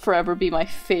will forever be my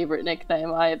favorite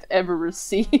nickname I have ever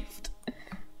received.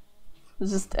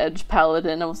 It's just Edge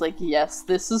Paladin. I was like, yes,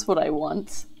 this is what I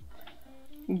want.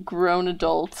 Grown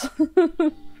adult.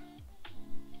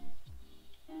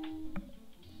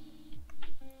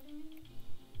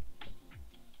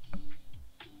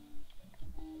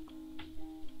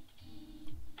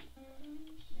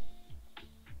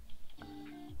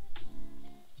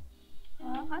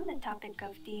 On the topic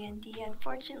of D&D,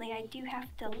 unfortunately I do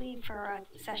have to leave for a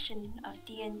session of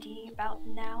D&D about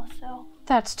now, so...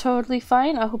 That's totally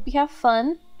fine. I hope you have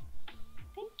fun.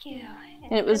 Thank you.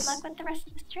 And it was... good luck with the rest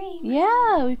of the stream.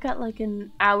 Yeah, we've got like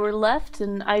an hour left,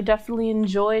 and I definitely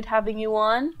enjoyed having you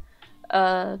on.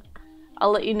 I'll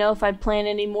let you know if I plan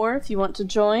any more if you want to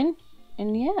join.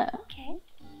 And yeah. Okay.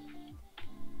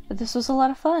 But this was a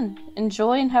lot of fun.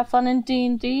 Enjoy and have fun in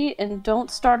D&D, and don't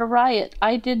start a riot.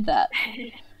 I did that.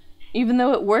 Even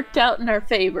though it worked out in our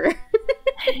favor.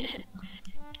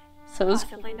 So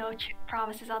possibly no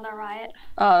promises on the riot.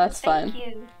 Oh, that's fine. Thank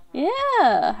you.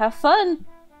 Yeah, have fun.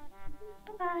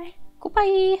 Bye-bye.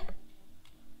 Goodbye.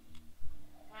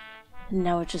 And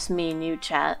now it's just me and you,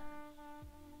 chat.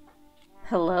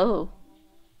 Hello.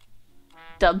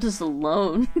 Dubs is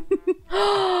alone.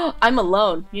 I'm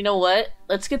alone. You know what?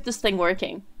 Let's get this thing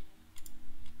working.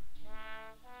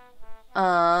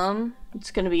 It's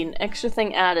gonna be an extra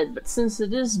thing added, but since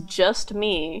it is just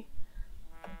me,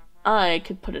 I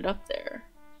could put it up there.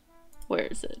 Where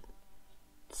is it?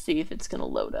 Let's see if it's gonna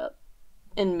load up.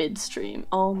 In midstream.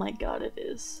 Oh my god, it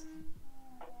is.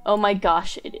 Oh my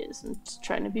gosh, it is. I'm just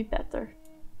trying to be better.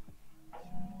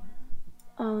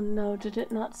 Oh no, did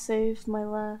it not save my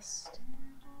last?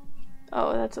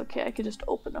 Oh, that's okay. I could just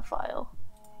open a file.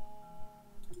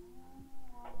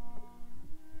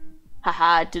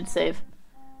 Haha, it did save.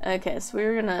 Okay, so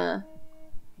we're gonna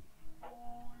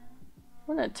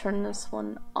turn this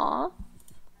one off.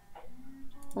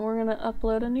 And we're gonna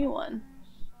upload a new one.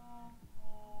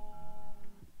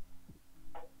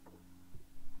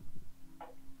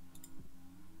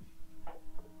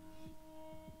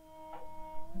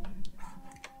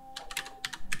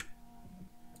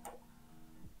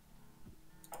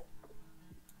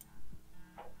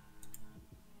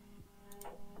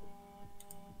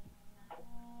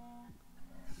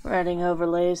 We're adding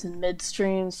overlays in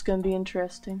midstream. It's gonna be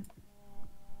interesting.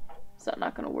 Is that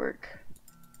not gonna work?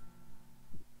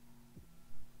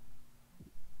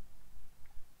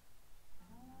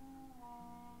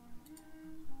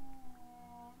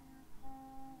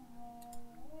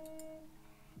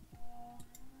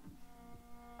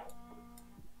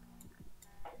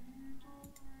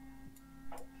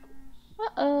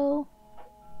 Uh-oh.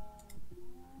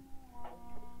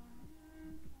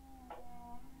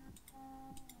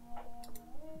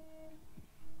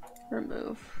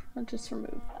 Remove. I'll just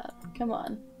remove that. Come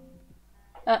on.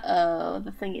 Uh-oh,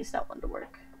 the thingy's not one to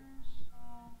work.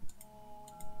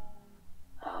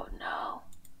 Oh no.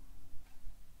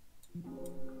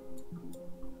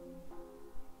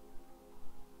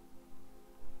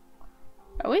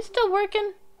 Are we still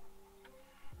working?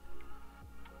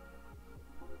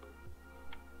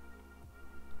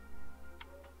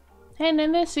 Hey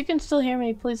Nimbus, you can still hear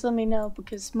me. Please let me know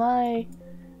because my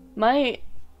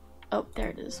oh, there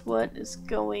it is. What is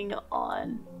going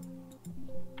on?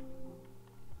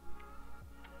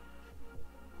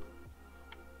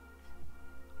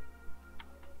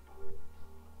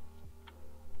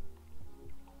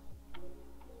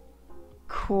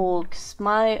 Cool, because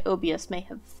my OBS may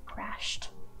have crashed.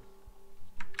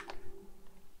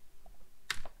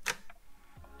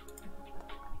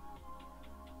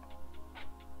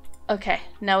 Okay,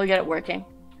 now we got it working.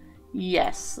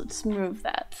 Yes, let's move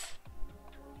that.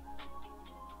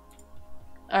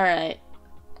 Alright.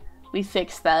 We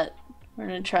fixed that. We're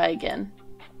gonna try again.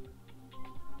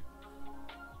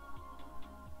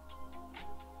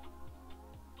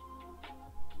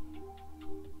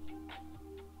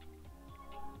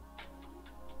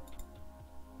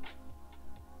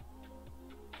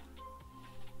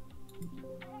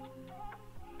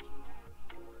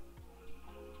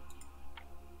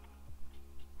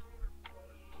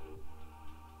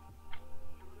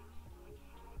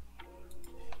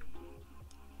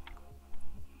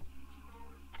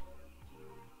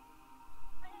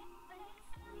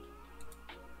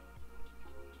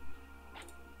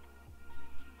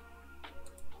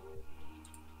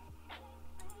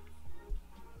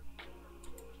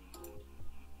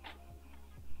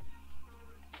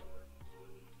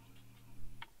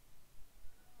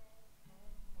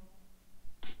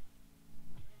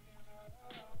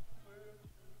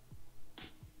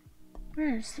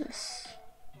 Where is this?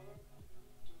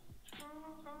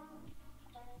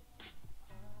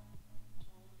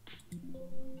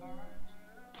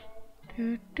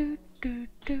 You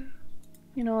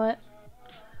know what?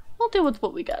 We'll deal with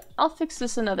what we got. I'll fix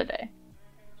this another day.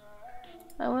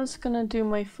 I was gonna do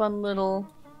my fun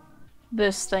little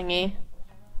this thingy.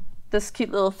 This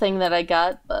cute little thing that I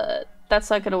got, but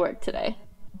that's not gonna work today.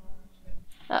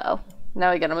 Uh-oh.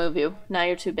 Now we gotta move you. Now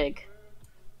you're too big.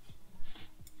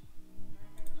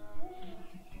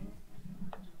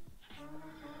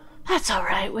 That's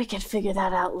alright, we can figure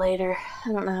that out later.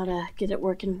 I don't know how to get it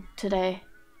working today.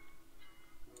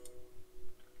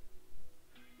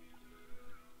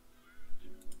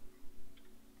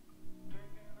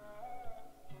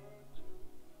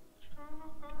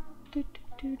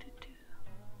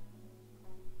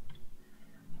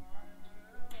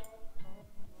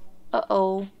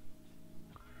 Uh-oh.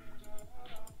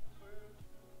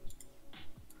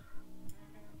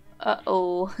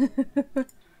 Uh-oh.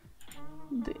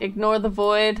 Ignore the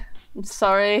void. I'm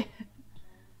sorry.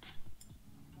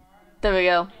 There we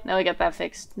go. Now we got that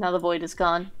fixed. Now the void is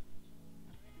gone.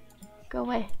 Go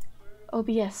away.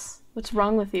 OBS. What's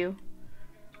wrong with you?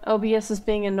 OBS is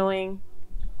being annoying.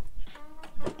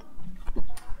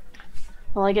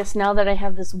 Well, I guess now that I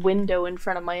have this window in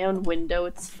front of my own window,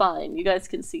 it's fine. You guys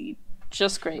can see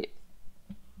just great.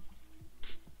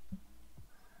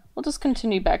 We'll just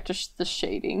continue back to the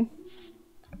shading.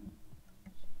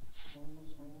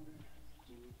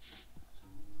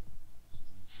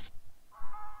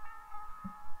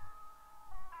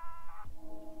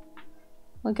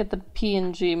 We'll get the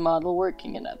PNG model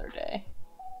working another day.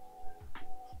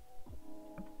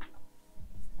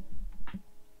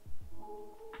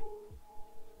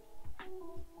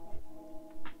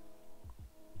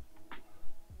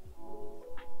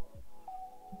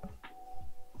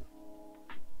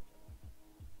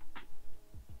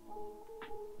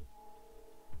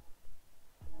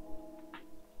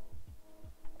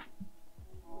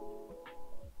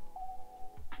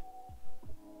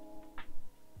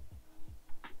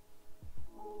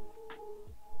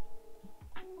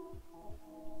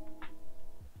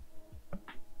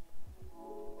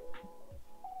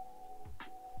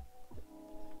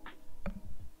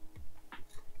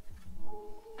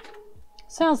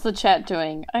 So how's the chat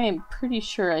doing? I am pretty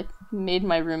sure I made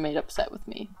my roommate upset with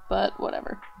me, but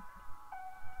whatever.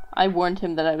 I warned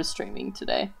him that I was streaming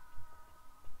today.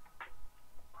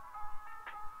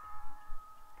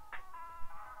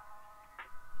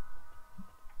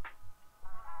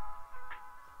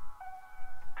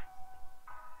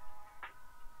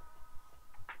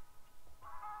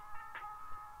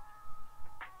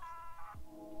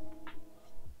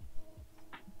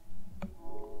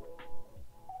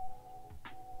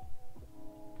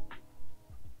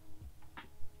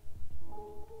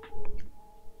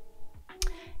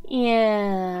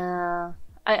 Yeah,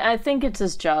 I think it's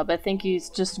his job. I think he's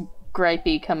just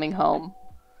gripey coming home.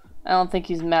 I don't think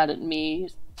he's mad at me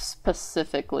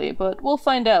specifically, but we'll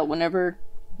find out whenever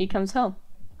he comes home.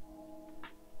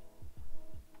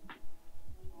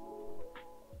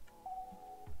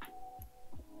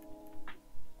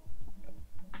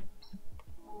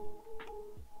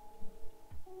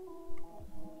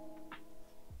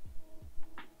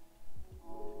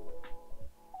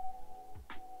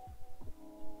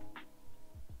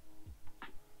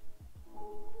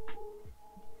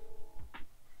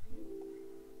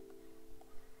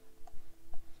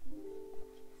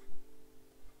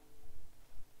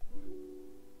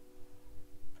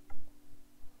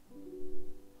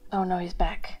 Oh no, he's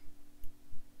back.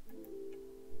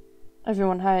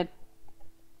 Everyone hide.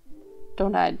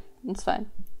 Don't hide. It's fine.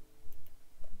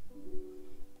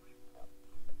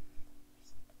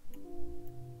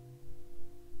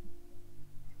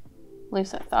 At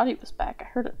least I thought he was back. I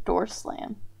heard a door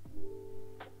slam.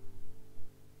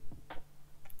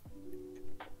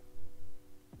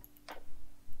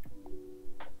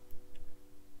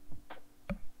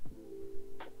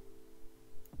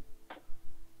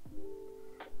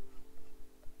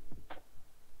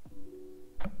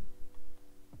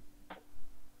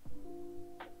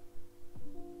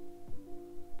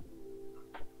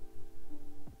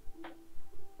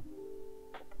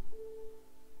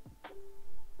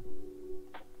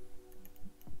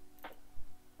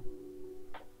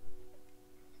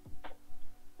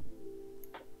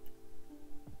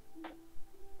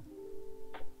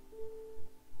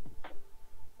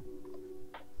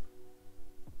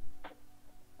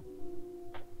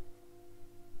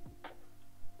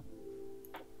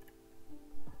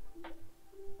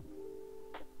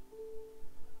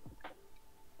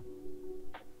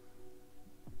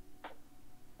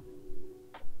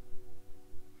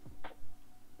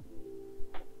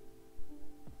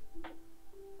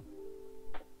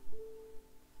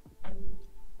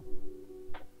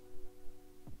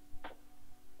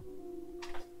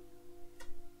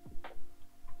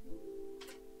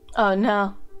 Oh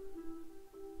no.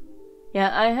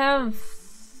 Yeah, I have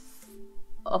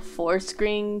a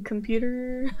 4-screen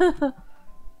computer.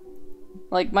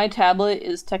 Like, my tablet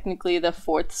is technically the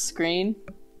 4th screen.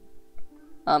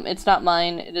 It's not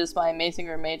mine, it is my amazing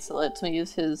roommate's that lets me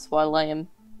use his while I am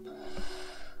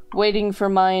waiting for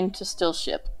mine to still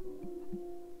ship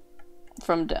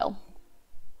from Dell.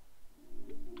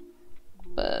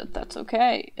 But that's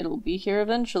okay, it'll be here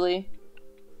eventually.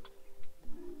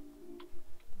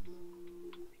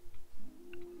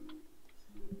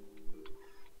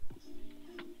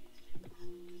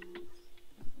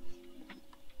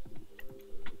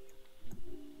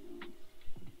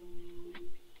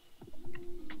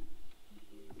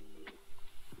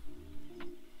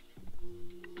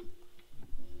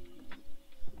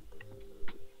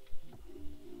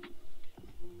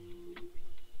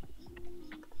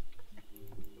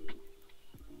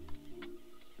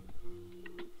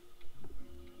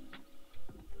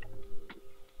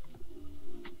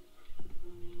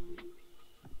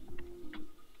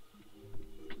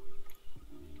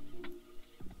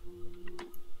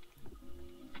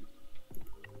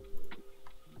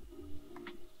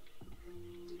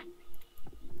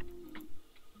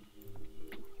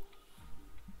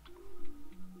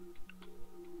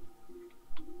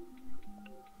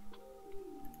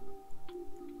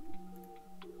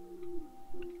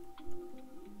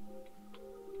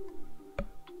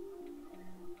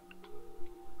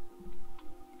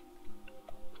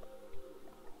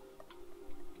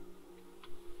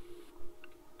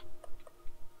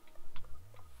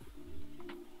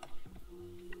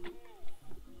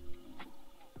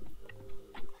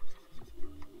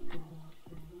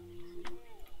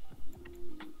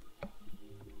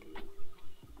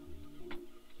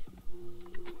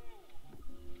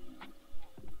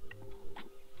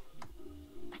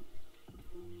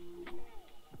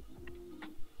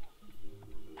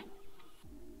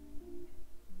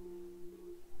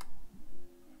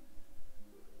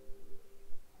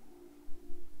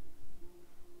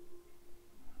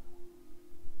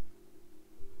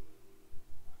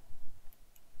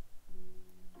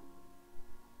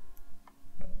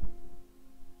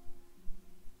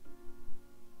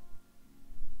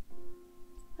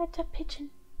 What's a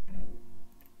pigeon?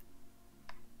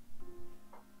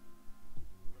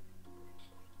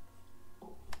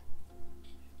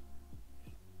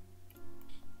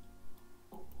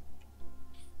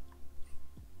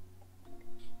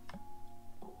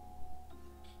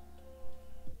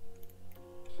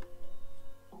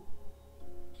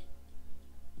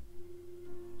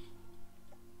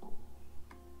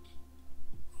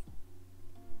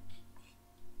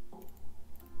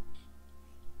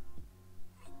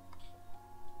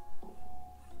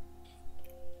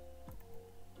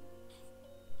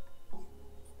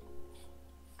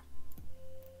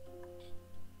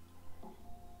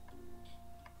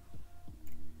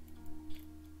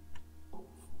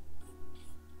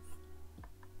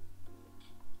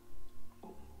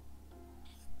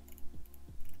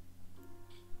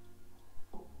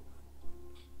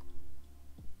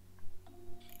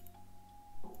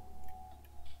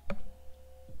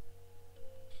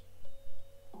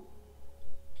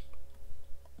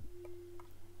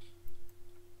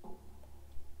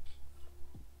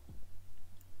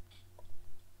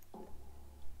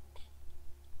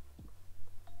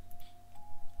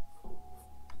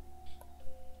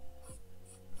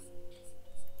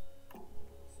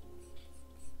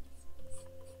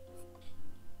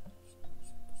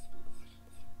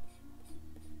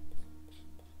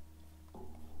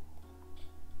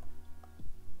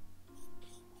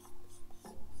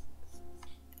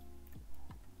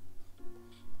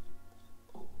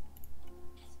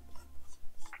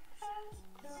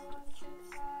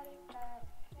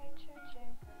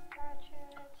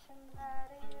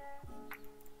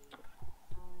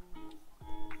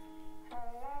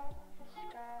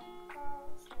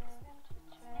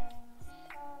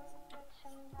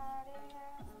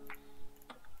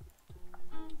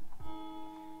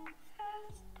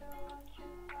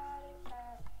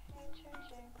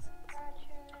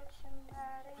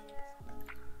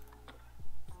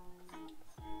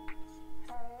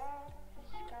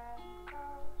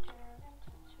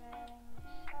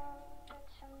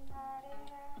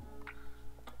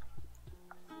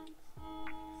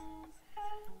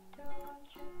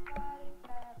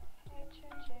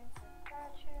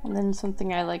 And then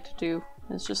something I like to do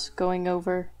is just going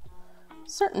over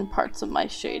certain parts of my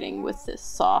shading with this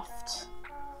soft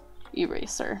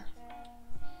eraser.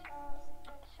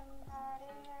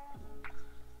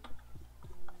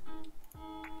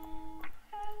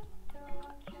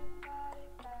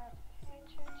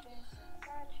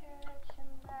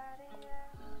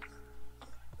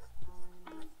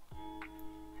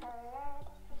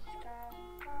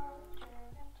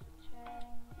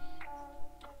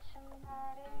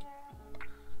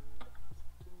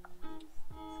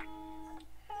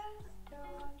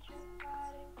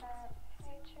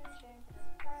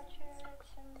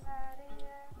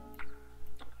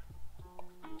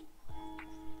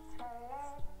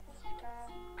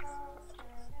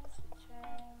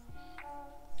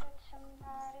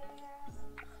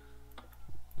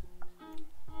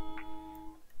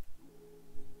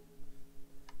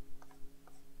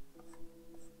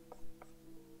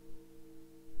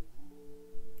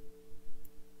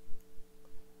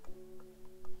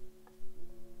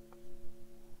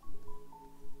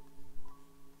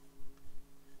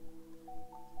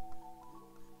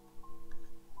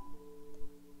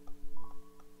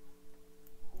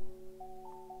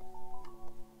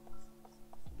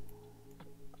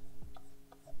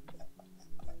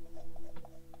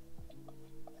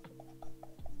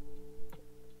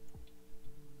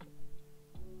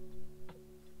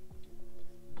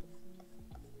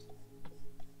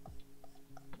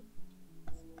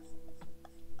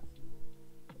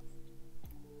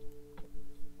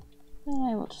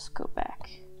 just go back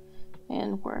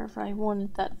and wherever I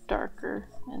wanted that darker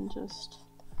and just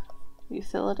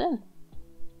refill it in.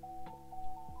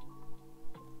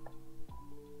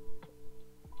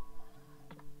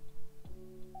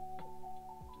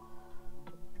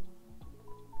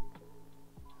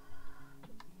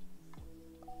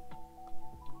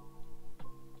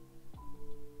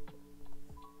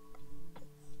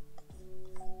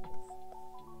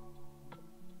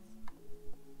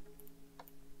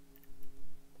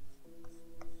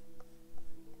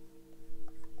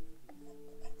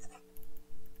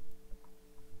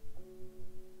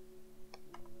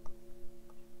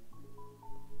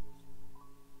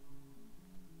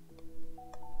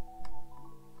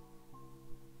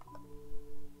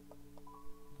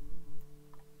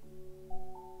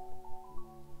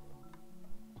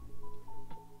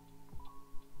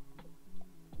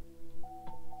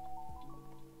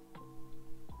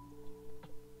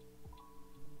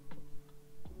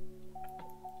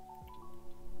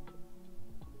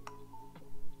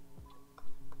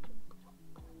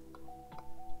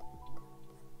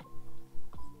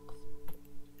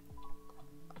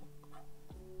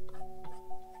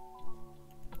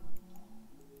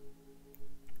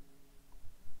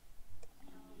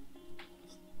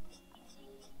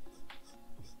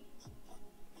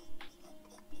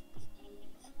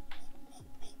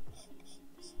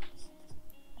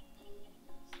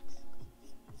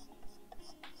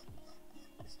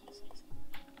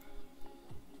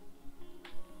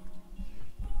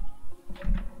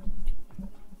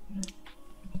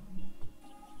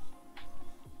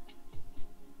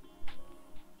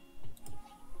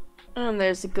 And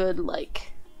there's a good,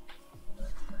 like,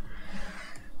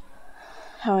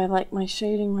 how I like my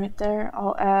shading right there.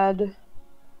 I'll add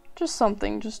just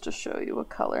something just to show you a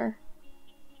color.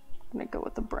 I'm gonna go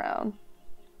with the brown.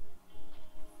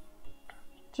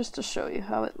 Just to show you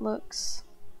how it looks.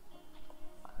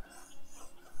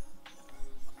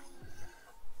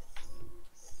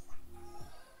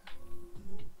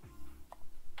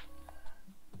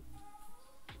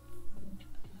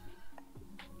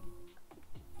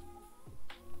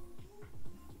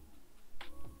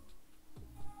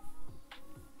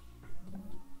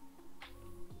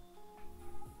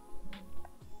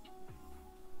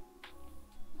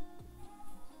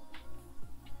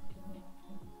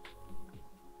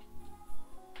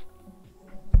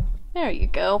 There you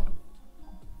go.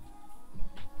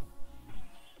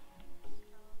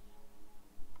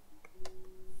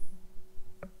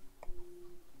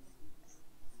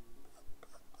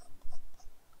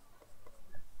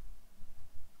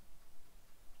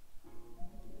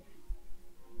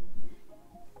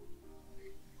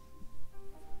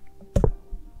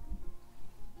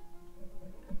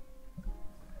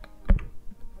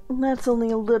 And that's only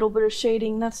a little bit of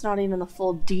shading. That's not even the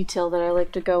full detail that I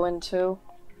like to go into.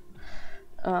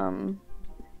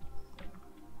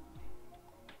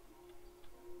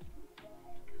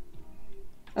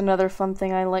 Another fun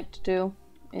thing I like to do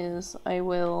is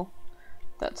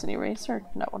that's an eraser,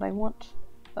 not what I want.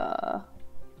 I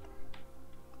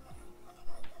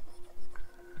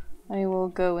will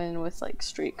go in with like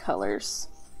street colors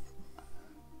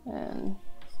and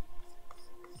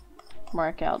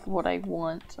mark out what I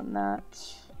want on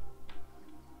that.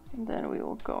 And then we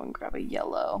will go and grab a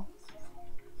yellow.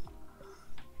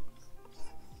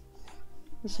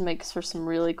 This makes for some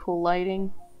really cool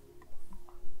lighting.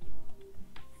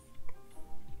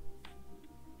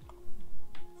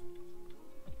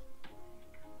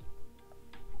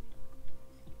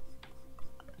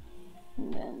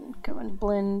 And then go and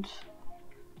blend.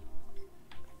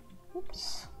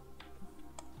 Oops.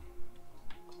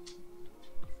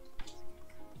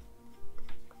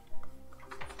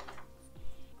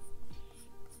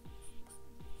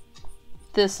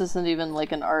 This isn't even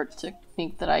like an art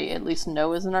technique that I at least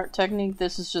know is an art technique.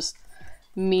 This is just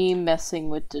me messing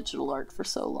with digital art for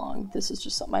so long. This is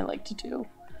just something I like to do.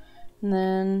 And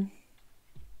then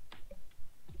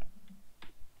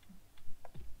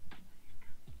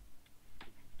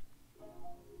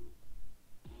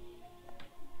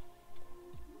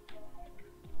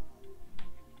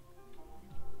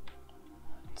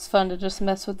it's fun to just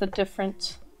mess with the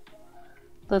different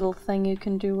little thing you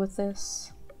can do with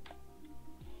this.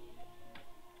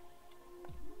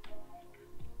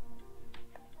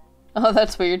 Oh,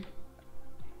 that's weird.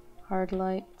 Hard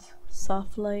light,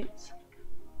 soft light.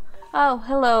 Oh,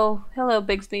 hello. Hello,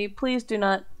 Bixby. Please do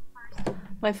not...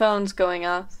 My phone's going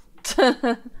off.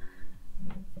 So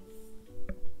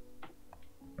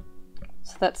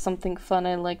that's something fun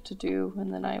I like to do,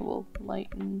 and then I will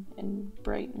lighten and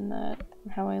brighten that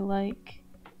how I like.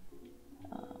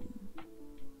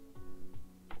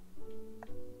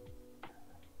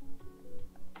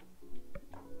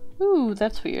 Ooh,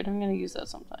 that's weird. I'm gonna use that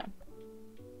sometime.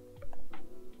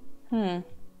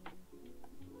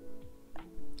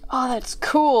 Oh, that's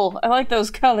cool! I like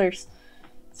those colors.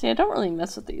 See, I don't really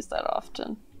mess with these that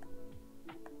often.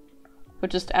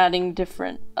 But just adding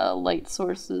different light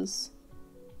sources.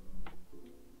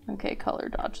 Okay, color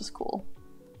dodge is cool.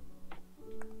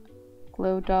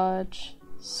 Glow dodge,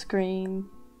 screen,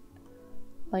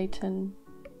 lighten,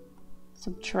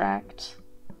 subtract,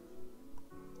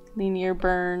 linear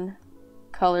burn,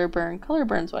 color burn. Color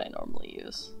burn's what I normally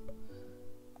use.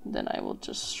 And then I will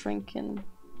just shrink and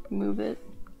move it.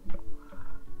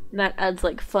 And that adds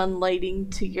like fun lighting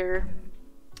to your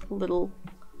little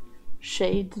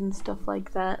shades and stuff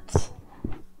like that.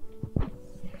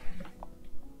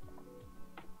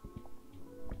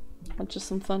 Just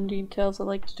some fun details I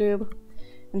like to do.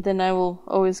 And then I will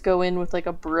always go in with like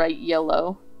a bright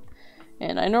yellow.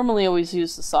 And I normally always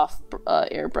use the soft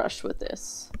airbrush with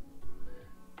this.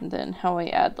 And then how I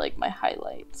add like my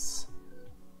highlights.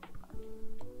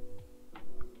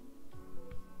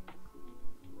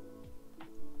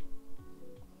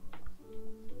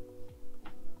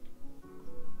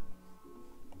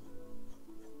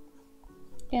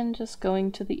 And just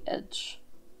going to the edge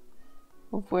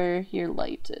of where your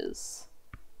light is.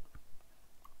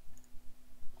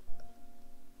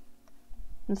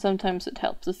 And sometimes it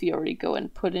helps if you already go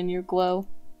and put in your glow,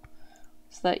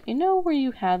 so that you know where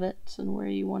you have it and where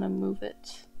you want to move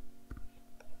it.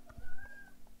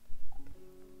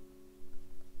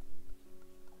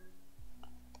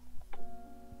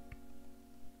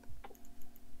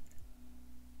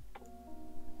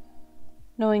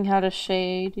 Knowing how to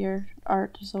shade your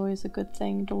art is always a good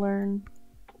thing to learn.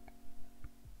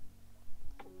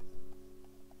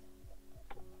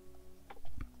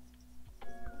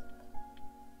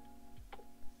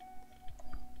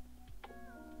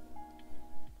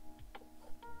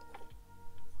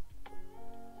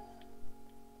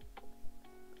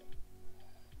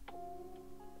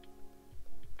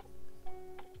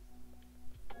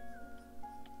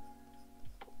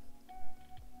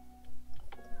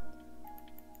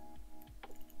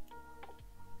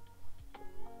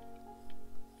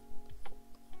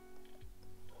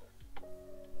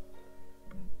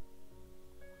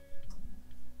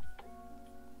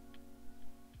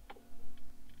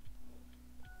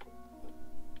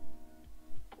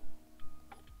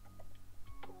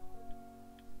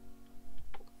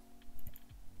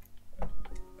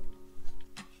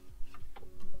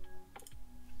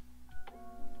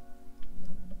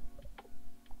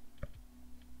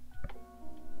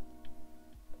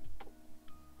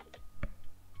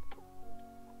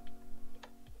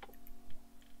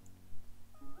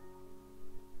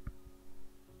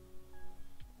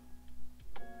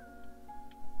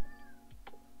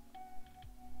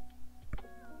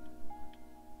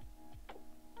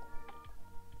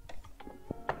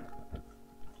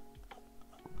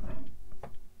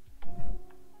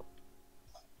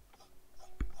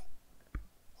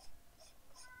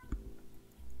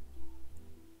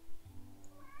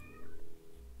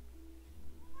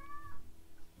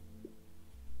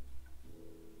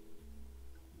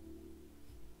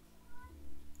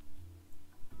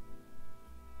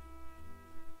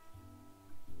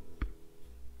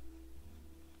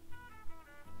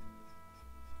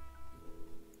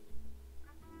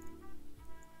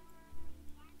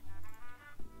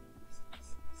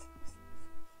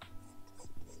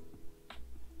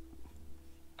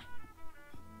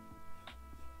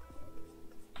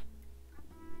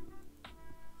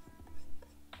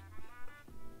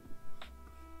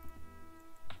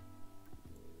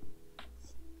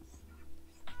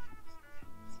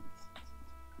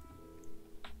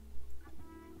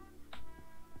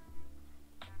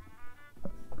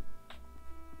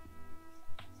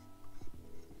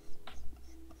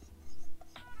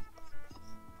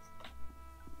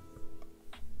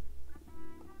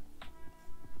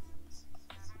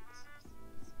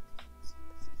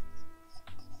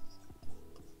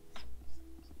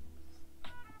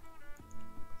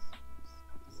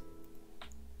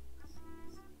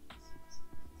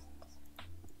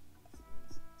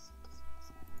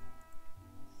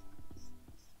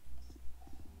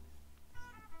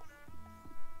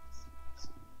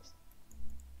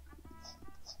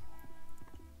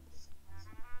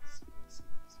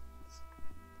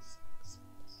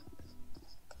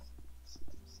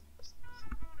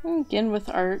 Again, with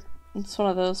art, it's one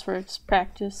of those where it's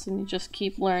practice and you just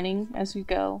keep learning as you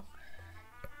go.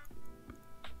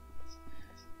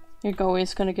 You're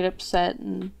always going to get upset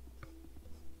and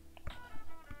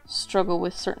struggle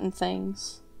with certain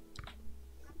things.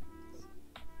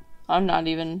 I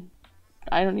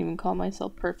don't even call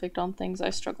myself perfect on things. I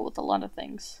struggle with a lot of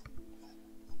things.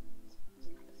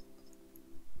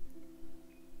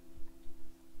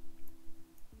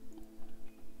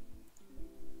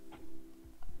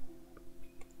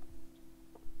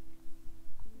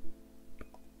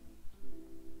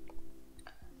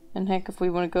 And heck, if we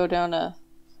want to go down a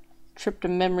trip to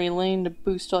memory lane to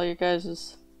boost all your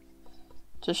guys's,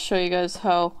 just show you guys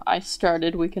how I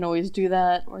started, we can always do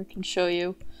that. Or I can show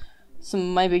you some of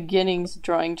my beginnings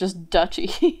drawing just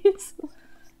duchies.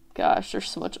 Gosh, there's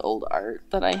so much old art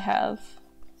that I have.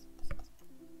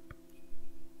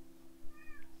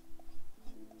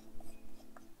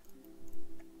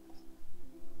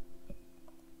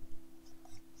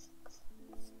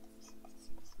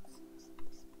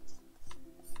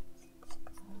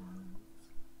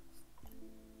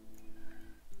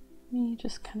 Me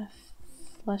just kind of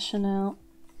fleshing out,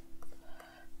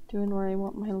 doing where I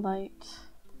want my light.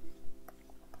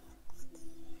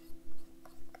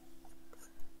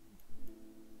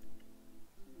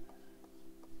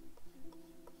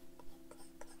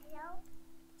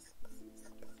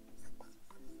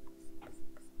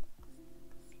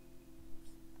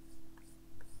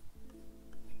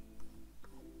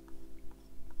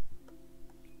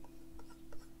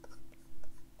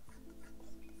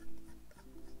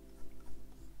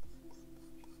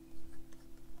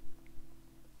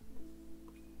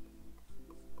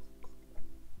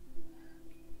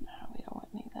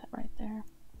 There.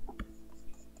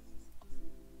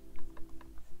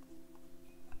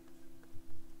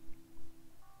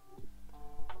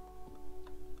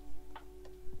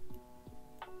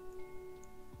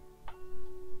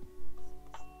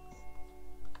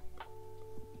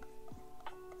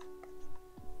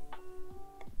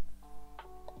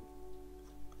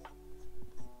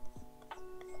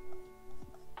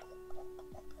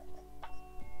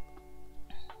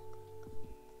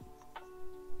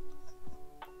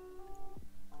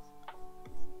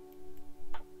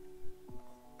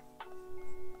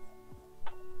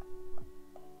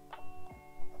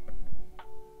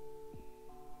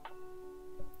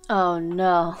 Oh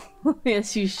no.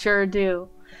 Yes, you sure do.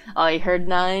 Oh, you heard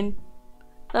 9?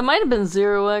 That might have been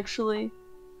 0, actually.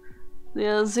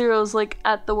 Yeah, 0's like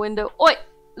at the window. Oi!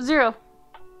 0!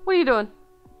 What are you doing?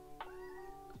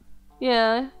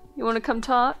 Yeah, you wanna come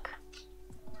talk?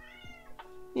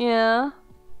 Yeah?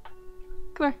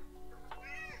 Come here.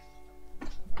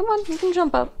 Come on, you can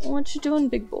jump up. What you doing,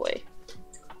 big boy?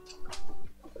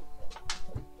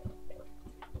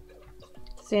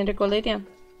 Xander, go lay down.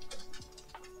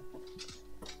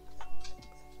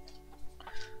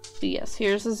 But yes,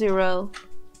 here's a 0.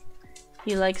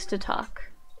 He likes to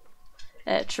talk.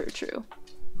 True.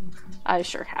 I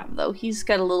sure have, though. He's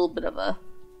got a little bit of a...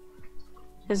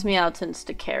 His meow tends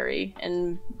to carry,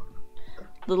 and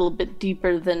a little bit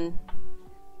deeper than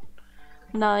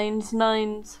 9's.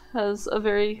 9's has a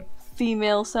very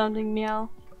female-sounding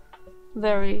meow.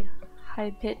 Very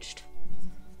high-pitched.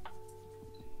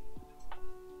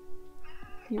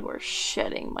 You are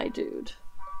shedding, my dude.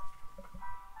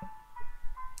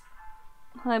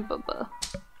 Hi, Bubba.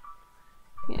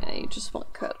 Yeah, you just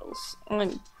want cuddles.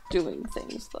 I'm doing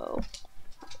things, though.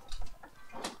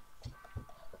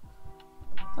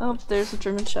 Oh, there's a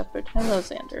German Shepherd. Hello,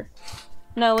 Xander.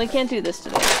 No, we can't do this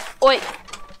today. Oi!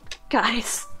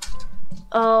 Guys.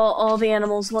 Oh, all the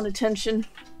animals want attention.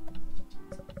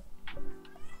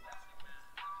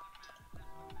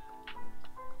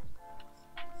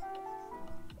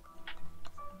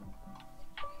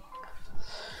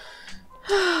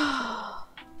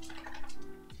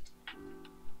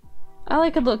 I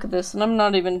like a look at this, and I'm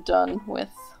not even done with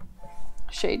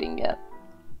shading yet.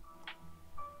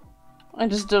 I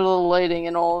just did a little lighting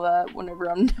and all that whenever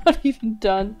I'm not even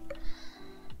done.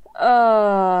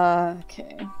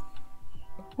 Okay.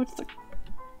 What's the...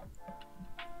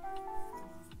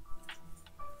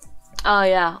 Oh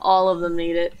yeah, all of them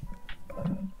need it.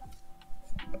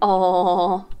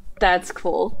 Oh, that's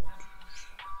cool.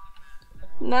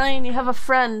 9, you have a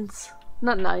friend.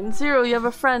 Not 9, 0, you have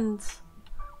a friend.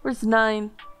 Where's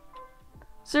 9?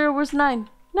 0, where's 9?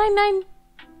 9.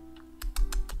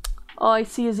 Oh, I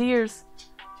see his ears.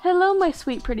 Hello, my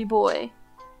sweet pretty boy.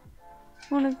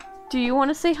 Do you want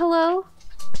to say hello?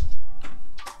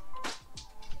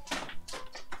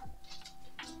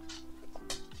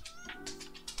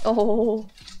 Oh.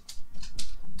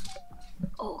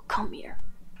 Oh, come here.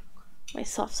 My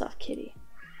soft kitty.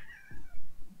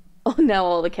 Oh, now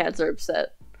all the cats are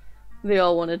upset. They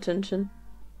all want attention.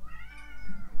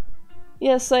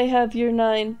 Yes, I have your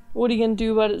 9. What are you gonna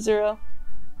do about it, 0?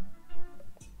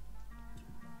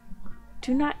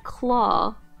 Do not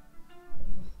claw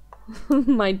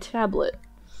my tablet.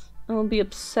 I'll be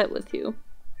upset with you.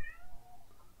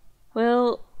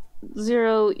 Well,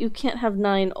 0, you can't have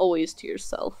 9 always to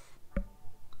yourself.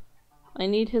 I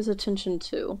need his attention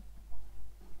too.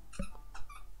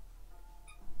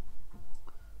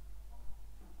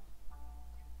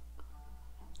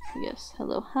 Yes,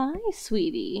 hello. Hi,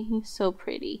 sweetie. You're so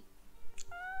pretty.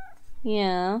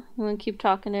 Yeah, you want to keep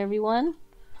talking to everyone?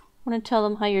 Want to tell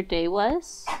them how your day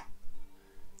was?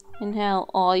 And how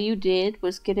all you did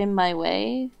was get in my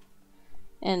way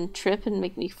and trip and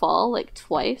make me fall like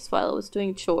twice while I was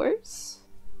doing chores?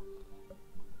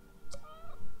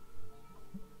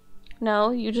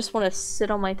 No, you just want to sit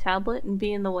on my tablet and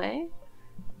be in the way?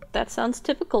 That sounds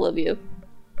typical of you.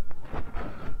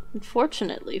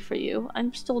 Unfortunately for you,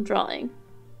 I'm still drawing.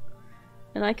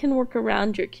 And I can work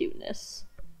around your cuteness.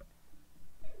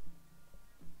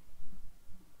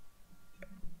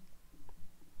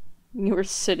 You were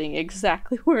sitting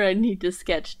exactly where I need to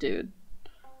sketch, dude.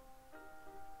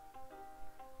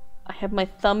 I have my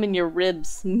thumb in your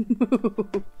ribs.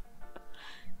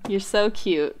 You're so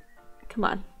cute. Come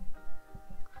on.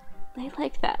 Lay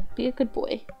like that. Be a good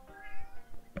boy.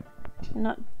 And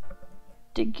not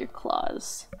dig your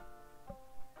claws.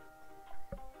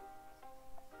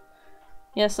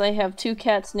 Yes, I have 2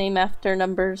 cats named after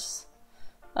numbers.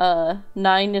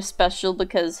 9 is special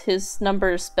because his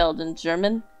number is spelled in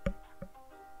German.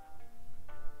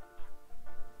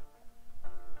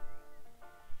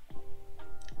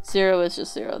 Zero is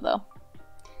just 0, though.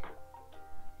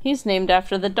 He's named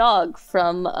after the dog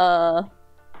from, the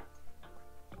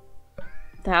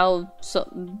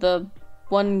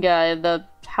one guy, the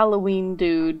Halloween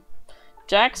dude.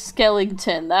 Jack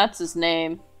Skellington, that's his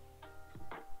name.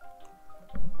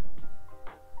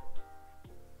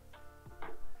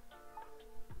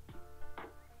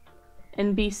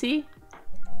 NBC?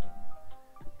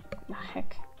 Oh,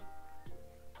 heck.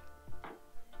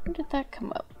 Where did that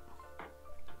come up?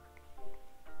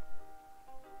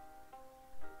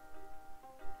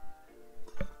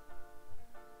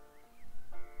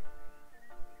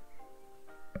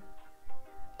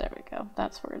 There we go.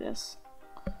 That's where it is.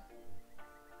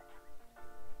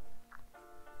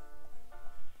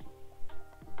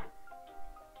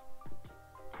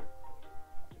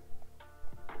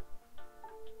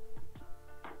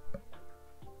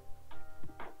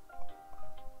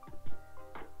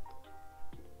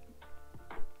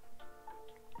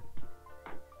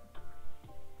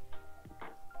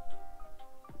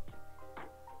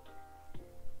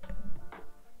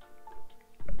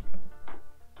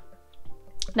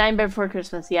 Nightmare Before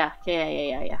Christmas, yeah.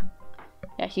 Yeah,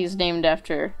 he's named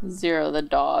after Zero the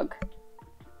dog.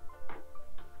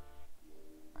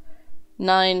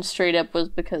 9 straight up was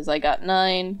because I got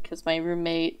 9, because my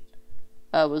roommate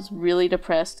was really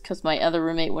depressed because my other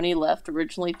roommate, when he left,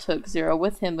 originally took 0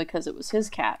 with him because it was his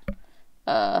cat.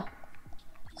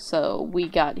 So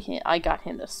I got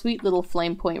him a sweet little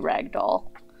flame point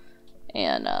ragdoll.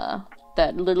 And,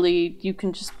 that literally you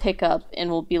can just pick up and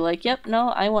will be like, yep, no,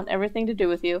 I want everything to do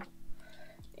with you.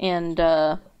 And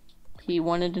he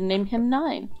wanted to name him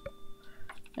 9.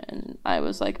 And I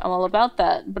was like, I'm all about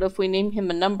that, but if we name him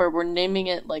a number, we're naming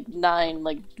it like 9,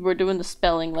 like we're doing the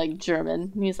spelling like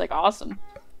German. And he's like, awesome.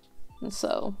 And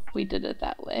so we did it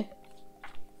that way.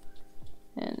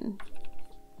 And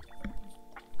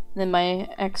then my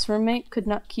ex-roommate could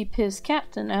not keep his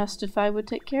cat and asked if I would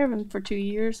take care of him for 2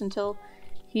 years until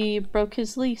he broke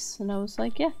his lease, and I was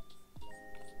like, yeah.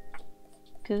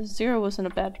 Because Zero wasn't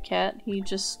a bad cat, he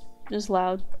just is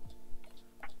loud.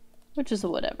 Which is a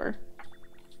whatever.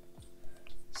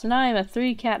 So now I'm a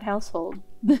 3-cat household.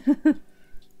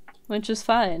 Which is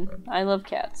fine. I love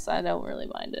cats, I don't really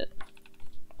mind it.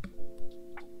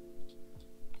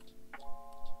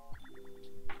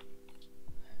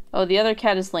 Oh, the other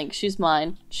cat is Link, she's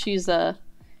mine. She's a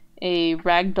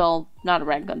ragdoll, not a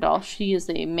ragdoll doll, she is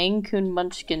a Maine Coon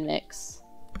Munchkin mix.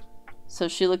 So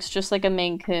she looks just like a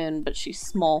Maine Coon, but she's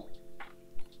small.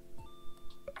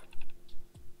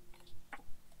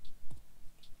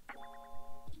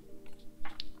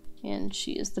 And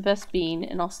she is the best bean,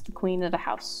 and also the queen of the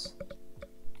house.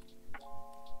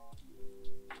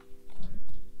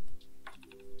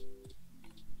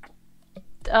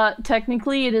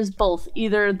 Technically it is both,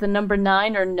 either the number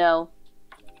 9 or no.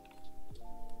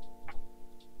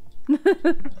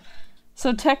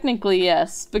 So technically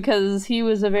yes, because he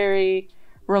was a very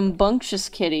rambunctious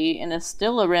kitty and is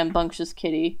still a rambunctious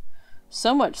kitty.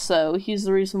 So much so, he's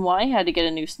the reason why I had to get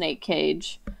a new snake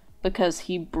cage, because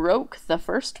he broke the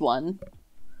first one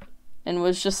and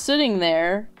was just sitting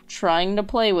there trying to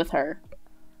play with her.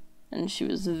 And she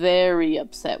was very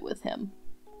upset with him.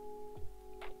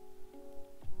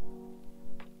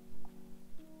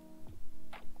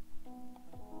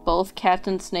 Both cat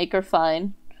and snake are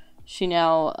fine. She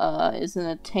now is in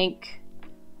a tank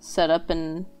setup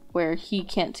and where he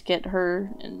can't get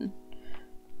her and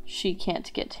she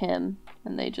can't get him,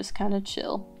 and they just kind of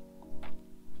chill.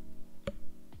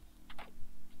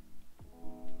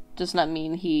 Does not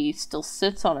mean he still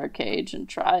sits on our cage and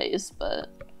tries, but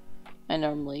I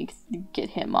normally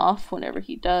get him off whenever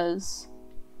he does.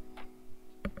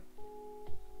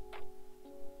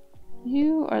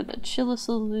 You are the chillest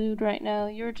little dude right now.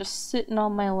 You're just sitting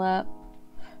on my lap.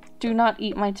 Do not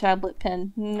eat my tablet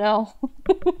pen. No.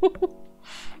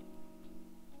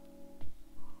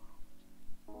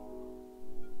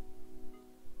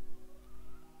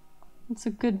 It's a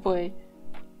good boy.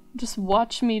 Just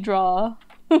watch me draw.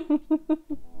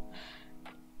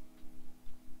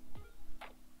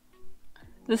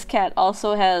 This cat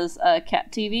also has a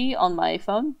cat TV on my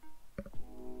phone,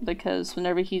 because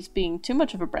whenever he's being too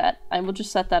much of a brat, I will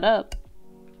just set that up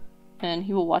and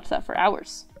he will watch that for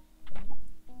hours.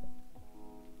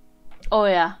 Oh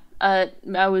yeah,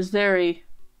 I was very,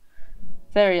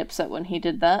 very upset when he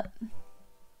did that.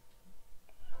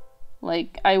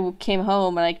 Like, I came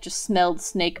home and I just smelled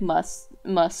snake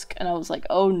musk, and I was like,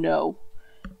 oh no,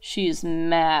 she is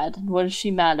mad. What is she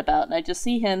mad about? And I just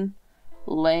see him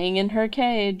laying in her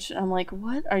cage. I'm like,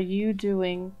 what are you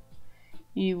doing,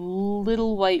 you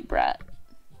little white brat?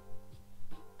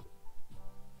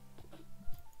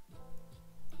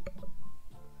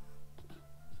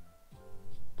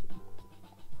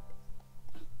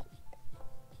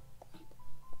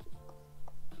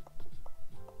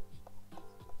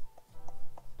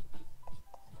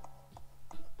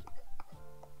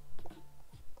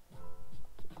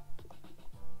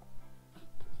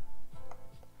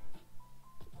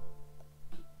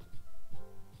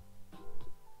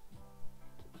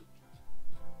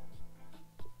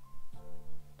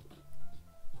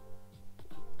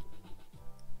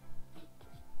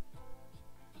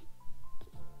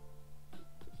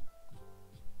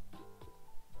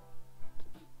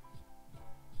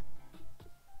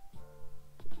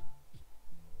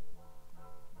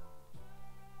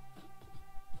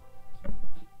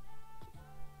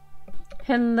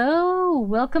 Hello,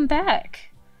 welcome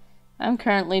back. I'm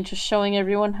currently just showing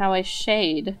everyone how I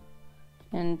shade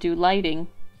and do lighting.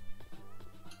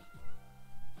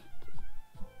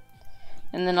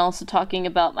 And then also talking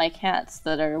about my cats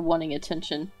that are wanting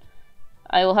attention.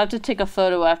 I will have to take a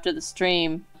photo after the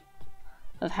stream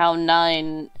of how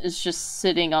Nine is just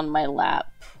sitting on my lap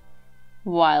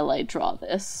while I draw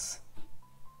this.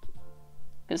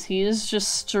 Because he is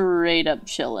just straight up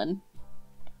chillin'.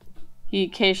 He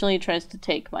occasionally tries to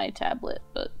take my tablet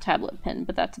pen,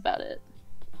 but that's about it.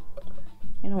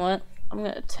 You know what? I'm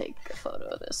gonna take a photo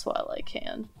of this while I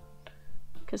can.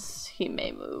 Because he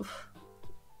may move.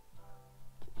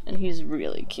 And he's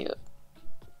really cute.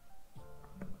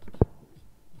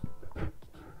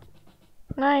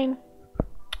 9.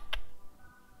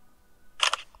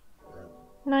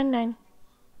 9.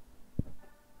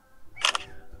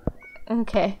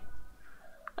 Okay.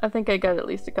 I think I got at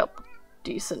least a couple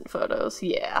decent photos,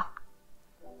 yeah.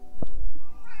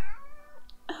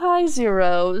 Hi,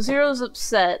 Zero. Zero's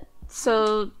upset,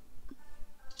 so...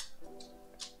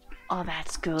 Oh,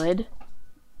 that's good.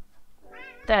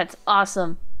 That's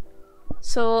awesome.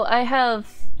 So, I have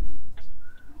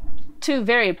two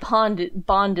very bonded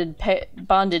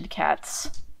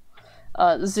cats.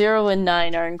 0 and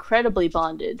 9 are incredibly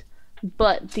bonded,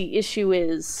 but the issue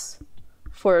is,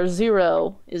 for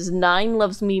 0, is 9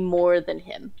 loves me more than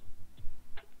him.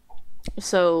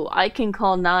 So I can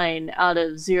call 9 out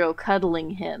of 0 cuddling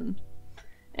him,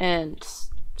 and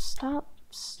stop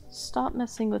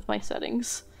messing with my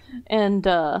settings, and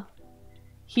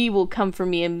he will come for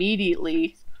me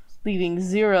immediately, leaving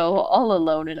 0 all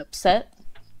alone and upset.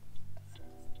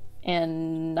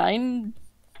 And 9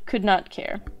 could not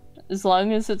care. As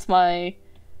long as it's my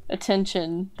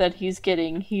attention that he's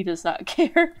getting, he does not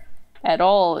care at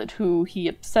all at who he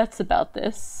upsets about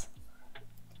this.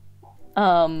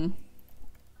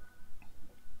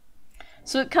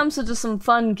 So it comes into some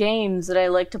fun games that I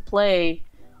like to play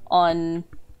on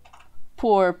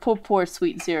poor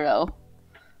sweet 0.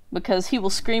 Because he will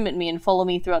scream at me and follow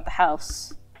me throughout the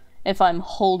house if I'm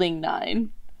holding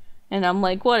 9. And I'm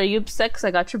like, what, are you upset 'cause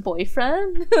I got your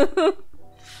boyfriend?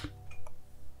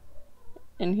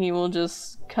 And he will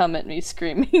just come at me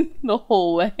screaming the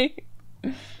whole way.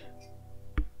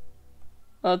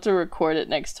 I'll have to record it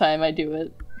next time I do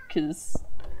it, because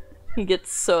he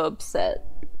gets so upset.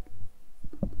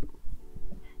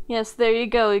 Yes, there you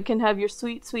go. You can have your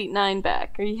sweet, sweet 9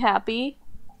 back. Are you happy?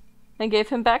 I gave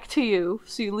him back to you,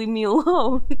 so you leave me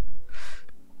alone.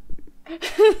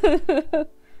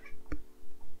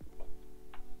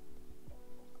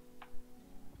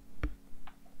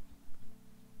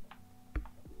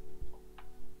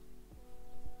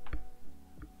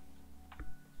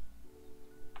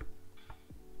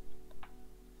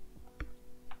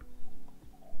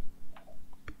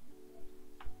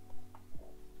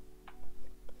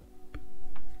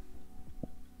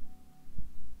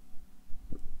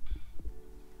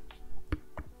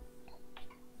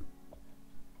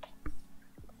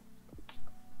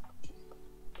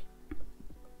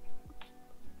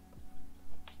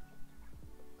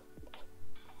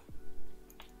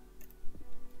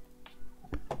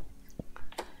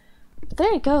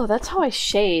 there you go, that's how I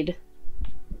shade.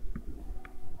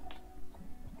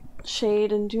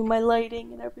 Shade and do my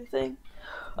lighting and everything.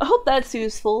 I hope that's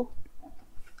useful.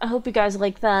 I hope you guys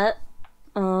like that.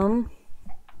 We're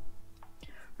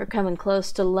coming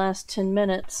close to the last 10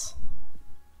 minutes.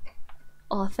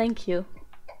 Oh, thank you.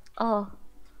 Oh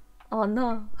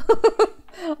no.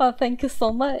 Oh, thank you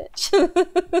so much.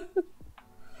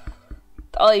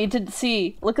 Oh, you didn't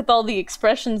see. Look at all the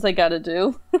expressions I gotta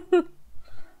do.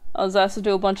 I was asked to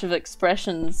do a bunch of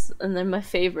expressions, and they're my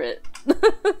favorite.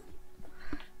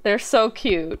 They're so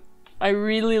cute. I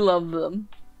really love them.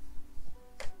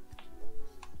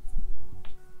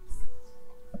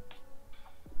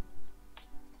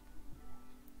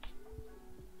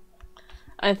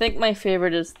 I think my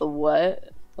favorite is the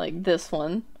what? Like this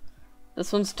one.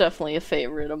 This one's definitely a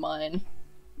favorite of mine.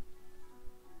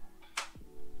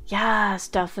 Yes,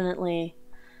 definitely.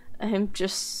 I'm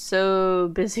just so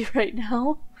busy right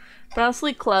now. But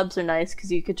honestly, clubs are nice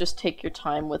because you could just take your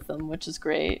time with them, which is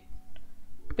great.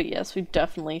 But yes, we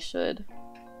definitely should.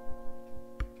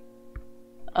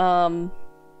 Yeah.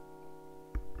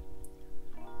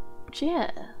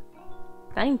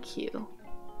 Thank you.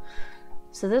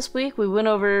 So this week we went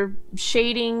over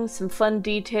shading, some fun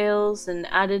details, and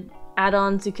added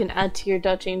add-ons you can add to your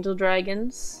Dutch Angel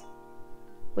Dragons,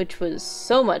 which was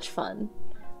so much fun.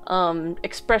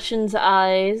 Expressions,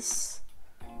 eyes,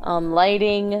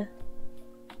 lighting.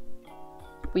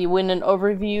 We went an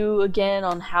overview again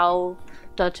on how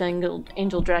Dutch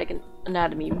Angel Dragon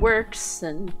anatomy works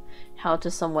and how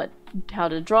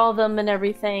to draw them and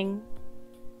everything.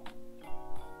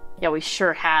 Yeah, we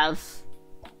sure have.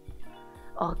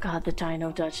 Oh god, the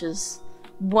Dino Duchess.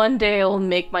 One day I'll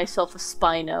make myself a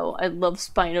Spino. I love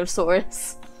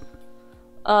Spinosaurus.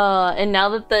 And now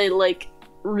that they, like,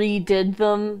 redid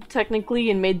them, technically,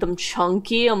 and made them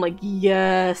chunky, I'm like,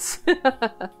 yes! But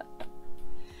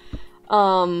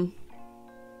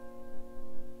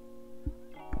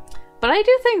I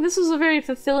do think this was a very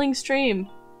fulfilling stream.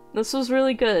 This was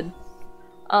really good.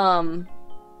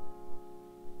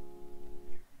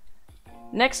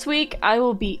 Next week, I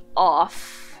will be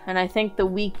off, and I think the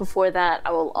week before that,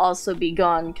 I will also be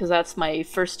gone, because that's my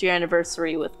first year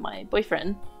anniversary with my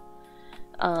boyfriend.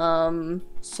 So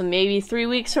maybe 3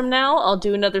 weeks from now, I'll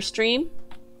do another stream.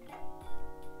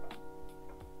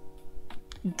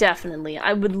 Definitely.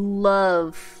 I would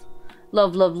love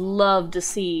to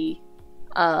see,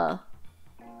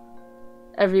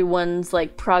 everyone's,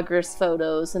 like, progress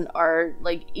photos and art,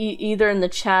 like, either in the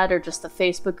chat or just the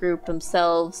Facebook group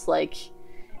themselves, like,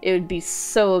 it would be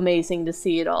so amazing to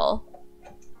see it all.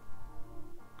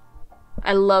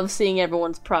 I love seeing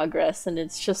everyone's progress, and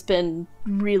it's just been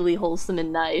really wholesome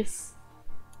and nice.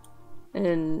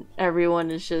 And everyone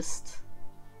is just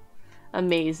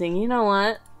amazing. You know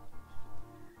what?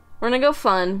 We're gonna go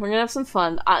fun. We're gonna have some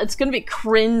fun. It's gonna be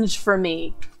cringe for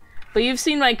me. But you've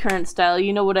seen my current style.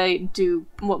 You know what I do,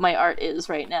 what my art is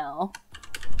right now.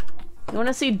 You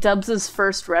wanna see Dubs'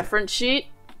 first reference sheet?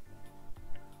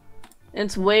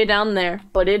 It's way down there,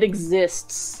 but it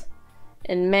exists.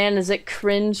 And man, is it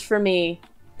cringe for me.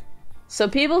 So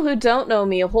people who don't know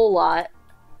me a whole lot,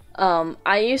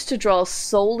 I used to draw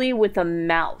solely with a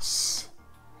mouse.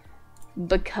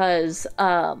 Because,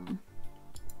 I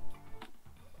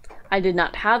did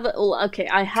not have okay,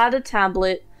 I had a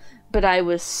tablet, but I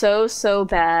was so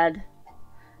bad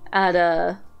at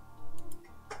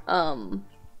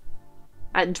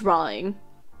at drawing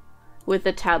with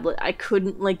a tablet. I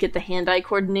couldn't, like, get the hand-eye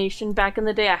coordination back in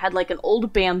the day. I had, like, an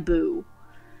old Bamboo.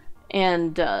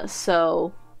 And,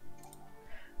 so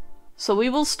we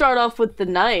will start off with the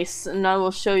nice, and I will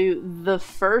show you the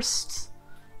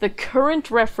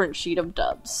current reference sheet of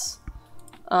Dubs.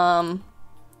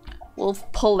 We'll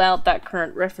pull out that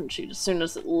current reference sheet as soon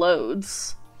as it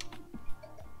loads.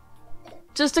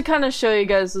 Just to kind of show you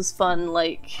guys this fun,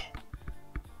 like,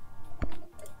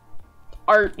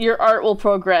 your art will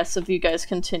progress if you guys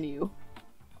continue.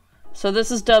 So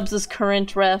this is Dubs'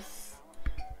 current ref.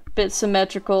 Bit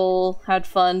symmetrical, had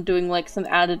fun doing, like, some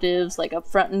additives, like up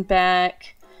front and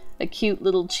back. A cute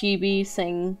little chibi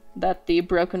saying that the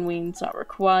broken wing's not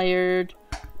required.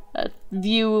 A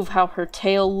view of how her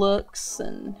tail looks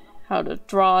and how to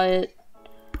draw it.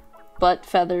 Butt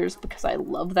feathers, because I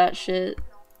love that shit.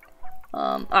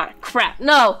 Crap,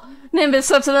 no! Nimbus,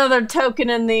 that's another token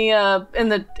in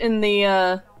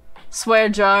the swear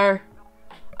jar.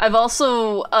 I've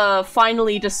also,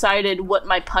 finally decided what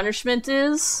my punishment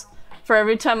is for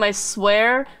every time I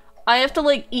swear. I have to,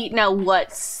 like, eat now,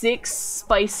 what, 6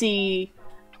 spicy,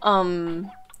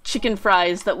 chicken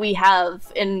fries that we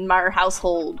have in our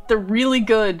household. They're really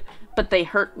good, but they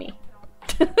hurt me.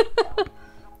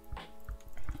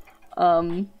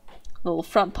 Little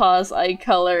front paws, eye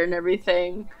color, and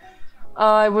everything.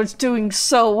 I was doing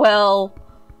so well.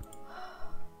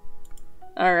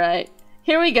 Alright,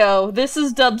 here we go. This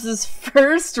is Dubs'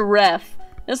 first ref.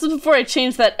 This is before I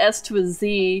changed that S to a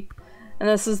Z. And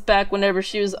this is back whenever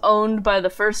she was owned by the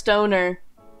first owner.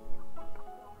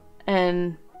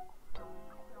 And...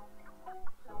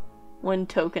 1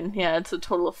 token. Yeah, it's a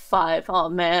total of 5. Oh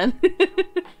man.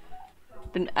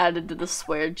 Been added to the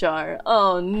swear jar.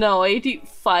 Oh no, I ate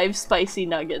 5 spicy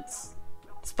nuggets.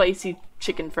 Spicy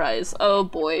chicken fries. Oh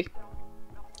boy.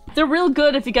 They're real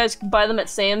good if you guys can buy them at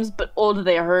Sam's, but oh do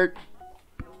they hurt.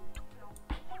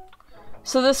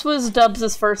 So this was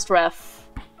Dubs' first ref.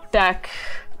 Back...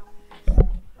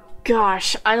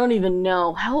 Gosh, I don't even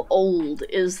know. How old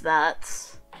is that?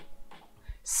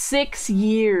 6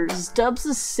 years. Dubs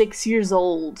is 6 years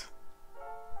old.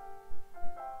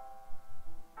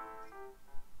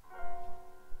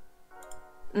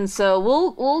 And so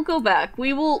we'll go back.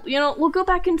 We will, you know, we'll go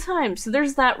back in time. So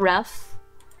there's that ref.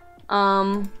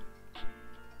 That's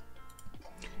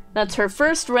her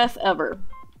first ref ever.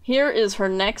 Here is her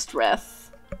next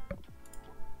ref.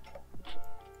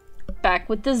 Back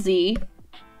with the Z.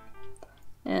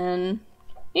 And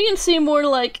you can see more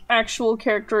like actual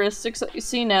characteristics that you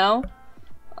see now.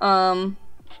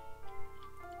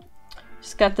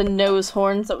 She's got the nose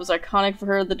horns that was iconic for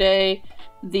her of the day.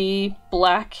 The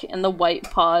black and the white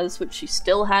paws, which she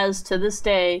still has to this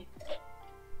day.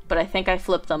 But I think I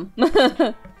flipped them.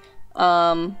 The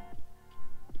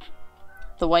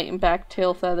white and back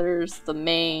tail feathers, the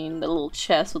mane, the little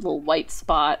chest with a little white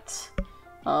spot.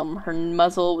 Her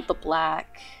muzzle with the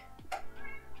black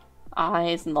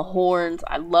eyes and the horns.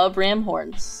 I love ram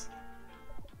horns.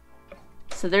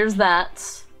 So there's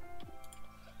that.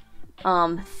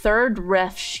 Third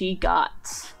ref she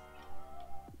got.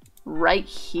 Right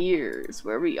here is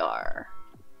where we are.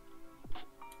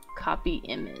 Copy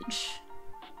image.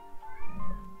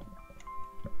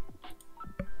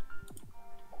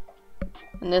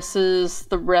 And this is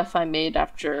the ref I made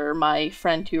after my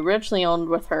friend who originally owned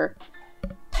with her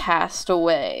passed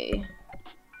away.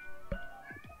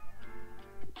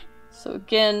 So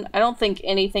again, I don't think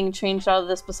anything changed out of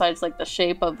this besides like the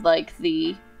shape of like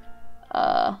the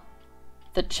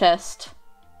chest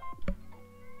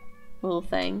little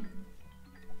thing.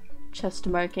 Chest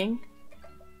marking.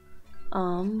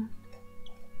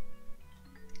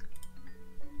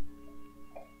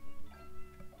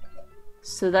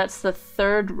 So that's the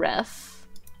third ref.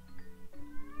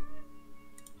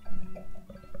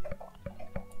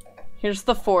 Here's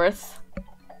the fourth.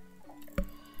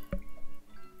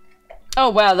 Oh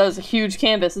wow, that was a huge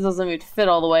canvas. It doesn't even fit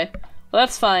all the way. Well,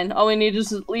 that's fine. All we need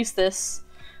is at least this.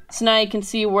 So now you can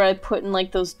see where I put in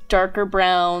like those darker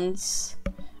browns.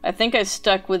 I think I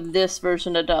stuck with this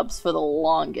version of Dubs for the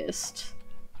longest.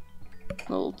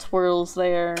 Little twirls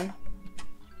there.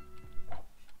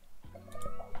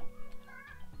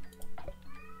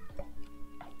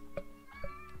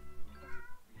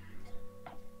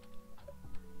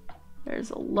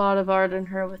 There's a lot of art in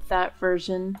her with that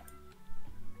version.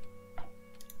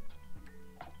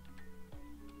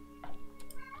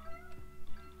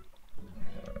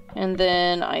 And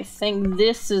then I think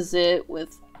this is it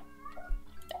with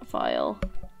file.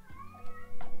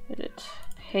 Edit,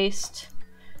 paste.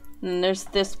 And then there's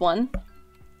this one.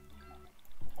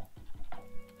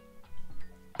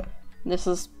 This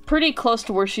is pretty close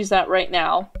to where she's at right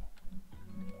now.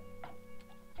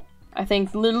 I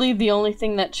think literally the only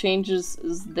thing that changes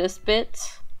is this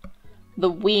bit. The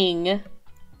wing.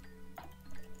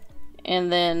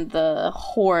 And then the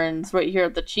horns right here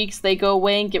at the cheeks, they go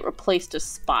away and get replaced as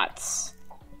spots.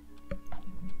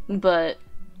 But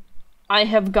I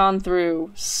have gone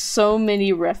through so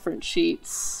many reference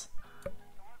sheets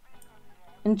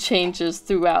and changes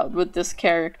throughout with this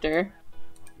character.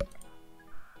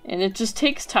 And it just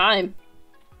takes time.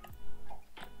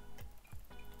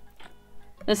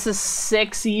 This is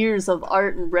 6 years of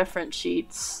art and reference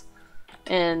sheets.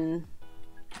 And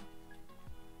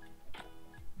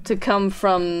to come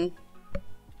from,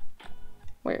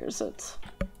 where is it?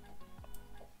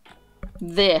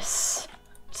 This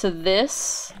to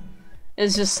this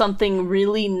is just something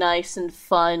really nice and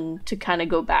fun to kind of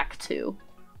go back to.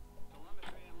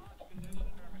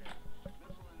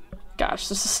 Gosh,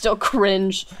 this is still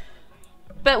cringe.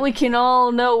 Bet we can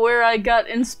all know where I got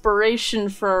inspiration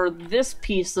for this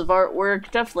piece of artwork.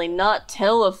 Definitely not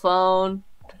telephone.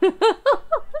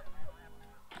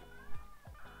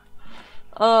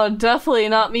 Definitely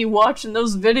not me watching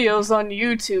those videos on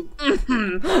YouTube.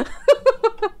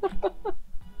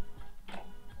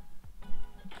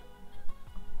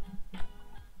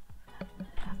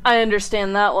 I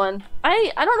understand that one.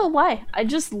 I don't know why. I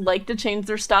just like to change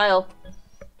their style.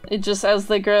 It just as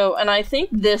they grow. And I think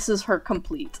this is her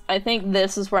complete. I think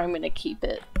this is where I'm going to keep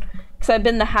it. Because I've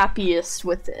been the happiest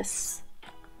with this.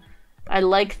 I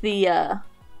like the, I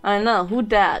don't know, who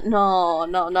dat? No,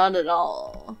 not at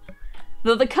all.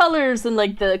 Though the colors and,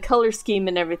 like, the color scheme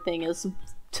and everything is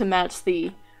to match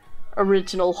the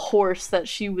original horse that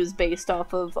she was based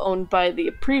off of, owned by the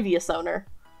previous owner.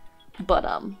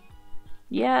 But,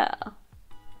 yeah.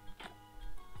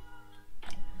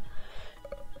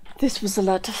 This was a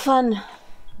lot of fun.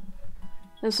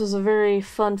 This was a very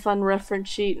fun reference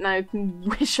sheet, and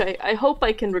I hope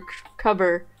I can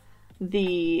recover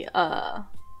the,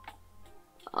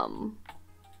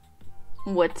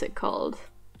 what's it called?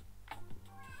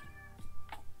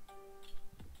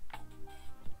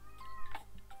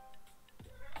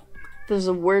 There's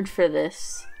a word for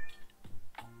this.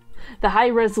 The high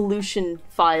resolution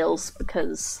files,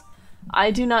 because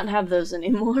I do not have those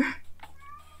anymore.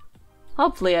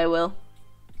 Hopefully I will.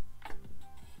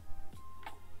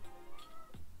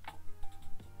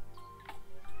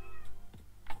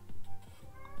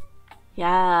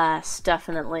 Yes,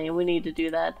 definitely. We need to do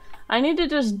that. I need to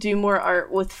just do more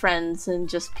art with friends and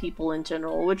just people in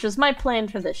general, which is my plan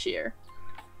for this year.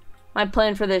 My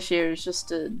plan for this year is just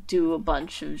to do a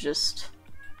bunch of just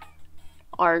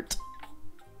art.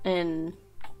 And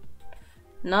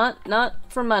not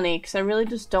for money, because I really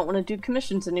just don't want to do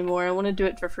commissions anymore. I want to do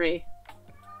it for free.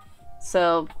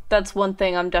 So that's one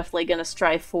thing I'm definitely going to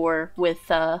strive for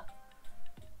with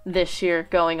this year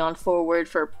going on forward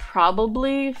for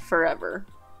probably forever.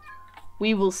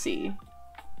 We will see.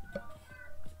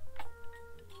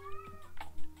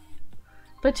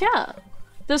 But yeah,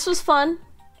 this was fun.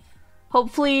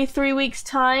 Hopefully 3 weeks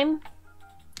time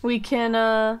we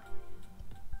can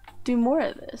do more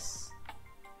of this.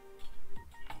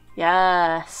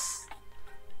 Yes.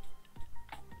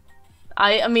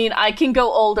 I mean, I can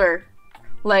go older.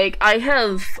 Like,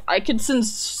 I could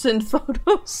send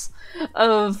photos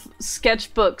of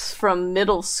sketchbooks from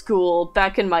middle school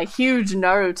back in my huge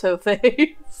Naruto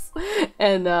phase.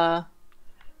 And,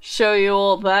 show you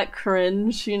all that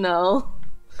cringe, you know.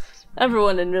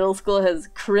 Everyone in middle school has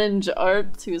cringe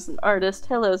art who's an artist.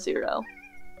 Hello, Zero.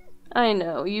 I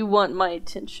know, you want my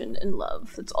attention and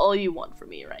love. That's all you want from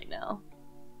me right now.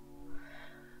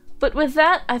 But with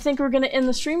that, I think we're gonna end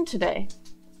the stream today.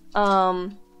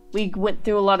 We went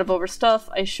through a lot of over stuff.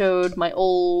 I showed my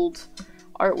old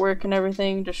artwork and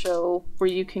everything to show where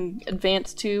you can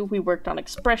advance to. We worked on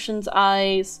expressions,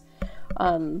 eyes,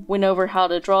 went over how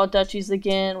to draw duchies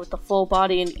again with the full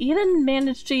body, and even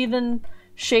managed to even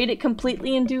shade it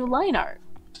completely and do line art.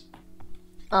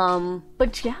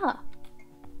 But yeah.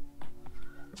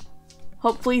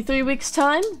 Hopefully 3 weeks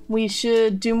time, we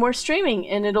should do more streaming,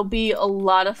 and it'll be a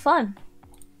lot of fun.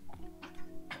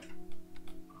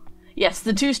 Yes,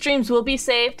 the 2 streams will be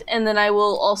saved, and then I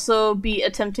will also be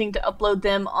attempting to upload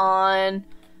them on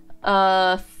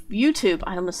YouTube.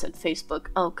 I almost said Facebook.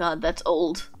 Oh god, that's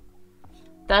old.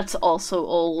 That's also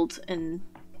old, and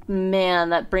man,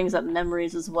 that brings up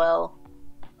memories as well.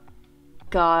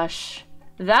 Gosh.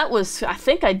 That was, I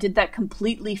think I did that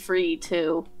completely free,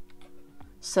 too.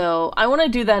 So, I want to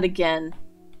do that again.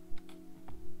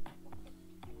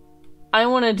 I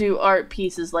want to do art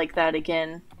pieces like that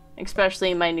again.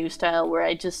 Especially in my new style where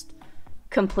I just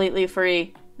completely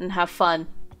free and have fun.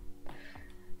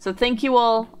 So thank you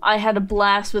all. I had a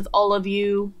blast with all of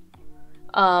you.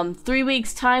 3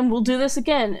 weeks time we'll do this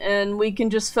again and we can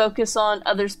just focus on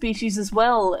other species as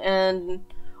well and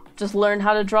just learn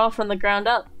how to draw from the ground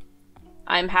up.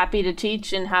 I'm happy to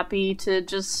teach and happy to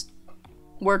just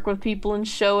work with people and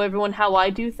show everyone how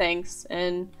I do things,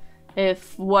 and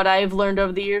if what I've learned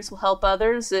over the years will help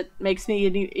others, it makes me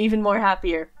even more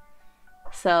happier.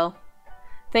 So,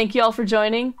 thank you all for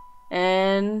joining,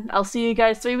 and I'll see you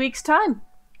guys 3 weeks time.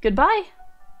 Goodbye!